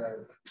force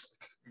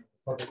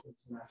public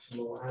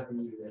international law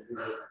avenue, that we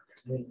would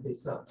link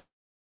this up.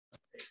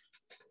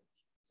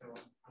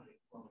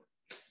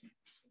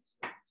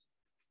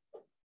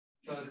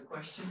 Further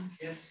questions?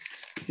 Yes.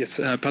 Yes,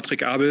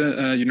 Patrick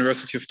Abel,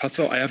 University of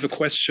Passau. I have a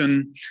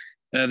question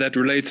that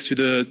relates to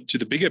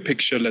the bigger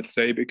picture, let's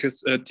say,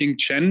 because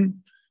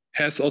Ting-Chen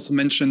has also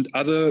mentioned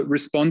other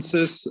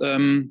responses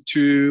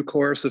to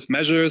coercive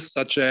measures,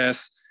 such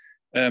as,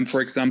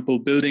 for example,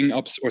 building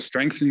up or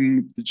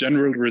strengthening the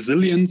general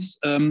resilience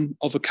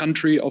of a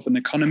country, of an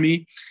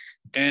economy.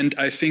 And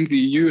I think the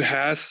EU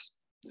has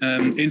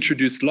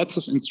introduced lots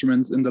of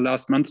instruments in the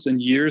last months and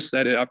years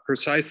that are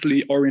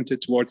precisely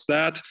oriented towards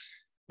that,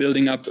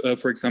 building up,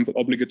 for example,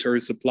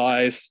 obligatory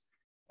supplies,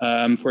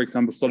 for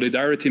example,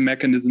 solidarity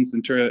mechanisms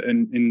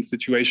in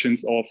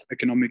situations of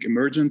economic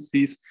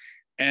emergencies.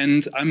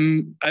 And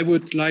I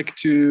would like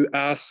to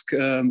ask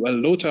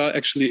Lothar,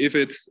 actually, if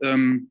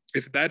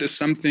that is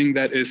something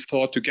that is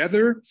thought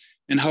together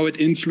and how it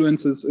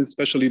influences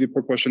especially the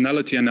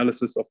proportionality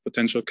analysis of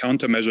potential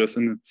countermeasures.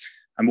 And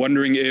I'm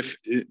wondering if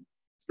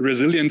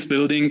resilience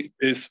building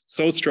is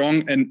so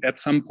strong and at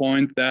some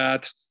point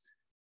that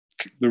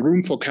the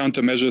room for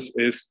countermeasures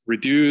is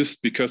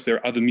reduced because there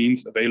are other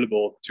means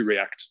available to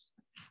react.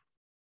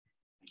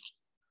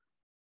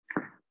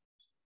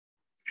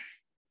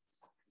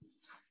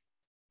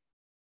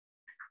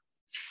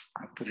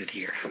 I'll put it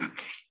here.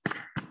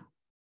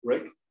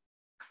 Rick,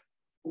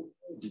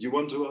 did you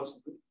want to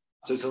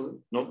say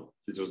something? No,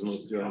 this was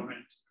not your comment.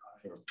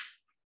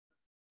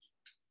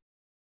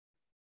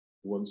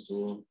 Who wants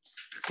to?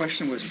 The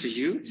question was to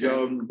you.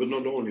 Yeah, but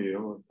not only.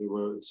 There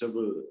were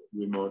several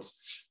remarks.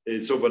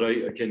 But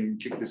I can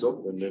kick this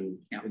off, and then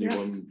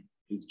anyone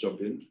please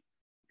jump in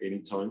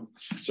anytime.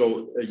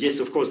 So yes,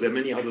 of course, there are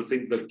many other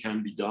things that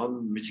can be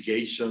done: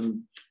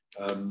 mitigation,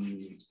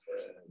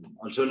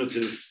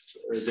 alternative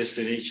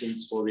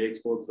destinations for the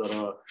exports that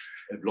are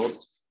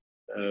blocked.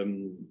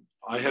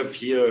 I have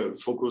here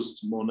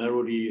focused more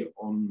narrowly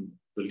on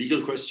the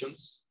legal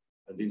questions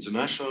and the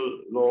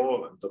international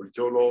law and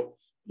WTO law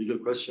legal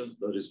question.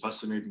 That is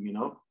fascinating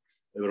enough.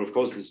 But of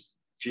course, there's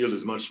field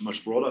is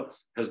much broader,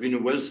 has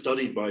been well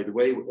studied by the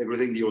way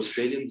everything the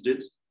Australians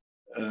did,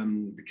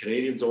 the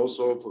Canadians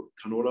also for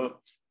canola,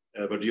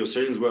 but the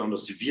Australians were under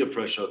severe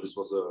pressure. This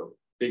was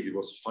it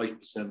was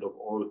 5% of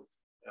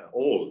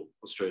all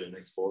Australian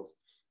exports,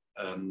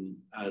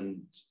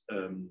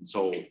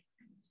 so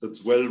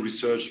that's well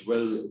researched,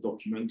 well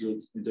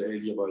documented inter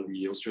alia by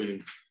the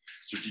Australian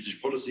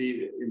Strategic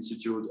Policy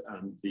Institute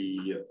and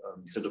the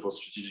Center for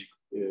Strategic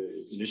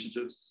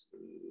Initiatives,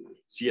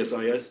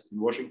 CSIS in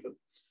Washington.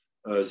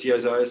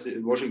 CSIS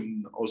in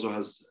Washington also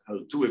has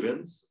held 2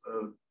 events.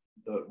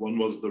 One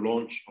was the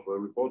launch of a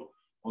report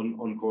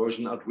on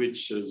coercion, at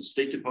which the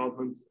State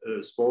Department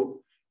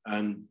spoke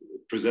and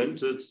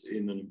presented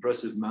in an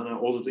impressive manner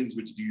all the things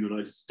which the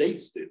United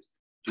States did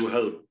to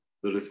help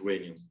the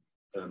Lithuanian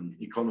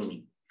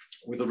economy,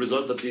 with the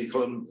result that the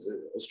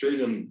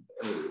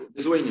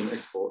Lithuanian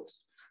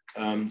exports,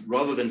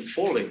 rather than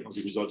falling as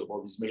a result of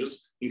all these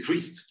measures,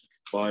 increased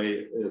by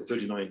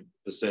 39%,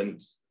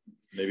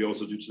 maybe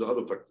also due to the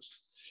other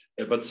factors.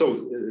 But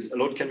so a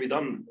lot can be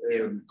done.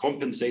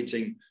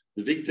 Compensating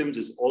the victims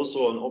is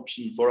also an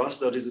option for us.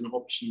 That is an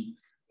option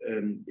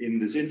in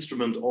this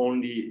instrument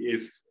only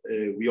if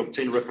we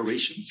obtain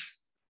reparations,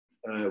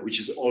 which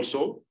is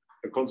also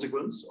a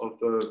consequence of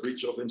a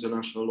breach of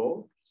international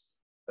law.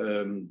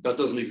 That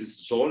doesn't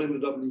exist at all in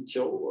the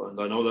WTO, and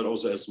I know that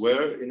also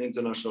elsewhere in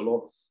international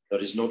law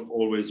that is not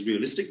always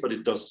realistic, but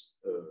it does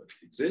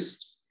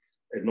exist,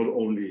 and not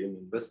only in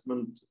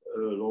investment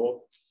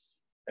law.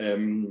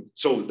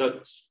 So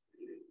that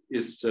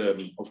is,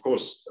 of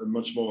course, a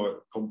much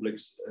more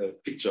complex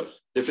picture.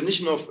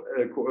 Definition of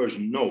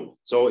coercion, no.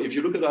 So if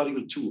you look at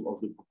Article 2 of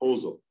the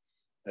proposal,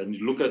 and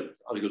you look at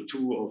Article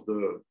 2 of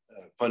the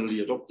finally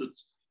adopted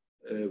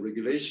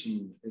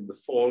regulation in the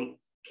fall,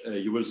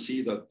 you will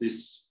see that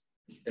this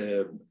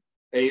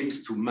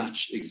aims to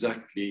match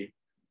exactly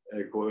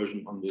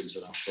coercion under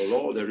international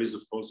law. There is,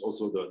 of course,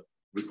 also the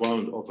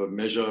requirement of a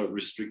measure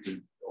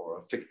restricting or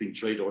affecting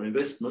trade or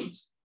investment.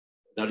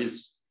 That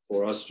is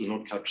for us to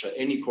not capture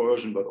any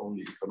coercion, but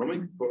only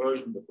economic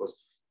coercion. That was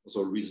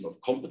also a reason of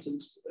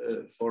competence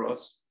for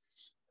us.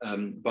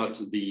 But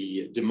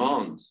the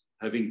demand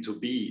having to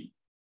be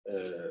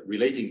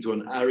relating to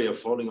an area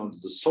falling under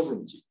the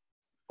sovereignty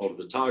of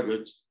the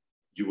target,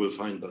 you will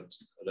find that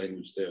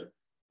language there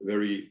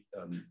very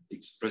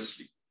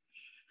expressly.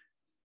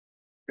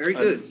 Very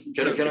good.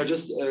 Can I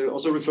just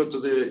also refer to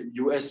the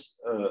US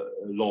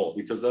law,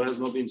 because that has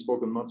not been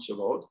spoken much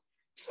about.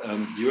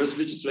 US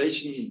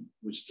legislation,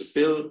 which is a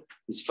bill,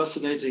 is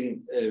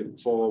fascinating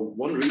for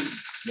one reason,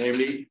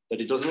 namely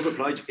that it does not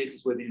apply to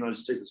cases where the United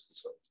States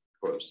is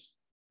coerced.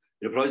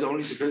 It applies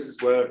only to cases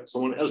where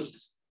someone else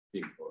is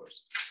being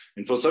coerced.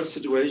 And for such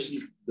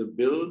situations, the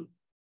bill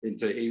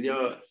inter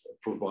alia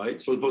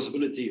provides for the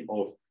possibility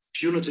of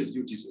punitive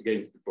duties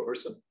against the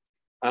coercer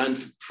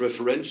and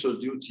preferential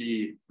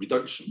duty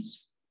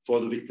reductions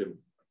for the victim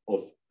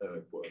of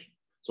coercion.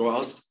 So I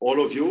ask all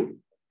of you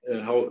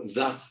how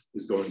that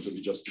is going to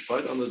be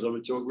justified under the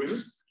WTO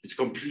agreement. It's a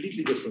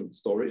completely different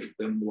story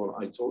than the one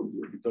I told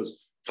you,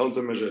 because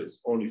countermeasure is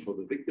only for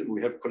the victim.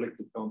 We have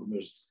collective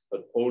countermeasures,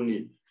 but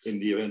only in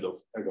the event of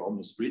erga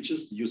omnes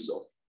breaches. The use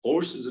of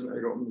force is an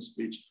erga omnes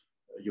breach.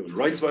 Human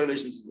rights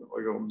violations is an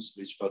erga omnes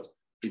breach, but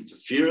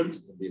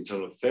interference in the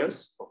internal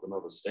affairs of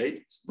another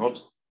state is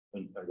not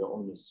an erga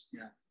omnes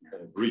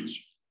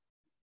breach.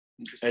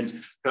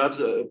 And perhaps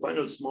a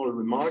final small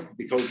remark,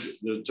 because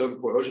the term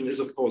coercion is,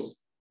 of course,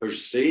 per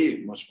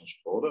se much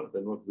broader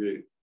than what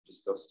we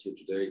discussed here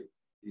today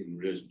in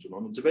relation to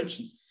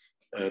non-intervention.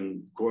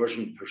 And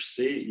coercion per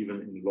se,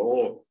 even in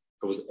law,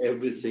 covers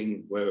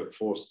everything where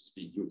force is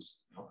being used.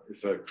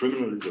 If a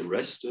criminal is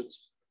arrested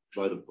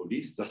by the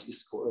police, that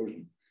is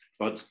coercion.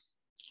 But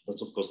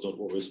that's, of course, not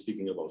what we're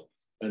speaking about.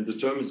 And the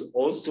term is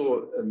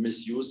also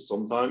misused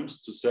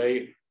sometimes to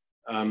say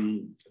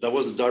that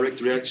was a direct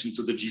reaction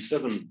to the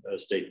G7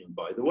 statement,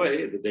 by the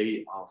way, the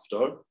day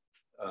after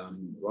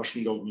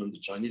Russian government, the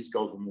Chinese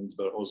government,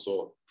 but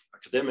also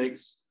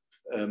academics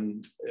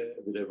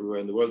everywhere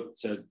in the world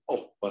said,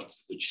 oh, but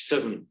the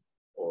G7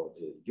 or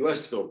the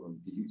US government,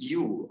 the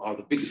EU are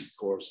the biggest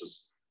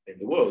coercers in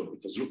the world,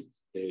 because look,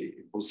 they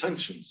impose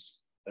sanctions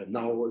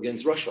now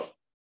against Russia,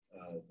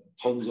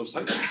 tons of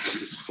sanctions,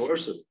 it is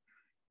coercive.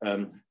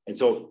 And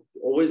so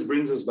it always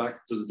brings us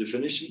back to the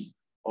definition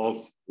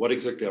of what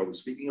exactly are we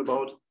speaking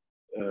about?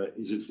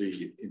 Is it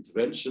the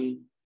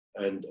intervention?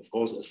 And of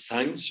course, a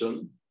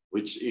sanction,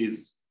 which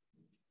is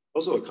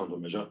also a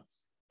countermeasure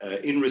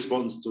in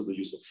response to the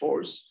use of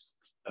force,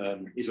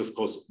 is of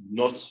course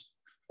not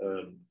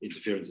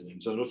interference in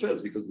internal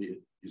affairs, because the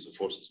use of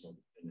force is not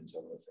an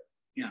internal affair.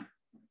 Yeah.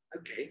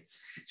 Okay.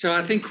 So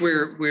I think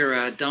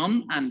we're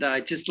done, and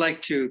I'd just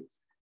like to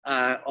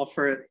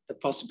offer the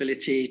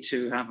possibility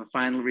to have a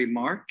final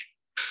remark,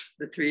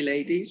 the three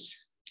ladies.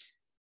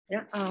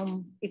 Yeah,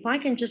 if I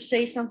can just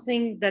say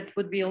something that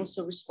would be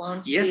also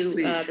response to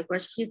the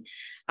question.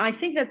 I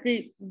think that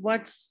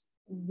what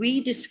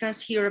we discuss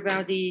here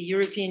about the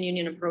European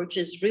Union approach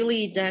is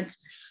really that,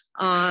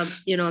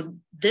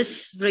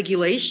 this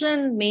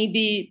regulation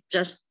maybe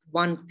just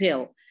one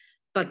pill,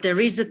 but there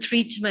is a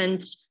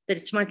treatment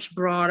that's much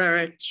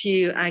broader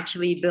to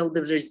actually build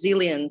the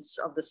resilience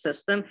of the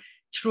system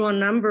through a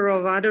number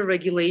of other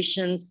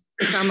regulations.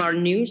 Some are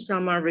new,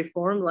 some are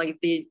reformed, like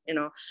the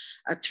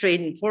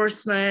trade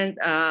enforcement,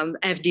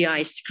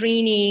 FDI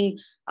screening,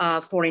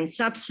 foreign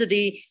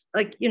subsidy,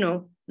 like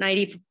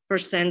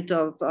 90%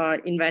 of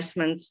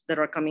investments that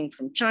are coming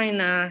from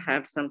China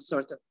have some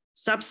sort of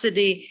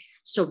subsidy.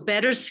 So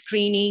better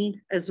screening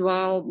as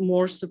well,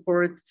 more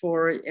support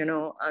for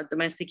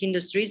domestic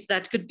industries.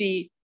 That could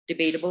be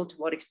debatable to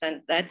what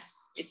extent that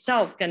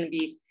itself can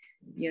be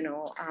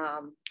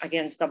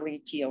against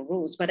WTO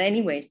rules. But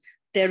anyways,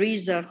 there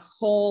is a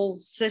whole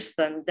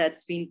system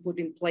that's been put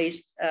in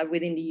place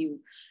within the EU.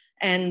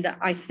 And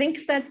I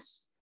think that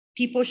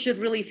people should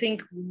really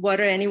think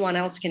whether anyone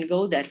else can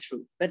go that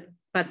route.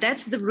 But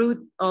that's the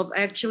route of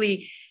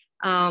actually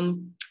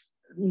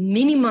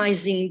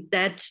minimizing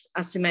that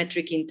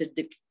asymmetric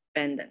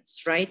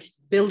interdependence, right?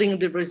 Building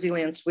the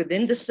resilience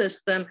within the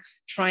system,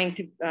 trying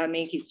to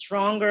make it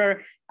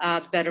stronger,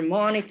 better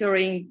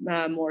monitoring,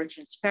 more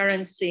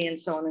transparency, and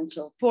so on and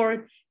so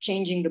forth,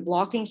 changing the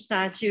blocking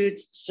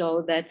statutes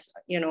so that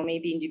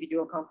maybe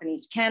individual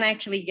companies can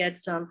actually get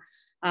some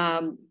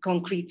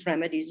concrete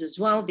remedies as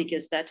well,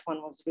 because that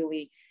one was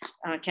really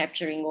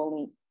capturing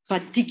only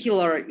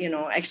particular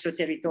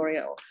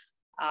extraterritorial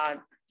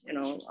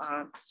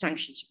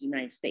sanctions of the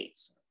United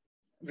States,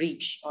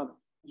 reach of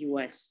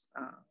US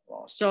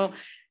law. So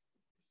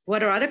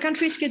whether other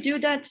countries could do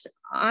that,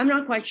 I'm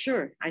not quite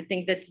sure. I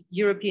think that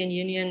European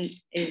Union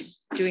is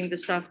doing the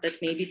stuff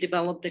that maybe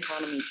developed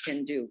economies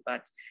can do,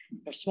 but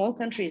for small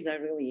countries, I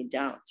really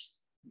doubt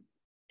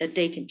that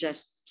they can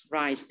just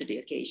rise to the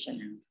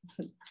occasion.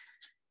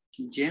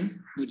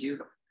 Jim, would you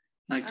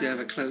like to have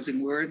a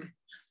closing word?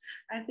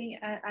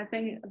 I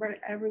thank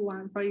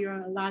everyone for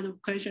a lot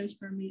of questions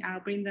for me.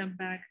 I'll bring them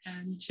back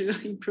and to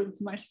improve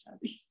my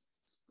study.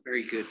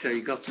 Very good. So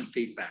you got some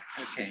feedback.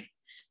 Okay.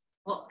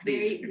 Well,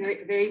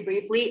 very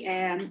briefly,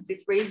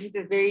 this raises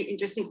a very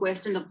interesting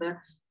question of the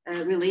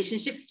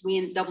relationship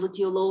between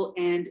WTO law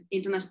and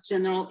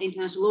general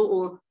international law,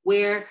 or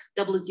where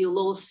WTO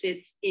law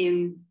sits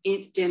in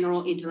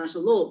general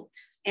international law.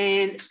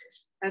 And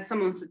as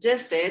someone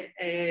suggested,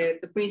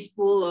 the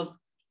principle of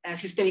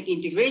systemic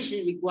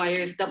integration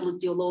requires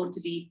WTO law to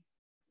be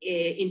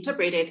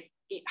interpreted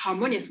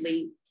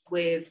harmoniously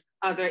with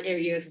other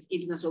areas of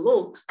international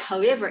law.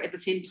 However, at the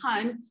same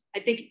time, I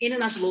think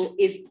international law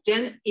is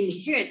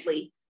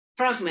inherently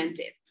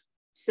fragmented.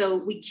 So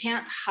we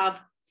can't have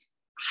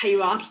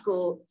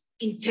hierarchical,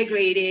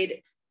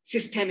 integrated,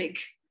 systemic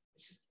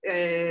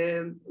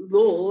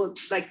law,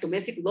 like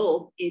domestic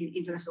law in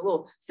international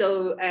law.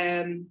 So,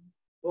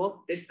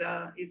 well, this is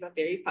a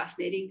very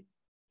fascinating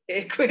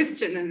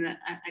question, and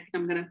I think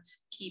I'm gonna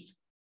keep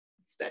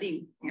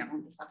studying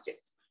on the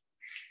subject.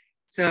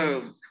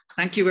 So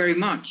thank you very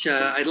much.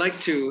 I'd like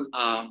to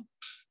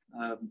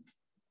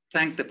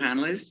thank the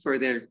panelists for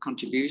their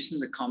contribution,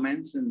 the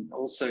comments, and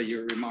also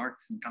your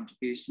remarks and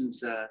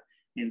contributions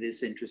in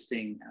this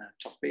interesting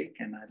topic.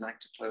 And I'd like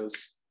to close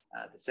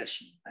the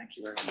session. Thank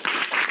you very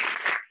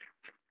much.